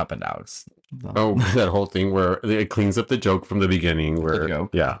what else happened, Alex? Oh, that whole thing where it cleans up the joke from the beginning where, The joke.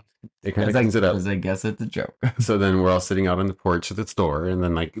 yeah, it kind of cleans it up. I guess it's a joke. So then we're all sitting out on the porch of the store, and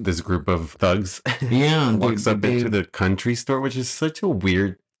then like this group of thugs Yeah. walks up into the country store, which is such a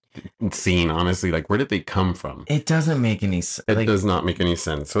weird scene, honestly. Like, where did they come from? It doesn't make any sense. It does not make any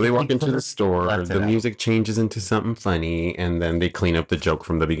sense. So they walk into the store, left it the out. music changes into something funny, and then they clean up the joke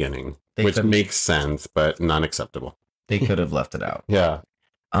from the beginning, which makes sense, but not acceptable. They could have left it out. Yeah.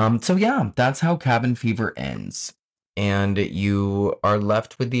 So yeah, that's how Cabin Fever ends. And you are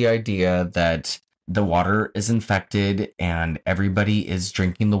left with the idea that the water is infected and everybody is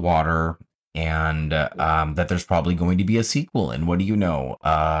drinking the water, and that there's probably going to be a sequel. And what do you know?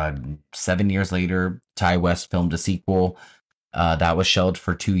 7 years later, Ty West filmed a sequel that was shelved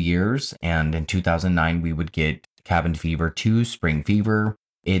for 2 years. And in 2009, we would get Cabin Fever 2, Spring Fever.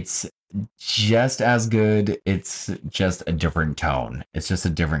 It's just as good. It's just a different tone. It's just a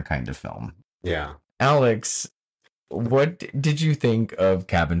different kind of film. Yeah. Alex, what did you think of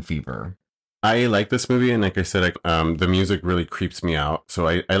Cabin Fever? I like this movie, and like I said, the music really creeps me out, so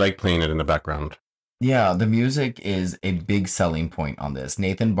I like playing it in the background. Yeah, the music is a big selling point on this.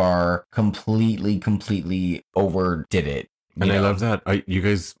 Nathan Barr completely overdid it. And I love that you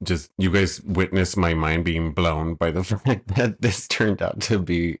guys witnessed my mind being blown by the fact that this turned out to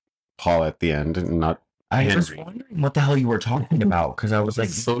be Paul at the end and not I Henry. was wondering what the hell you were talking about, because I was like,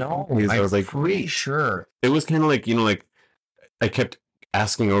 So no, confused. I was like, pretty wait. sure. It was kind of like, like I kept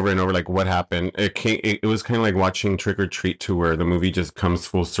asking over and over, like, what happened. It was kind of like watching Trick or Treat 2, where the movie just comes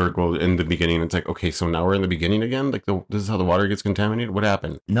full circle in the beginning. It's like, okay, so now we're in the beginning again. Like, this is how the water gets contaminated. What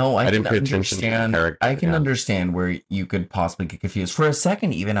happened? No, I didn't can pay attention to the understand. character, I can yeah. understand where you could possibly get confused. For a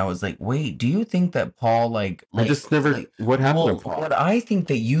second, even I was like, "Wait, do you think that Paul I just never. What happened Well, to Paul? what I think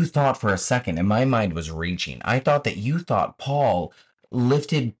that you thought for a second, and my mind was reaching. I thought that you thought Paul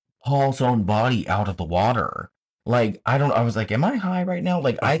lifted Paul's own body out of the water. Like, I was like, am I high right now?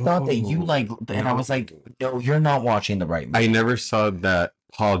 Like, I thought that you and I was like, no, you're not watching the right movie. I never saw that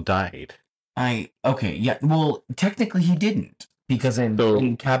Paul died. Okay, yeah. Well, technically he didn't, because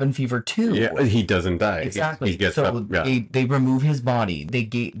in Cabin Fever 2, Yeah, he doesn't die. exactly. He gets so up. Yeah. they remove his body. They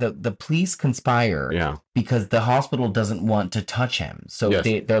gave the police conspire. Yeah. Because the hospital doesn't want to touch him. So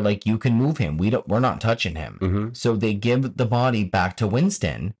Yes. they're like, you can move him. We're not touching him. Mm-hmm. So they give the body back to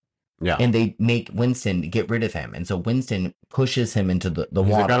Winston, Yeah. and they make Winston get rid of him. And so Winston pushes him into the He's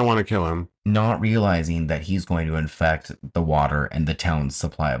water, like, I don't want to kill him. not realizing that he's going to infect the water and the town's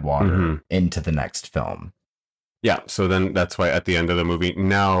supply of water Mhm. into the next film. Yeah. So then that's why at the end of the movie,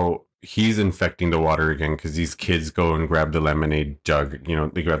 now he's infecting the water again, because these kids go and grab the lemonade jug.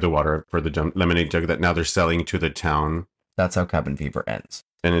 They grab the water for the lemonade jug that now they're selling to the town. That's how Cabin Fever ends.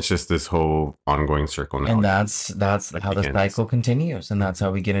 And it's just this whole ongoing circle now. And that's how the begins. cycle continues. And that's how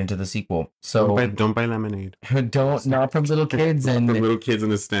we get into the sequel. So don't buy lemonade. not from little kids The and little kids in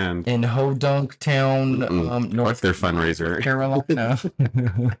the stand. in Hodunk Town, Fuck North their fundraiser. Carolina.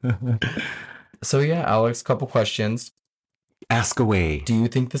 So yeah, Alex, couple questions. Ask away. Do you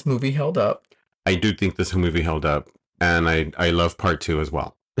think this movie held up? I do think this movie held up, and I love part 2 as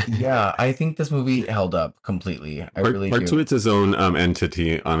well. Yeah, I think this movie held up completely. I really Part do. 2, it's its own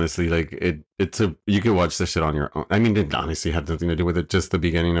entity. Honestly, like you could watch this shit on your own. I mean, it honestly had nothing to do with it. Just the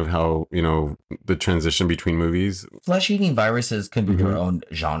beginning of how the transition between movies. Flesh-eating viruses can be their own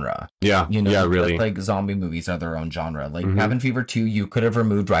genre. Yeah, yeah, really. just like zombie movies are their own genre. Like Mhm. Cabin Fever 2, you could have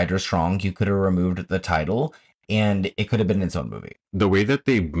removed Ryder Strong, you could have removed the title, and it could have been its own movie. The way that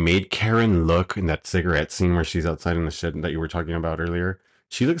they made Karen look in that cigarette scene where she's outside in the shed that you were talking about earlier,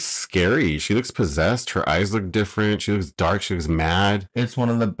 She looks scary. She looks possessed. Her eyes look different. She looks dark. She looks mad. It's one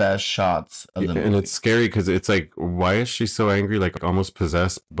of the best shots of the movie. And it's scary because it's like, why is she so angry? Like almost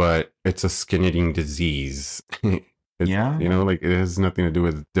possessed, but it's a skin-eating disease. Yeah. You know, like it has nothing to do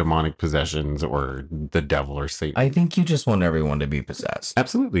with demonic possessions or the devil or Satan. I think you just want everyone to be possessed.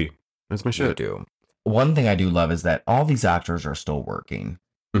 Absolutely. That's my You shit. do. One thing I do love is that all these actors are still working.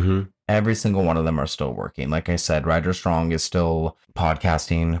 Mm-hmm. Every single one of them are still working. Like I said, Ryder Strong is still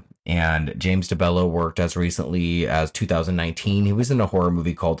podcasting, and James DeBello worked as recently as 2019. He was in a horror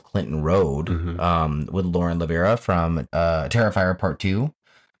movie called Clinton Road with Lauren Rivera from Terrifier Part 2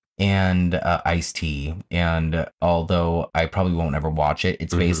 and Ice-T. And although I probably won't ever watch it,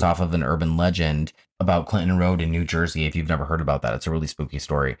 it's based off of an urban legend about Clinton Road in New Jersey. If you've never heard about that, it's a really spooky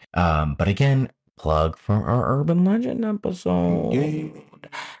story. But again, plug for our urban legend episode.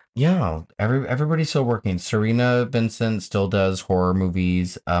 Yeah, everybody's still working. Serena Vincent still does horror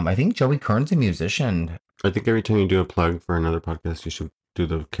movies. I think Joey Kern's a musician. I think every time you do a plug for another podcast, you should do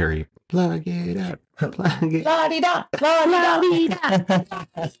the Carrie. Plug it up. Plug it. La-di-da, la-di-da.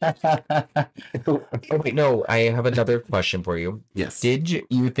 Oh, wait, no, I have another question for you. Yes. Did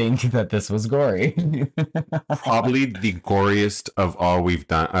you think that this was gory? Probably the goriest of all we've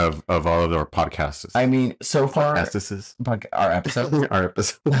done of all of our podcasts. I mean, so far, our episodes, our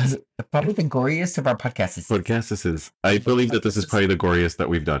episodes. probably the goriest of our podcasts. Podcasts. I believe that this is probably the goriest that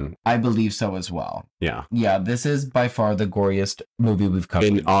we've done. I believe so as well. Yeah. Yeah, this is by far the goriest movie we've covered.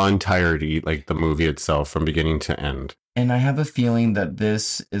 In entirety, like the movie itself from beginning to end. And I have a feeling that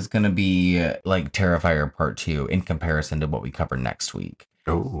this is going to be like Terrifier Part 2 in comparison to what we cover next week.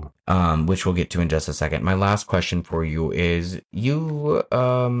 Oh. Which we'll get to in just a second. My last question for you is do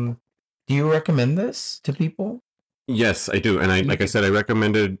you recommend this to people? Yes, I do. And like I said, I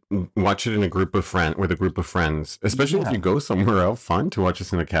recommended watch it in a group of friends with a group of friends, especially if you go somewhere else fun to watch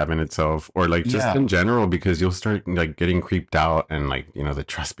this in a cabin itself or like just in general, because you'll start like getting creeped out and like, you know, the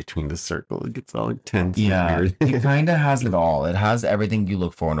trust between the circle, it gets all intense. Yeah, it kind of has it all. It has everything you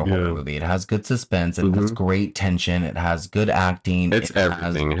look for in a horror movie. It has good suspense. It has great tension. It has good acting. It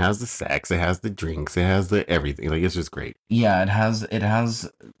everything. It has the sex. It has the drinks. It has the everything. Like it's just great. Yeah, it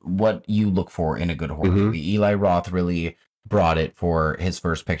has what you look for in a good horror movie. Eli Roth really brought it for his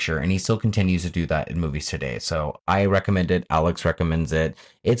first picture, and he still continues to do that in movies today. So I recommend it. Alex recommends it.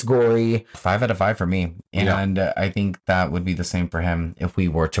 It's gory. 5 out of 5 for me. And I think that would be the same for him if we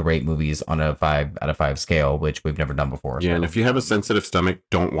were to rate movies on a 5 out of 5 scale, which we've never done before. Yeah, and if you have a sensitive stomach,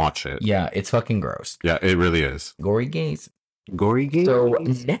 don't watch it. Yeah, it's fucking gross. Yeah, it really is. Gory gaze. Gory gaze. So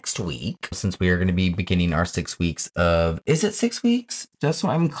next week, since we are going to be beginning our 6 weeks of, is it 6 weeks? Just so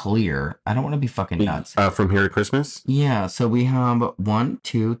I'm clear. I don't want to be fucking nuts. From here to Christmas? Yeah, so we have 1,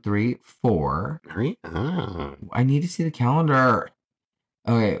 2, 3, 4. Right? I need to see the calendar.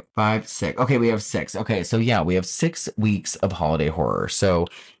 Okay, 5, 6. Okay, we have 6. Okay, so yeah, we have 6 weeks of holiday horror. So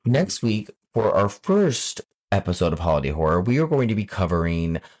next week, for our first episode of holiday horror, we are going to be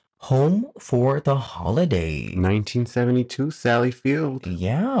covering Home for the Holidays. 1972, Sally Field.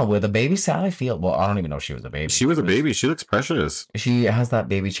 Yeah, with a baby Sally Field. Well, I don't even know if she was a baby. She was a baby. She looks precious. She has that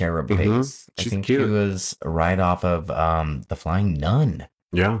baby cherub face. I think cute. she was right off of The Flying Nun.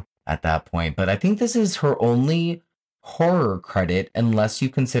 Yeah. At that point. But I think this is her only horror credit, unless you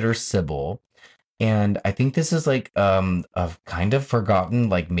consider Sybil. And I think this is like a kind of forgotten,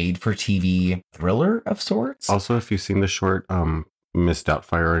 like made for TV thriller of sorts. Also, if you've seen the short Miss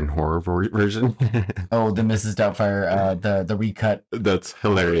Doubtfire in horror version. Oh, the Mrs. Doubtfire, the recut. That's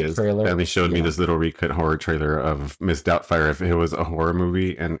hilarious. Trailer. And they showed me this little recut horror trailer of Miss Doubtfire if it was a horror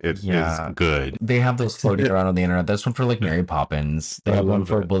movie, and it is good. They have those floating around on the internet. There's one for like Mary Poppins. They have one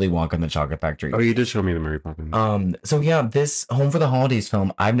for Willy Wonka and the Chocolate Factory. Oh, you did show me the Mary Poppins. So yeah, this Home for the Holidays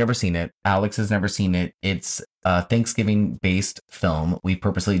film, I've never seen it. Alex has never seen it. It's a Thanksgiving based film. We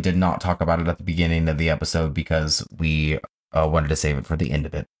purposely did not talk about it at the beginning of the episode because we wanted to save it for the end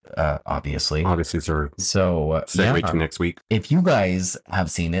of it, obviously. Sir. So, segue to next week. If you guys have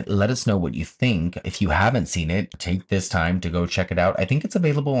seen it, let us know what you think. If you haven't seen it, take this time to go check it out. I think it's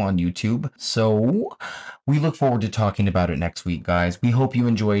available on YouTube. So, we look forward to talking about it next week, guys. We hope you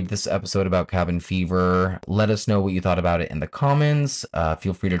enjoyed this episode about Cabin Fever. Let us know what you thought about it in the comments.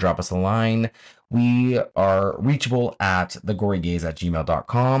 Feel free to drop us a line. We are reachable at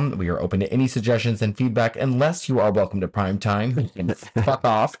thegorygaze@gmail.com. We are open to any suggestions and feedback, unless you are welcome to prime time. You can fuck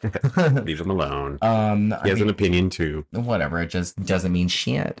off. Leave him alone. He has an opinion too. Whatever. It just doesn't mean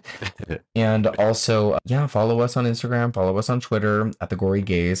shit. And also, follow us on Instagram. Follow us on Twitter at The Gory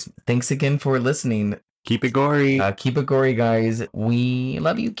Gaze. Thanks again for listening. Keep it gory. Keep it gory, guys. We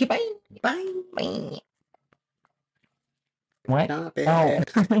love you. Bye. Bye. Bye. What? Stop Oh.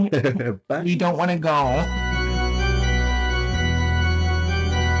 it. We don't want to go.